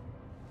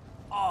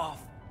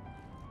off.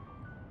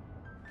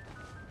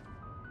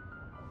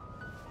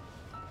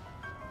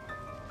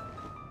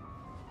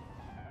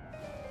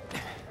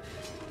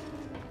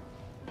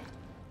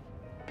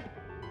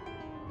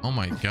 Oh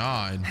my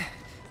God.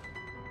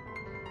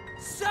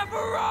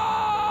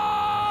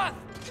 Sephiroth!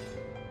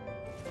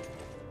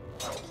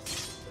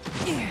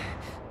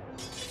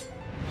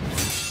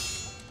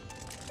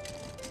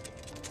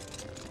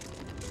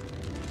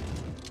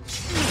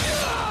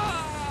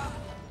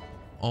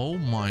 Oh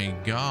my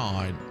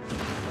God.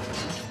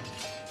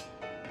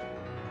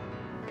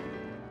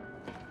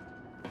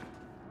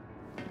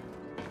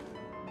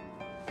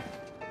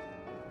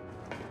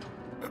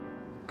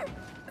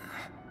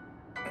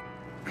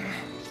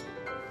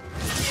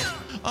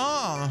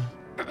 Oh.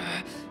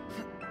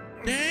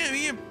 Damn,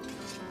 you.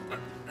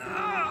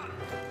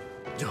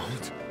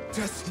 Don't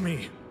test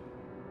me.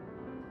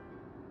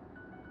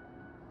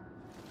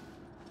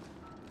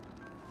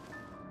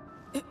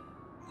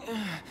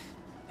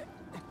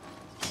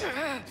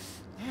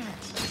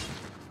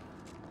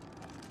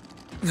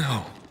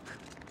 No.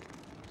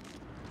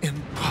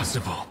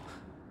 Impossible.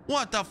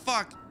 What the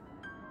fuck?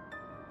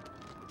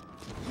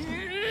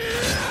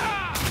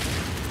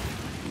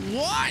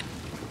 What?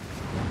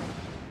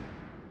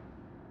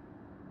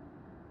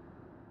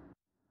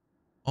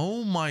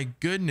 Oh my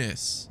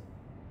goodness.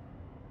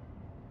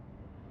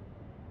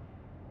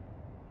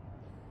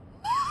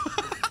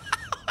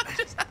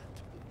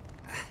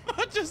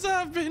 What just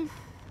happened?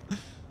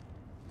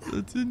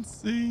 That's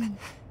insane.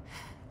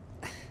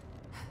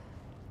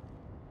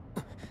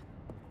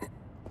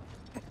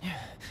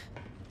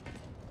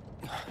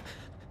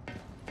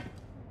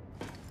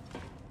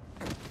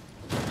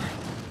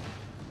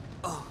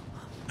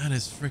 That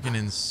is freaking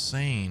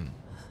insane.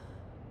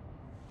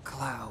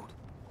 Cloud.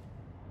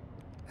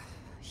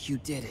 You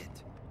did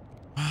it.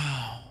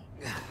 Wow.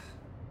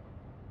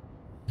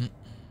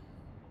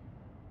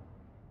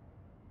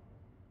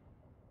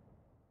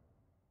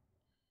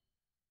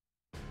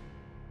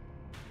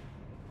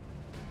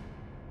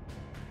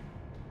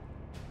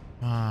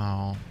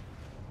 Wow.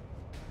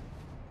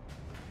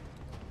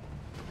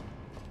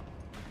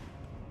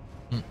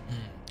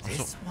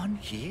 This one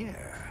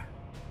here.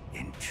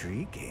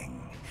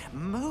 Intriguing.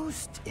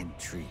 Most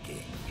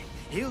intriguing.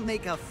 He'll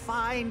make a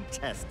fine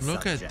test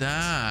Look subject.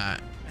 at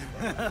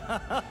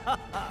that.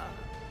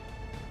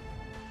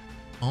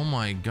 Oh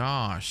my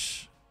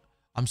gosh.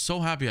 I'm so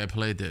happy I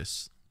played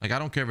this. Like, I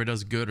don't care if it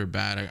does good or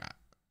bad.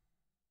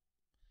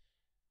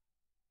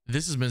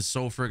 This has been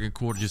so freaking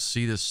cool to just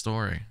see this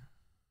story.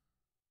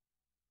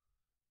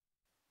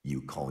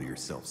 You call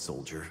yourself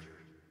soldier?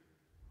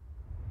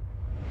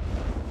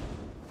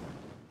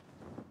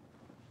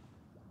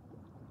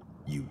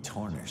 You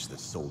tarnish the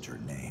soldier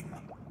name.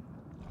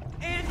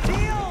 And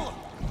deal!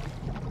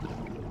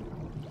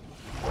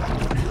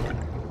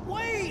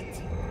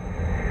 Wait!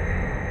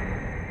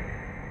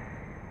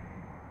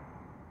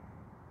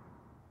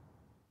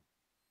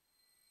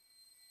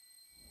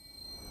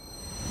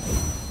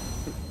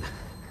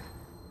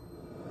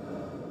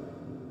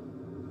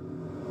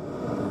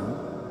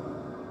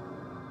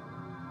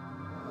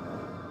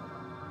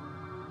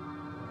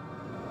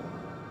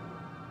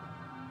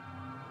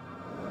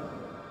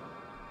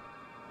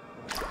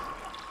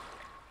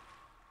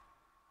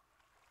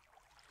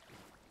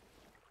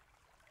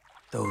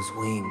 Those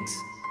wings.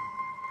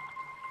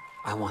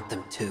 I want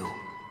them too.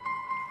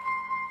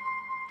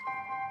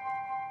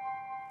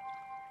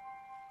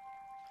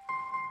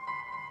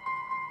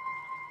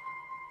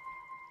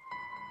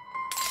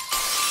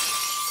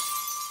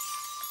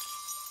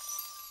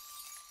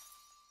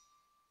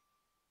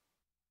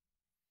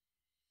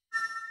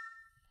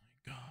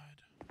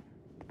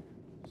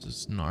 This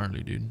is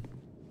gnarly, dude.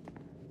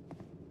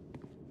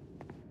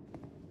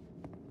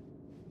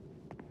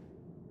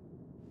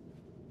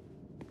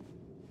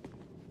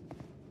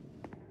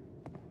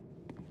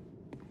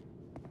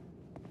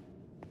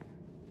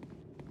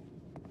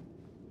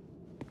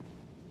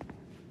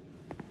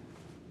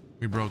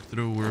 We broke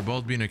through. We were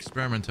both being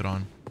experimented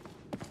on.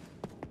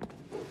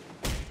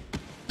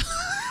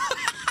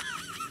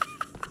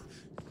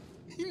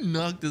 He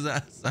knocked his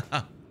ass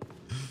out.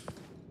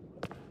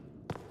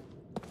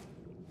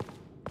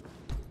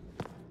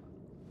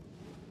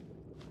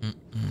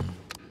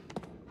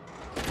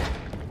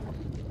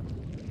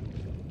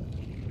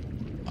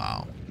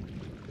 Wow.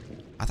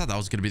 I thought that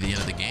was gonna be the end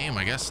of the game.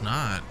 I guess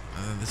not.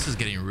 This is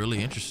getting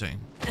really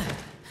interesting.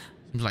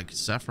 Seems like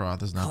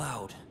Sephiroth is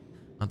not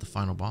the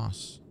final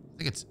boss.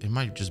 I think it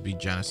might just be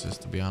Genesis,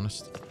 to be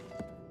honest.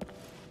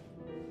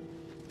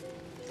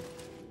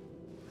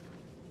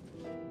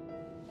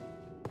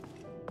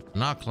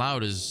 Now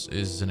Cloud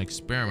is an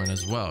experiment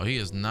as well. He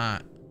is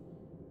not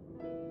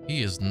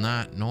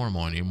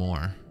normal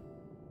anymore.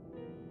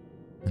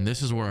 And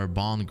this is where our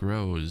bond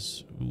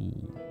grows. Ooh,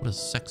 what a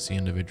sexy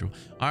individual.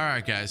 All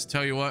right, guys,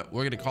 tell you what,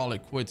 we're gonna call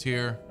it quits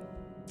here.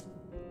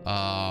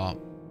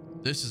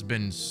 This has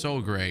been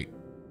so great.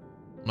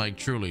 Like,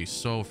 truly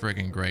so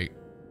freaking great.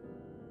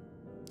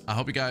 I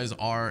hope you guys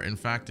are in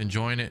fact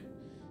enjoying it.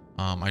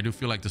 I do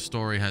feel like the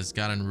story has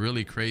gotten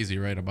really crazy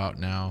right about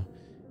now,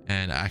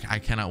 and I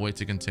cannot wait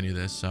to continue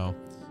this. So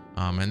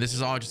and this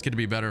is all just going to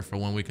be better for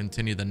when we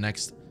continue the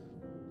next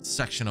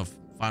section of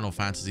Final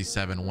Fantasy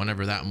VII,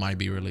 whenever that might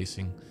be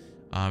releasing.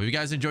 If you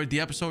guys enjoyed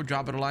the episode,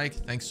 drop it a like.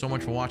 Thanks so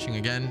much for watching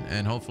again,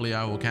 and hopefully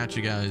I will catch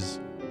you guys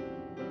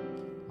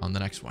on the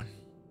next one.